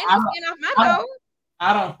mean they I ain't don't, skin off my I nose. don't,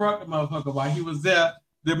 I don't fuck the motherfucker while he was there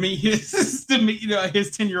to meet his his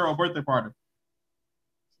 10-year-old birthday party.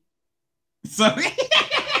 So So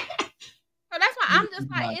that's why I'm just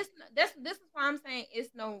like this is why I'm saying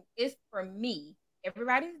it's for me.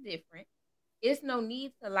 Everybody's different. It's no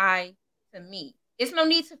need to lie to me. It's no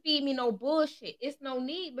need to feed me no bullshit. It's no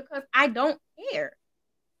need because I don't care.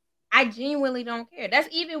 I genuinely don't care. That's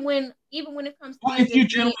even when it comes to well, things if you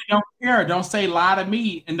that's being, genuinely don't care, don't say lie to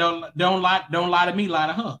me and don't lie to me, lie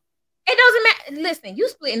to her. it doesn't matter. Listen, you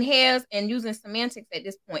splitting hairs and using semantics at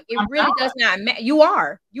this point. It I'm really not. does not matter. You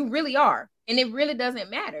are. You really are. And it really doesn't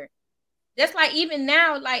matter. That's like even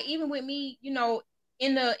now, like even with me, in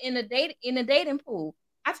the dating pool,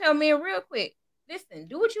 I tell men real quick, listen,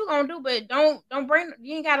 do what you gonna do, but don't bring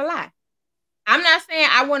you ain't gotta lie. I'm not saying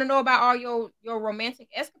I want to know about all your romantic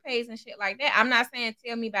escapades and shit like that. I'm not saying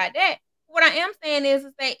tell me about that. What I am saying is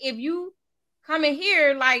that if you come in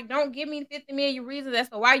here, like don't give me 50 million reasons as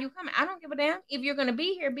to why you coming. I don't give a damn. If you're gonna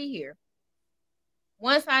be here, be here.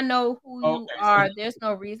 Once I know who you Okay, are, there's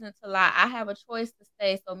no reason to lie. I have a choice to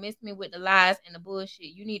stay. So miss me with the lies and the bullshit.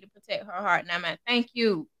 You need to protect her heart. And I'm like, thank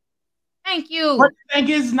you. Thank you. But the thing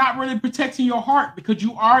is not really protecting your heart because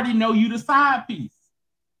you already know you the side piece.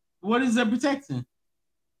 What is it protecting?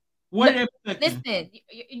 What is it protecting? Listen,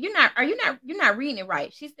 you're not reading it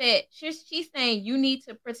right. She said she's saying you need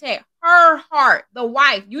to protect her heart, the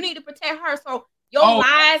wife. You need to protect her. So your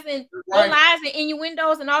lies and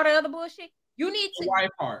innuendos and all the other bullshit, you need to wife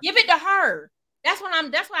heart. Give it to her. That's what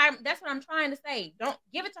I'm trying to say. Don't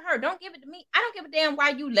give it to her. Don't give it to me. I don't give a damn why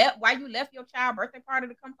you left your child birthday party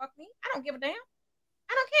to come fuck me. I don't give a damn.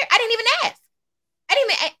 I don't care. I didn't even ask.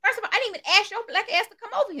 First of all, I didn't even ask your black ass to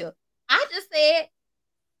come over here. I just said,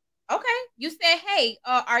 okay. You said, hey,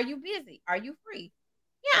 are you busy? Are you free?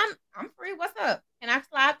 Yeah, I'm free. What's up? Can I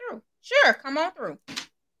slide through? Sure, come on through.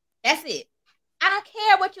 That's it. I don't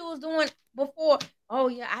care what you was doing before. Oh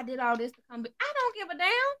yeah, I did all this to come. I don't give a damn.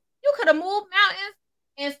 You could have moved mountains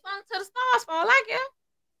and sung to the stars for all I care.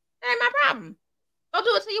 That ain't my problem. Go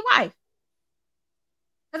do it to your wife.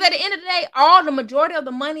 Because at the end of the day, all the majority of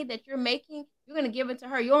the money that you're making, you're gonna give it to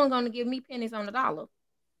her. You're only gonna give me pennies on the dollar.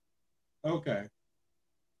 Okay.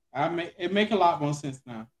 It make a lot more sense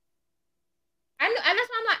now. I knew, and that's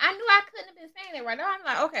why I'm like, I knew I couldn't have been saying it right now. I'm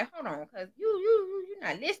like, okay, hold on, because you're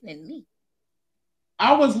not listening to me.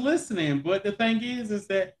 I was listening, but the thing is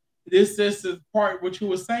that this is part what you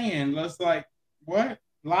were saying. Let's like, what?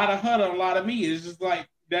 A lot of her, a lot of me. It's just like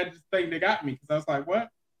that thing that got me because I was like, what?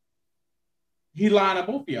 He lying to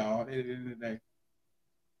both of y'all at the end of the day.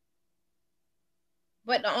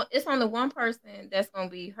 But it's only one person that's gonna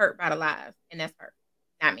be hurt by the lies, and that's her,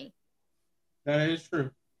 not me. That is true.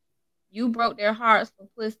 You broke their hearts for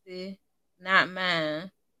pussy, not mine.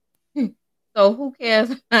 So who cares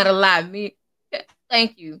about a lie? Me.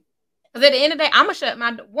 Thank you. Because at the end of the day, I'm gonna shut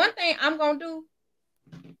my door. One thing I'm gonna do,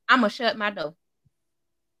 I'm gonna shut my door.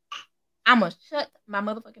 I'm gonna shut my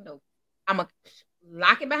motherfucking door. I'm gonna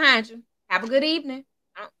lock it behind you. Have a good evening.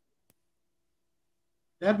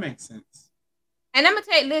 That makes sense. And I'm gonna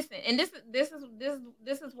tell you, listen, and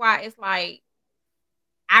this is why it's like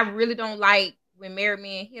I really don't like when married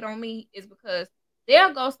men hit on me, is because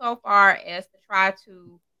they'll go so far as to try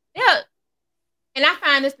to and I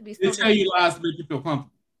find this to be so they tell you lies to make you feel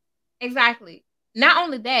comfortable. Exactly. Not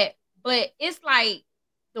only that, but it's like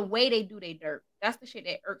the way they do their dirt. That's the shit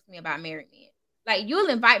that irks me about married men. Like, you'll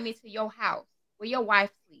invite me to your house where your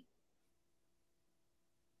wife sleeps.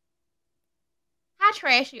 How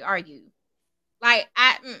trashy are you? Like,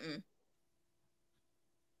 I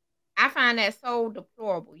find that so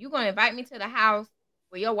deplorable. You gonna invite me to the house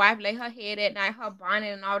where your wife lay her head at night, her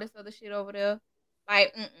bonnet and all this other shit over there?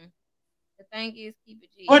 Like, The thing is, keep it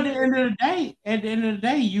G. But at the end of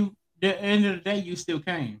the day, you still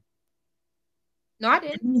came. No, I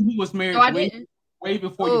didn't. He was married way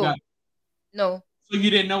before you got there. No. So you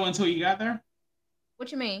didn't know until you got there?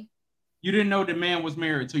 What you mean? You didn't know the man was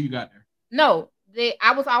married until you got there? No.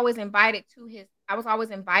 I was always invited to his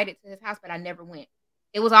house, but I never went.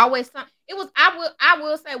 It was always I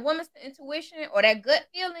will say woman's intuition or that gut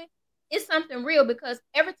feeling is something real, because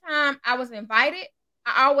every time I was invited,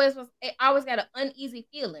 I always got an uneasy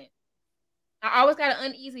feeling. I always got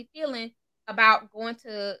an uneasy feeling about going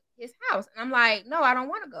to his house. And I'm like, no, I don't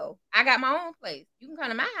want to go. I got my own place. You can come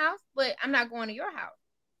to my house, but I'm not going to your house.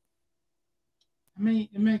 I mean,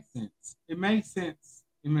 it makes sense. It makes sense.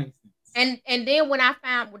 And then when I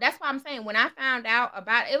that's why I'm saying, when I found out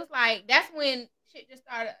about it, it was like, that's when shit just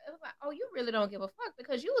started. It was like, oh, you really don't give a fuck,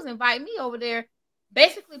 because you was inviting me over there,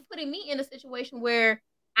 basically putting me in a situation where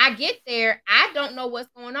I get there, I don't know what's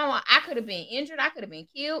going on. I could have been injured, I could have been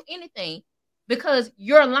killed, anything, because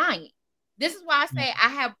you're lying. This is why I say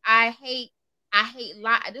I hate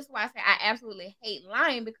lying. This is why I say I absolutely hate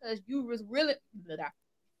lying, because you was willing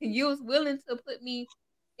to put me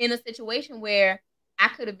in a situation where I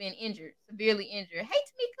could have been injured, severely injured. Hey,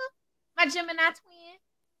 Tamika, my Gemini twin.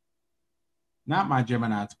 Not my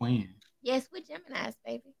Gemini twin. Yes, we're Geminis,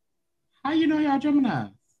 baby. How you know y'all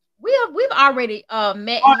Geminis? We've already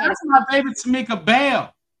met. Oh, that's my baby Tamika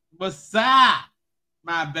Bell. What's up,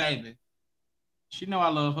 my baby? She know I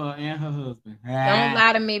love her and her husband. Don't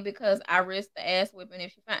lie to me, because I risk the ass whipping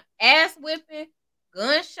if she find ass whipping,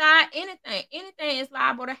 gunshot, anything is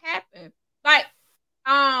liable to happen. Like,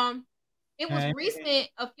 it was recent,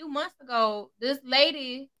 a few months ago. This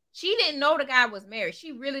lady, she didn't know the guy was married.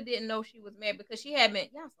 She really didn't know she was married, because she had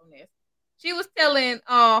met, y'all so nasty. She was telling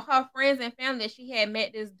her friends and family that she had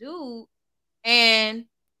met this dude, and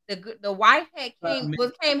the wife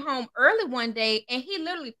came home early one day, and he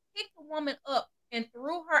literally picked the woman up and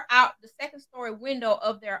threw her out the second story window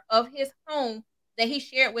of his home that he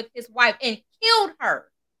shared with his wife, and killed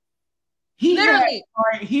her. He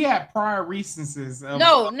had prior recencies.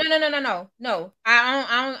 No.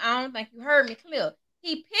 I don't think you heard me clear.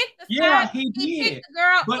 He picked picked the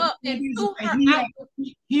girl up and threw her out.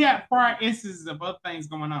 He had prior instances of other things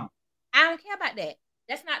going on. I don't care about that.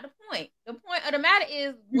 That's not the point. The point of the matter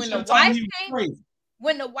is when the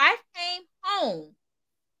wife came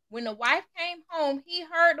home, he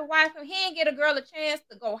heard the wife, and he didn't get a girl a chance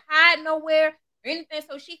to go hide nowhere or anything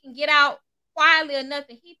so she can get out quietly or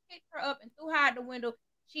nothing. He picked her up and threw her out the window.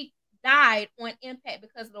 She died on impact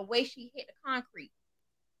because of the way she hit the concrete.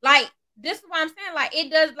 Like, this is what I'm saying. Like,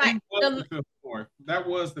 it does, like, the fifth floor. That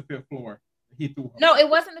was the fifth floor. He threw her. No, it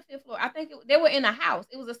wasn't the fifth floor. I think they were in a house.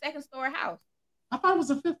 It was a second story house. I thought it was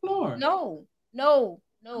the fifth floor. No. Hold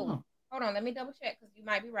on, let me double check, because you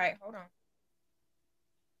might be right. Hold on.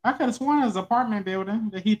 I could have sworn it was an apartment building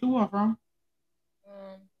that he threw her from.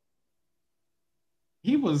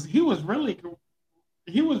 He was really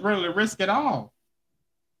risk it all.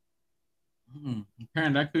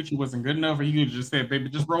 Apparently that coochie wasn't good enough, or you could just say, "Baby,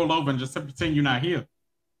 just roll over and just pretend you're not here."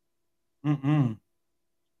 At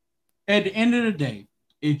the end of the day,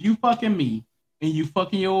 if you fucking me and you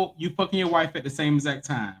fucking your wife at the same exact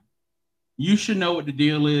time, you should know what the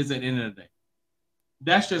deal is at the end of the day.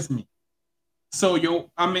 That's just me. So at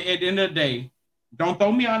the end of the day, don't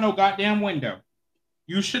throw me out no goddamn window.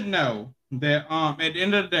 You should know that at the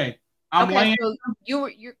end of the day, so you're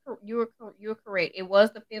correct. It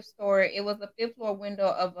was the fifth story. It was the fifth floor window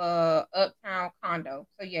of a uptown condo.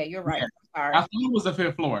 So yeah, you're right. I'm sorry. I thought it was the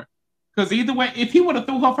fifth floor. Because either way, if he would have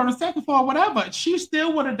threw her from the second floor or whatever, she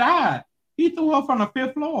still would have died. He threw her from the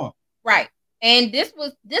fifth floor. Right. And this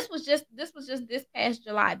was just this past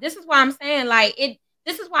July. This is why I'm saying, like,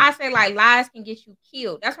 this is why I say, like, lies can get you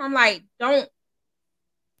killed. That's why I'm like,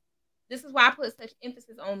 this is why I put such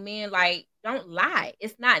emphasis on men, like, don't lie.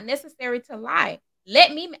 It's not necessary to lie.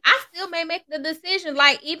 I still may make the decision,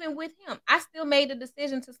 like, even with him, I still made the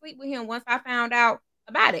decision to sleep with him once I found out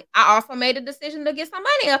about it. I also made a decision to get some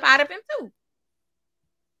money up out of him too.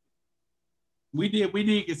 We did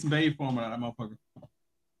get some baby formula out of that motherfucker.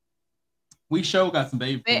 We sure got some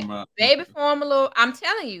baby formula. Baby formula, I'm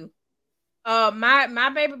telling you.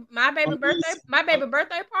 My baby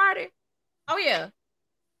birthday party. Oh yeah.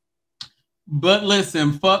 But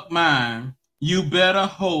listen, fuck mine. You better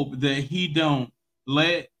hope that he don't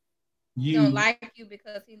let you. He don't like you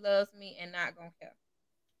because he loves me and not gonna care.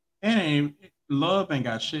 Love ain't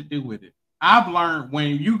got shit to do with it. I've learned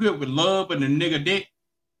when you get with love and a nigga dick,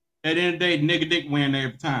 at the end of the day, nigga dick win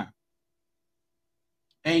every time.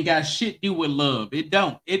 Ain't got shit to do with love. It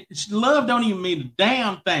don't. Love don't even mean a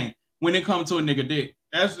damn thing when it comes to a nigga dick.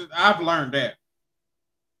 I've learned that.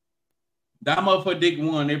 That motherfucker dick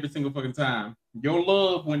won every single fucking time. Your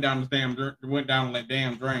love went down that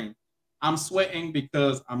damn drain. I'm sweating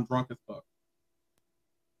because I'm drunk as fuck.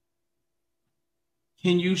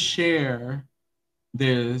 Can you share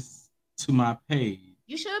this to my page?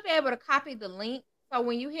 You should be able to copy the link. So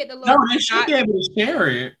when you hit the little, no, they should be able to share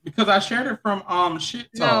it because I shared it from Shit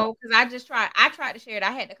Talk. No, because I tried to share it.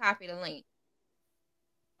 I had to copy the link.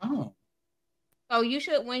 Oh. So you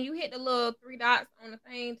should, when you hit the little 3 dots on the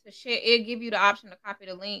thing to share, it'll give you the option to copy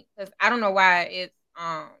the link. Because I don't know why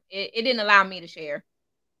it didn't allow me to share.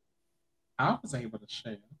 I was able to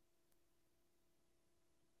share.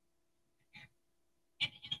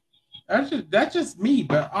 That's just me.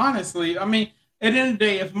 But honestly, I mean, at the end of the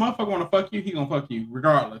day, if a motherfucker want to fuck you, he gonna fuck you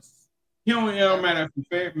regardless. It don't matter if he's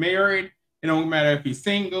married. It don't matter if he's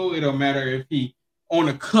single. It don't matter if he on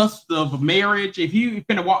the cusp of marriage. If you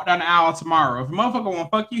finna walk down the aisle tomorrow, if a motherfucker wanna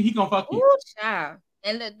fuck you, he gonna fuck you. Ooh, child.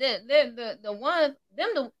 And the ones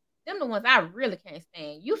the ones I really can't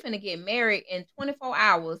stand. You finna get married in 24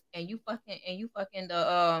 hours and you fucking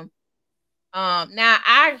the now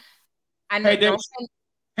I know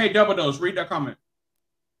Hey, Double Dose, read that comment.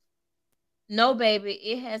 No, baby,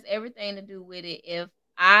 it has everything to do with it. If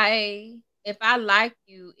I like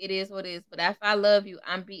you, it is what it is. But if I love you,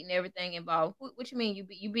 I'm beating everything involved. What you mean?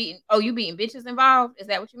 You beating? Oh, you beating bitches involved? Is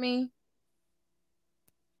that what you mean?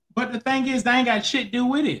 But the thing is, they ain't got shit to do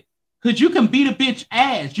with it. Cause you can beat a bitch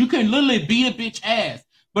ass. You can literally beat a bitch ass.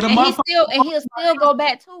 But he'll still go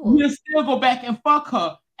back to her. He'll still go back and fuck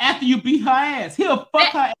her after you beat her ass. He'll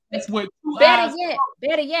fuck her ass with 2 eyes.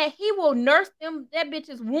 Better yet, he will nurse that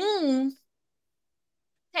bitch's wounds.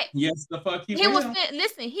 Yes, the fuck he will. He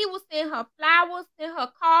will send her flowers, send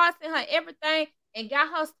her cards, send her everything, and got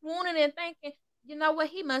her swooning and thinking, you know what,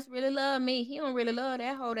 he must really love me. He don't really love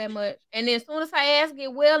that hoe that much. And then as soon as her ass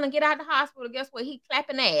get well and get out of the hospital, guess what? He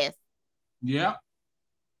clapping ass. Yeah.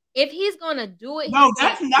 If he's gonna do it, no,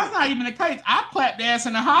 that's not even the case. I clapped ass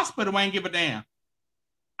in the hospital. I ain't give a damn.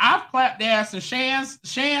 I've clapped ass in Shan's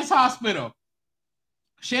hospital.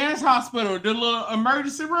 Shan's hospital, the little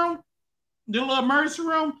emergency room. What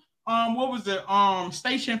was it?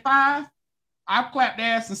 Station 5. I clapped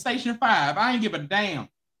ass in Station 5. I ain't give a damn.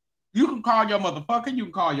 You can call your motherfucker, you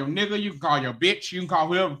can call your nigga, you can call your bitch, you can call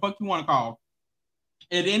whoever the fuck you want to call.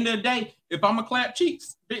 At the end of the day, if I'm gonna clap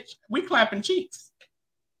cheeks, bitch, we clapping cheeks.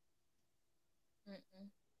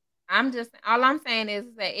 All I'm saying is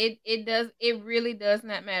that it really does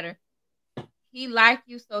not matter. He like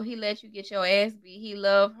you, so he let you get your ass beat. He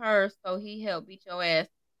love her, so he helped beat your ass.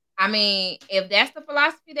 I mean, if that's the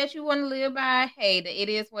philosophy that you want to live by, hey, it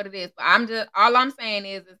is what it is. But all I'm saying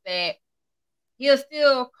is that he'll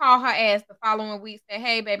still call her ass the following week, say,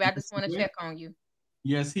 hey, baby, I just want to check on you.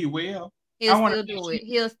 Yes, he will. He'll still do it.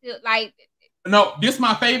 He'll still like. No, this is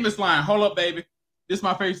my favorite line. Hold up, baby. This is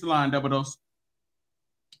my favorite line, Double Dose.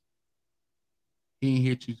 He ain't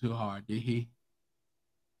hit you too hard, did he?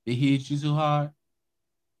 Did he hit you too hard?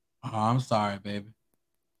 Oh, I'm sorry, baby.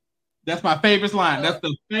 That's my favorite line. That's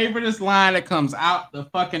the favoriteest line that comes out the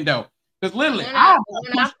fucking door. Because literally, I've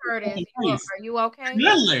heard it. Are you okay?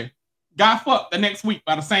 Literally, got fucked the next week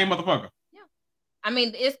by the same motherfucker. Yeah. I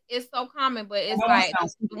mean, it's so common, but it's like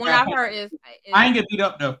the one I've heard is I ain't get beat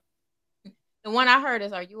up though. The one I heard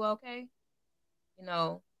is, "Are you okay? You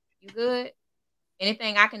know, you good?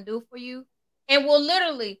 Anything I can do for you?" And will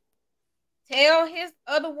literally tell his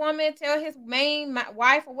other woman, tell his main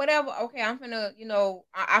wife or whatever, okay, I'm finna,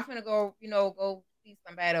 I'm finna go, go see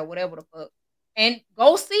somebody or whatever the fuck. And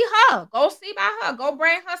go see her. Go see by her. Go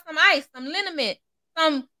bring her some ice, some liniment,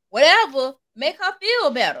 some whatever, make her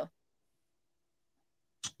feel better.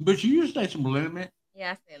 But you used to say some liniment.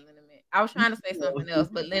 Yeah, I said liniment. I was trying to say something else,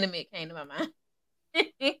 but liniment came to my mind.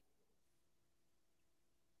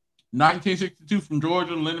 1962 from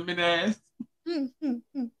Georgia, liniment ass.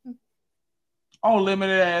 Oh,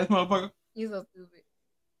 limited ass motherfucker. You're so stupid.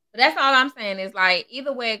 But that's all I'm saying is like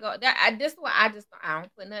either way it go. This is why I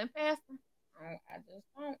don't put nothing past them. I just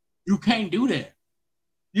don't. You can't do that.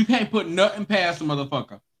 You can't put nothing past a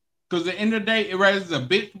motherfucker. Because at the end of the day, it raises a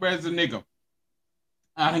bitch, raises a nigga.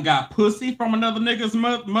 I done got pussy from another nigga's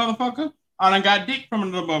motherfucker. I done got dick from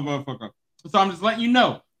another motherfucker. So I'm just letting you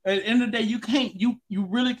know. At the end of the day, you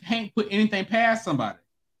really can't put anything past somebody.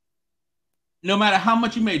 No matter how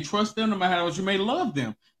much you may trust them, no matter how much you may love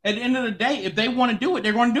them. At the end of the day, if they want to do it,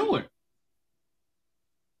 they're going to do it.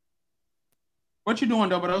 What you doing,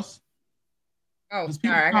 Double Dose? Oh,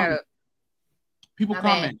 sorry. People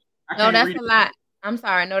comment. No, that's a lot. I'm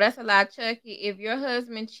sorry. No, that's a lot, Chucky. If your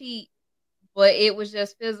husband cheat, but it was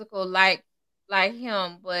just physical like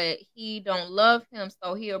him, but he don't love him,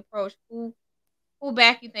 so he approached who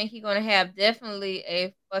back you think he gonna have? Definitely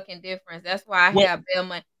a fucking difference. That's why I have bail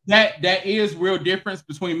money. That is real difference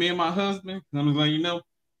between me and my husband. I'm just letting you know.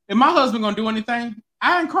 If my husband gonna do anything,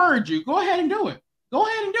 I encourage you. Go ahead and do it. Go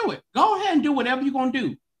ahead and do it. Go ahead and do whatever you're gonna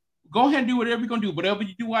do. Go ahead and do whatever you're gonna do. Whatever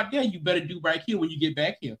you do out there, you better do right here when you get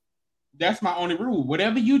back here. That's my only rule.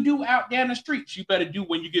 Whatever you do out there in the streets, you better do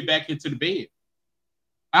when you get back into the bed.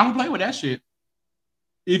 I don't play with that shit.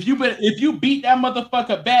 If you beat that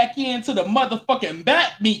motherfucker back into the motherfucking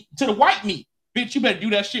back meat, to the white meat, bitch, you better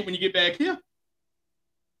do that shit when you get back here.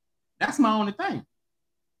 That's my only thing.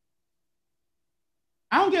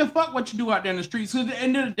 I don't give a fuck what you do out there in the streets. Because at the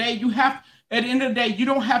end of the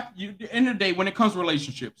day, when it comes to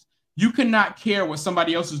relationships, you cannot care what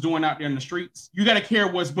somebody else is doing out there in the streets. You got to care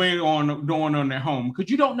what's going on at home because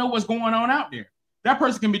you don't know what's going on out there. That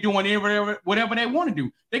person can be doing whatever they want to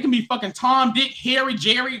do. They can be fucking Tom, Dick, Harry,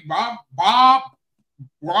 Jerry, Bob,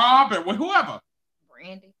 or whoever.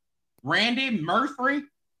 Randy, Murphy,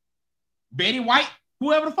 Betty White,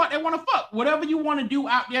 whoever the fuck they want to fuck. Whatever you want to do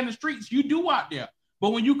out there in the streets, you do out there.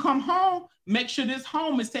 But when you come home, make sure this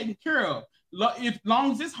home is taken care of. If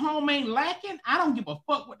long as this home ain't lacking, I don't give a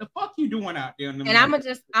fuck what the fuck you doing out there. And I'ma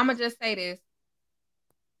just say this.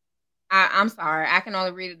 I'm sorry, I can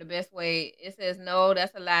only read it the best way. It says, no,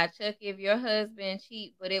 that's a lie. Chucky, if your husband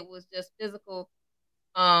cheat, but it was just physical,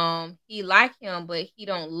 he like him, but he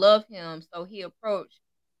don't love him, so he approached.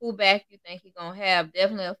 Who back you think he gonna have?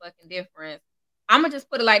 Definitely a fucking difference. I'm gonna just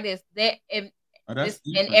put it like this: that and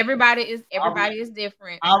everybody is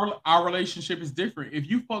different. Our relationship is different.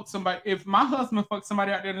 If my husband fucks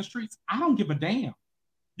somebody out there in the streets, I don't give a damn.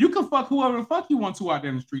 You can fuck whoever the fuck you want to out there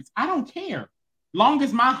in the streets. I don't care. Long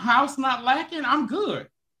as my house not lacking, I'm good.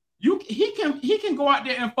 He can go out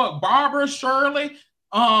there and fuck Barbara, Shirley,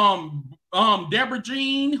 Deborah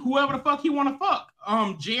Jean, whoever the fuck he want to fuck,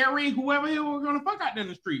 Jerry, whoever he was gonna fuck out there in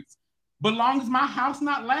the streets. But long as my house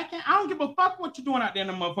not lacking, I don't give a fuck what you're doing out there in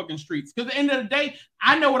the motherfucking streets. Because at the end of the day,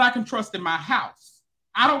 I know what I can trust in my house.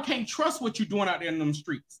 Can't trust what you're doing out there in them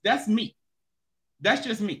streets. That's me. That's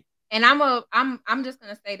just me. And I'm just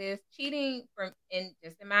gonna say this: cheating, in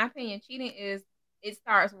my opinion, cheating it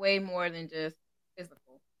starts way more than just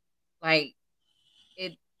physical. Like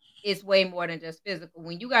it's way more than just physical.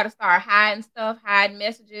 When you got to start hiding stuff, hiding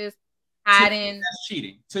messages, hiding. That's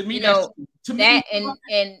cheating. To me,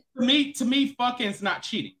 to me, fucking's not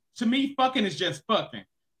cheating. To me, fucking is just fucking.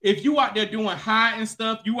 If you out there doing hiding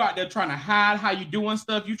stuff, you out there trying to hide how you doing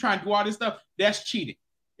stuff, you trying to do all this stuff, that's cheating.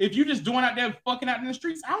 If you just doing out there fucking out in the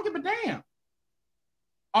streets, I don't give a damn.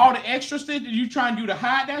 All the extra shit that you trying to do to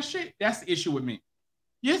hide that shit, that's the issue with me.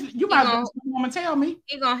 Yes, you might as well tell me.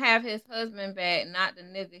 He gonna have his husband back, not the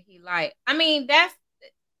nigga he like. I mean, that's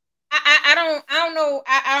I don't know.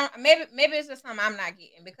 Maybe it's just something I'm not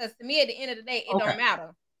getting, because to me, at the end of the day, it don't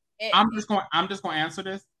matter. I'm just gonna answer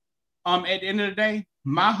this. At the end of the day,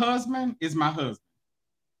 my husband is my husband.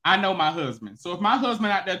 I know my husband. So if my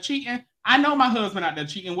husband out there cheating, I know my husband out there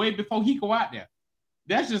cheating way before he go out there.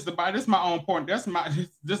 That's my own point. That's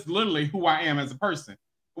literally who I am as a person.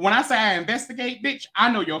 When I say I investigate, bitch, I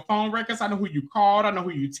know your phone records. I know who you called. I know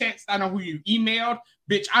who you text. I know who you emailed.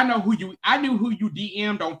 Bitch, I knew who you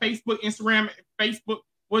DM'd on Facebook, Instagram,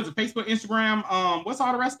 Instagram, what's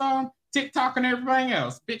all the rest of them? TikTok and everything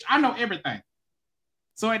else. Bitch, I know everything.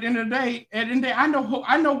 So at the end of the day, I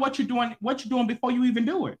know what you're doing before you even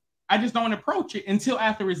do it. I just don't approach it until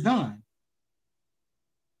after it's done.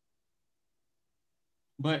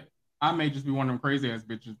 But I may just be one of them crazy ass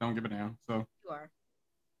bitches. Don't give a damn. So you are.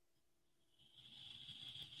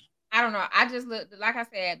 I don't know. I just look, like I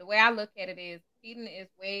said, the way I look at it is cheating is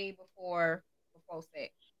way before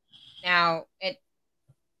sex. Now,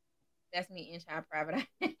 that's me inside private.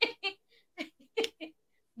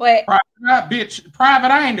 But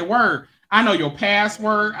private, I ain't the word. I know your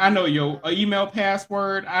password. I know your email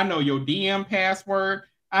password. I know your DM password.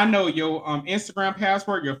 I know your Instagram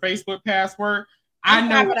password, your Facebook password. I'm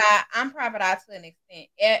private eye to an extent.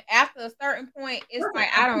 After a certain point, it's like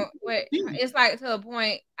I don't. It's like to a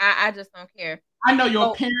point I just don't care. I know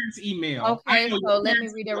your parents' email. Okay, so let me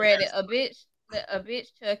redirect it. A bitch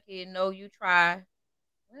Chucky, no, you try.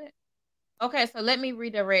 What? Okay, so let me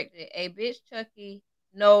redirect it. A bitch Chucky,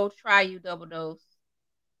 no, try you double dose.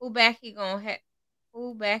 Who back he gonna have?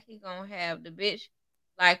 The bitch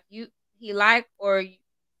like you? He like or? He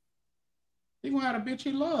gonna have a bitch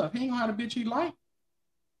he love. He ain't gonna have a bitch he like.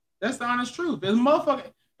 That's the honest truth. If a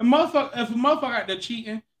motherfucker out there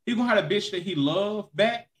cheating, he gonna have a bitch that he love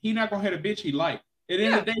back. He not gonna have a bitch he like. At the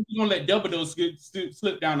end of the day, he gonna let double dose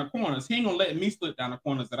slip down the corners. He ain't gonna let me slip down the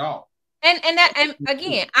corners at all. And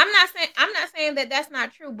again, I'm not saying that that's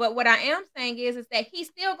not true. But what I am saying is that he's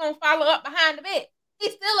still gonna follow up behind the bitch.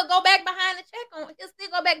 He still will go back behind and check on. He'll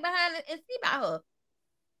still go back behind and see about her.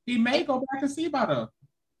 He may go back and see about her,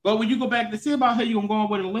 but when you go back to see about her, you gonna go on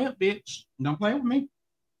with a limp, bitch. Don't play with me.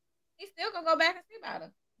 He's still gonna go back and see about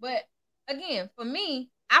her. But again, for me,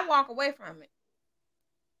 I walk away from it.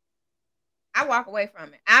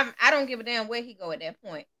 I don't give a damn where he go at that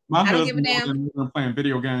point. I don't give a damn. Playing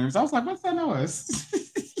video games. I was like, what's that noise?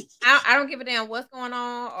 I don't give a damn what's going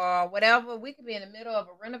on or whatever. We could be in the middle of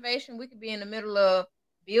a renovation. We could be in the middle of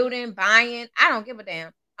building, buying. I don't give a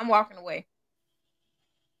damn. I'm walking away.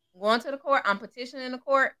 I'm going to the court. I'm petitioning the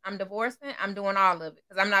court. I'm divorcing. I'm doing all of it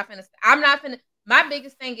because I'm not finna. My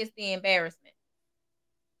biggest thing is the embarrassment.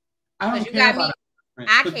 Because you got me.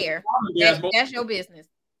 I care. That's your business.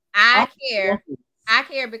 I care. I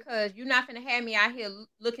care because you're not finna have me out here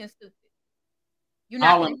looking stupid. You're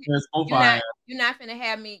not finna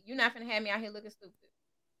have me. You're not finna have me out here looking stupid.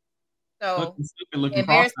 So looking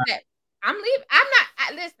cross-eyed. I'm leaving. I'm not.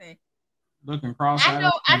 Listen. Looking cross-eyed.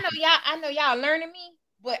 I know y'all learning me,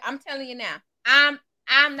 but I'm telling you now, I'm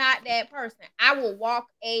not that person. I will walk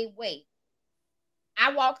away.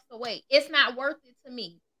 I walks away. It's not worth it to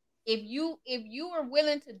me. If you are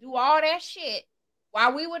willing to do all that shit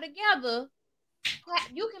while we were together,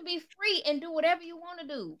 you can be free and do whatever you want to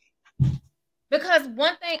do. Because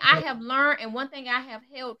one thing I have learned and one thing I have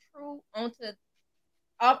held true onto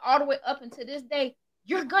all the way up until this day,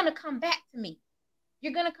 you're gonna come back to me.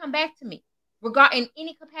 You're gonna come back to me, in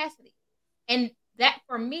any capacity. And that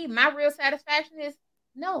for me, my real satisfaction is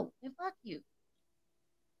no, and fuck you.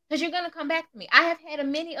 Because you're gonna come back to me. I have had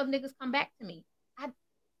many of niggas come back to me.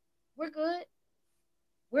 We're good.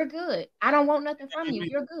 We're good. I don't want nothing from you.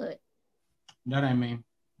 You're good. That ain't me.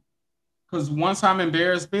 Because once I'm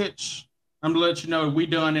embarrassed, bitch, I'm gonna let you know we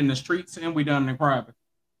done in the streets and we done in private.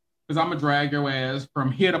 Because I'm gonna drag your ass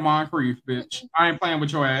from here to Moncrief, bitch. I ain't playing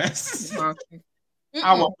with your ass.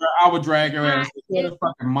 I would drag your ass to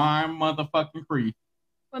fucking motherfucking Creef.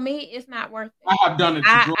 For me, it's not worth it. I have done it.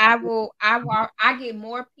 I get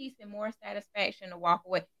more peace and more satisfaction to walk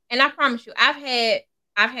away. And I promise you, I've had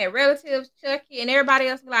relatives, Chucky, and everybody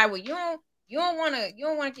else be like, well, you don't want to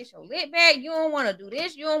get your lit back. You don't want to do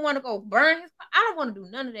this. You don't want to go burn his car. I don't want to do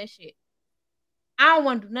none of that shit. I'm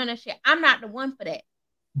not the one for that.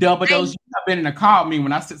 Double those. You have been in the car with me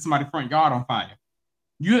when I set somebody's front yard on fire.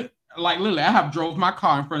 You like literally, I have drove my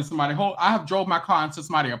car in front of somebody. I have drove my car into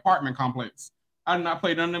somebody's apartment complex. I did not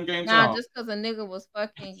play none of them games. Nah, just because a nigga was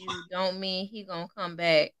fucking you don't mean he gonna come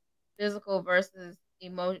back. Physical versus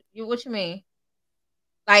emotion. What you mean?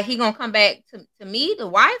 Like he gonna come back to me, the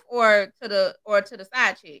wife, or to the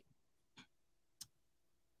side chick?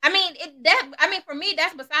 I mean, for me,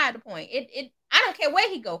 that's beside the point. I don't care where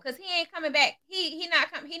he go, because he ain't coming back. He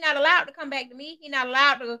not allowed to come back to me. He not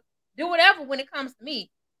allowed to do whatever when it comes to me.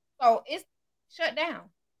 So it's shut down.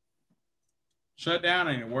 Shut down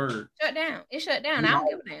ain't a word. Shut down. It's shut down. I don't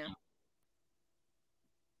give a damn.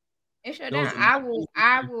 It's shut down.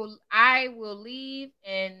 I will leave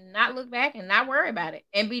and not look back and not worry about it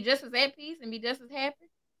and be just as at peace and be just as happy.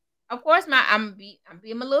 Of course, I'm being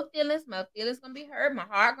my little feelings. My feelings gonna be hurt. My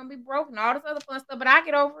heart gonna be broken. All this other fun stuff. But I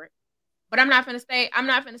get over it. But I'm not gonna stay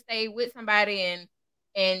with somebody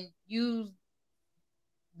and use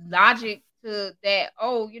logic to that.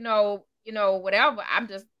 Oh, whatever. I'm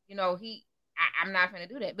just, I'm not gonna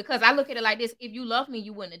do that, because I look at it like this: if you love me,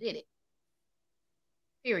 you wouldn't have did it.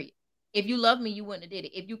 Period. If you love me, you wouldn't have did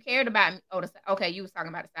it. If you cared about me, okay, you was talking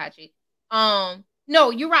about a side chick.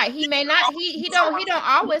 No, you're right. He may not. He don't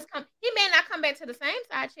always come. He may not come back to the same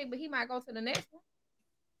side chick, but he might go to the next one.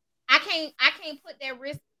 I can't put that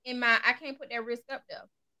risk up there. So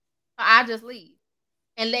I just leave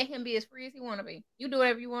and let him be as free as he want to be. You do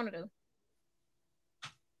whatever you want to do.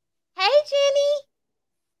 Hey, Jenny.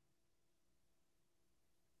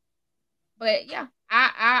 But yeah,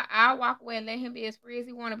 I'll walk away and let him be as free as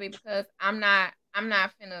he want to be, because I'm not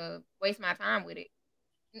finna waste my time with it.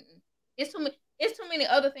 It's too many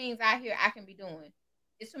other things out here I can be doing.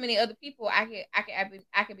 It's too many other people I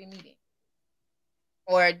could be meeting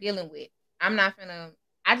or dealing with. I'm not finna.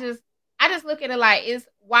 I just look at it like, it's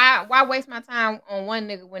why waste my time on one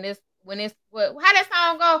nigga when it's how that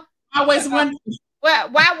song go? I waste one. Well,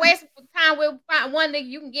 why waste time with one nigga?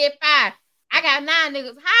 You can get 5. I got 9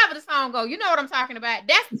 niggas. However the song go, you know what I'm talking about.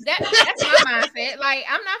 That's my mindset. Like,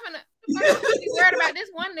 I'm not finna be worried about this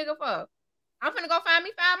one nigga for. I'm finna go find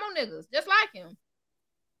me 5 more niggas just like him.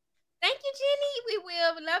 Thank you, Jenny. We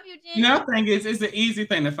will. We love you, Jenny. The thing is, it's an easy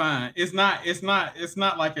thing to find. It's not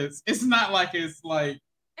like it's ebonics.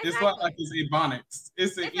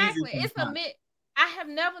 It's an easy thing. It's a myth. I have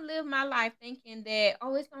never lived my life thinking that,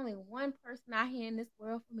 it's only one person out here in this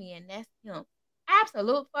world for me, and that's him.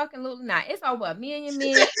 Absolutely not. It's over 1 million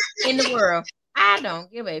men in the world. I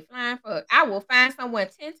don't give a flying fuck. I will find someone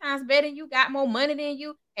 10 times better than you, got more money than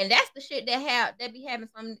you, and that's the shit that be having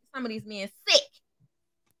some of these men sick.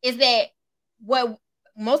 Is that what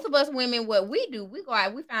most of us women, what we do? We go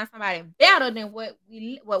out, we find somebody better than what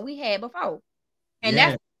we had before, and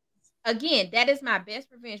that's, again, that is my best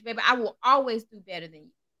revenge, baby. I will always do better than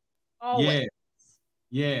you. Always.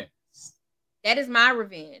 Yes. That is my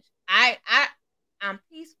revenge. I'm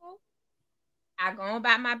peaceful. I go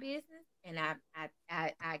about my business, and I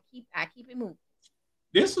keep it moving.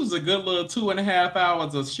 This was a good little 2.5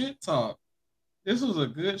 hours of shit talk. This was a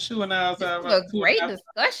good 2.5 hours. This was a great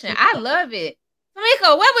discussion. I love it.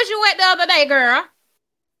 Tamika, where was you at the other day, girl?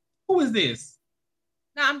 Who is this?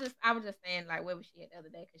 No, I was just saying, like, where was she at the other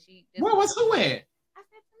day? Because she. Where was who at? I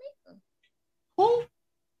said Tamika. Who?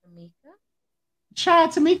 Tamika.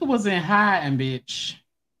 Child, Tamika was in hiding, bitch.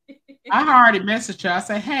 I already messaged her. I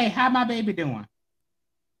said, hey, how my baby doing?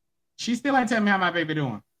 She still ain't telling me how my baby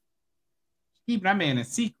doing. Keeping that man in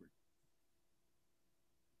secret.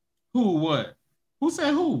 Who, what? Who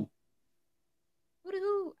said who?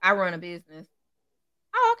 Who? I run a business.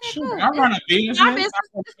 Oh, okay, Sure. cool. I run a business. I run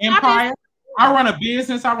an empire. I run a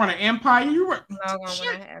business. I run an empire. You run.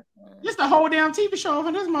 It's the whole damn TV show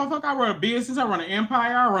for this motherfucker. I run a business. I run an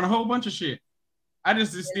empire. I run a whole bunch of shit. I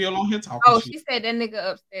just is still on here talking. Oh, shit. She said that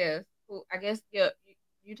nigga upstairs. Who I guess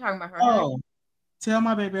you talking about her. Oh, tell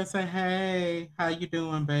my baby I say, hey, how you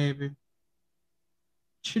doing, baby?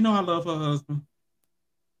 She know I love her husband.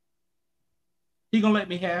 He gonna let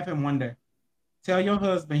me have him one day. Tell your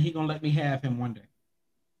husband he gonna let me have him one day.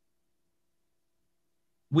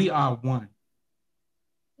 We are one.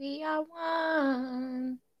 We are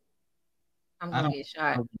one. I'm gonna get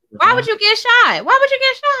shot. Why would you get shot? Why would you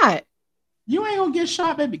get shot? You ain't gonna get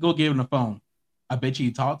shot, baby. Go give him the phone. I bet you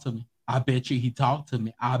he talked to me. I bet you he talked to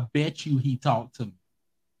me. I bet you he talked to me.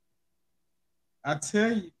 I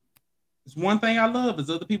tell you, it's one thing I love is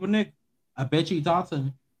other people nigga. I bet you he talked to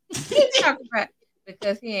me.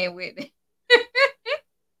 Because he ain't with it.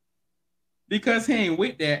 Because he ain't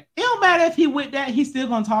with that. It don't matter if he with that, he's still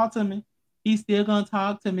gonna talk to me. He's still gonna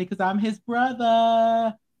talk to me because I'm his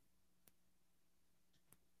brother.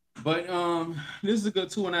 But this is a good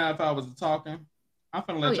 2.5 hours of talking. I'm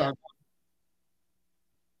finna let y'all go.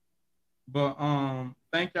 But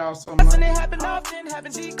thank y'all so much. It happen often,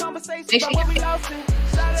 having deep conversations about what we lost in.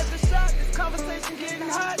 Shot at the shot, this conversation getting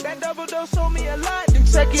hot. That double dose showed me a lot. Them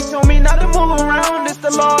checkies told me not to move around. It's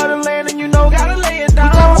the law of the land, and you know gotta lay it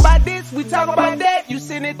down. We talk about this, we talk about that. You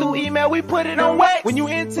send it through email, we put it on wax. When you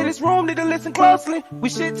enter this room, need to listen closely. We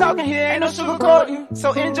shit talking here, ain't no sugarcoating.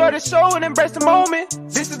 So enjoy the show and embrace the moment.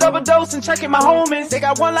 This is double dose and checking my homies. They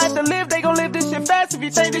got one life to live, they gon' live this shit fast. If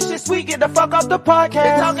you think this shit sweet, get the fuck off the podcast.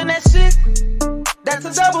 They talking that shit. That's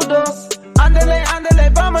a double dose.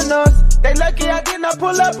 Andale, vámonos. They lucky I did not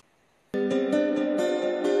pull up.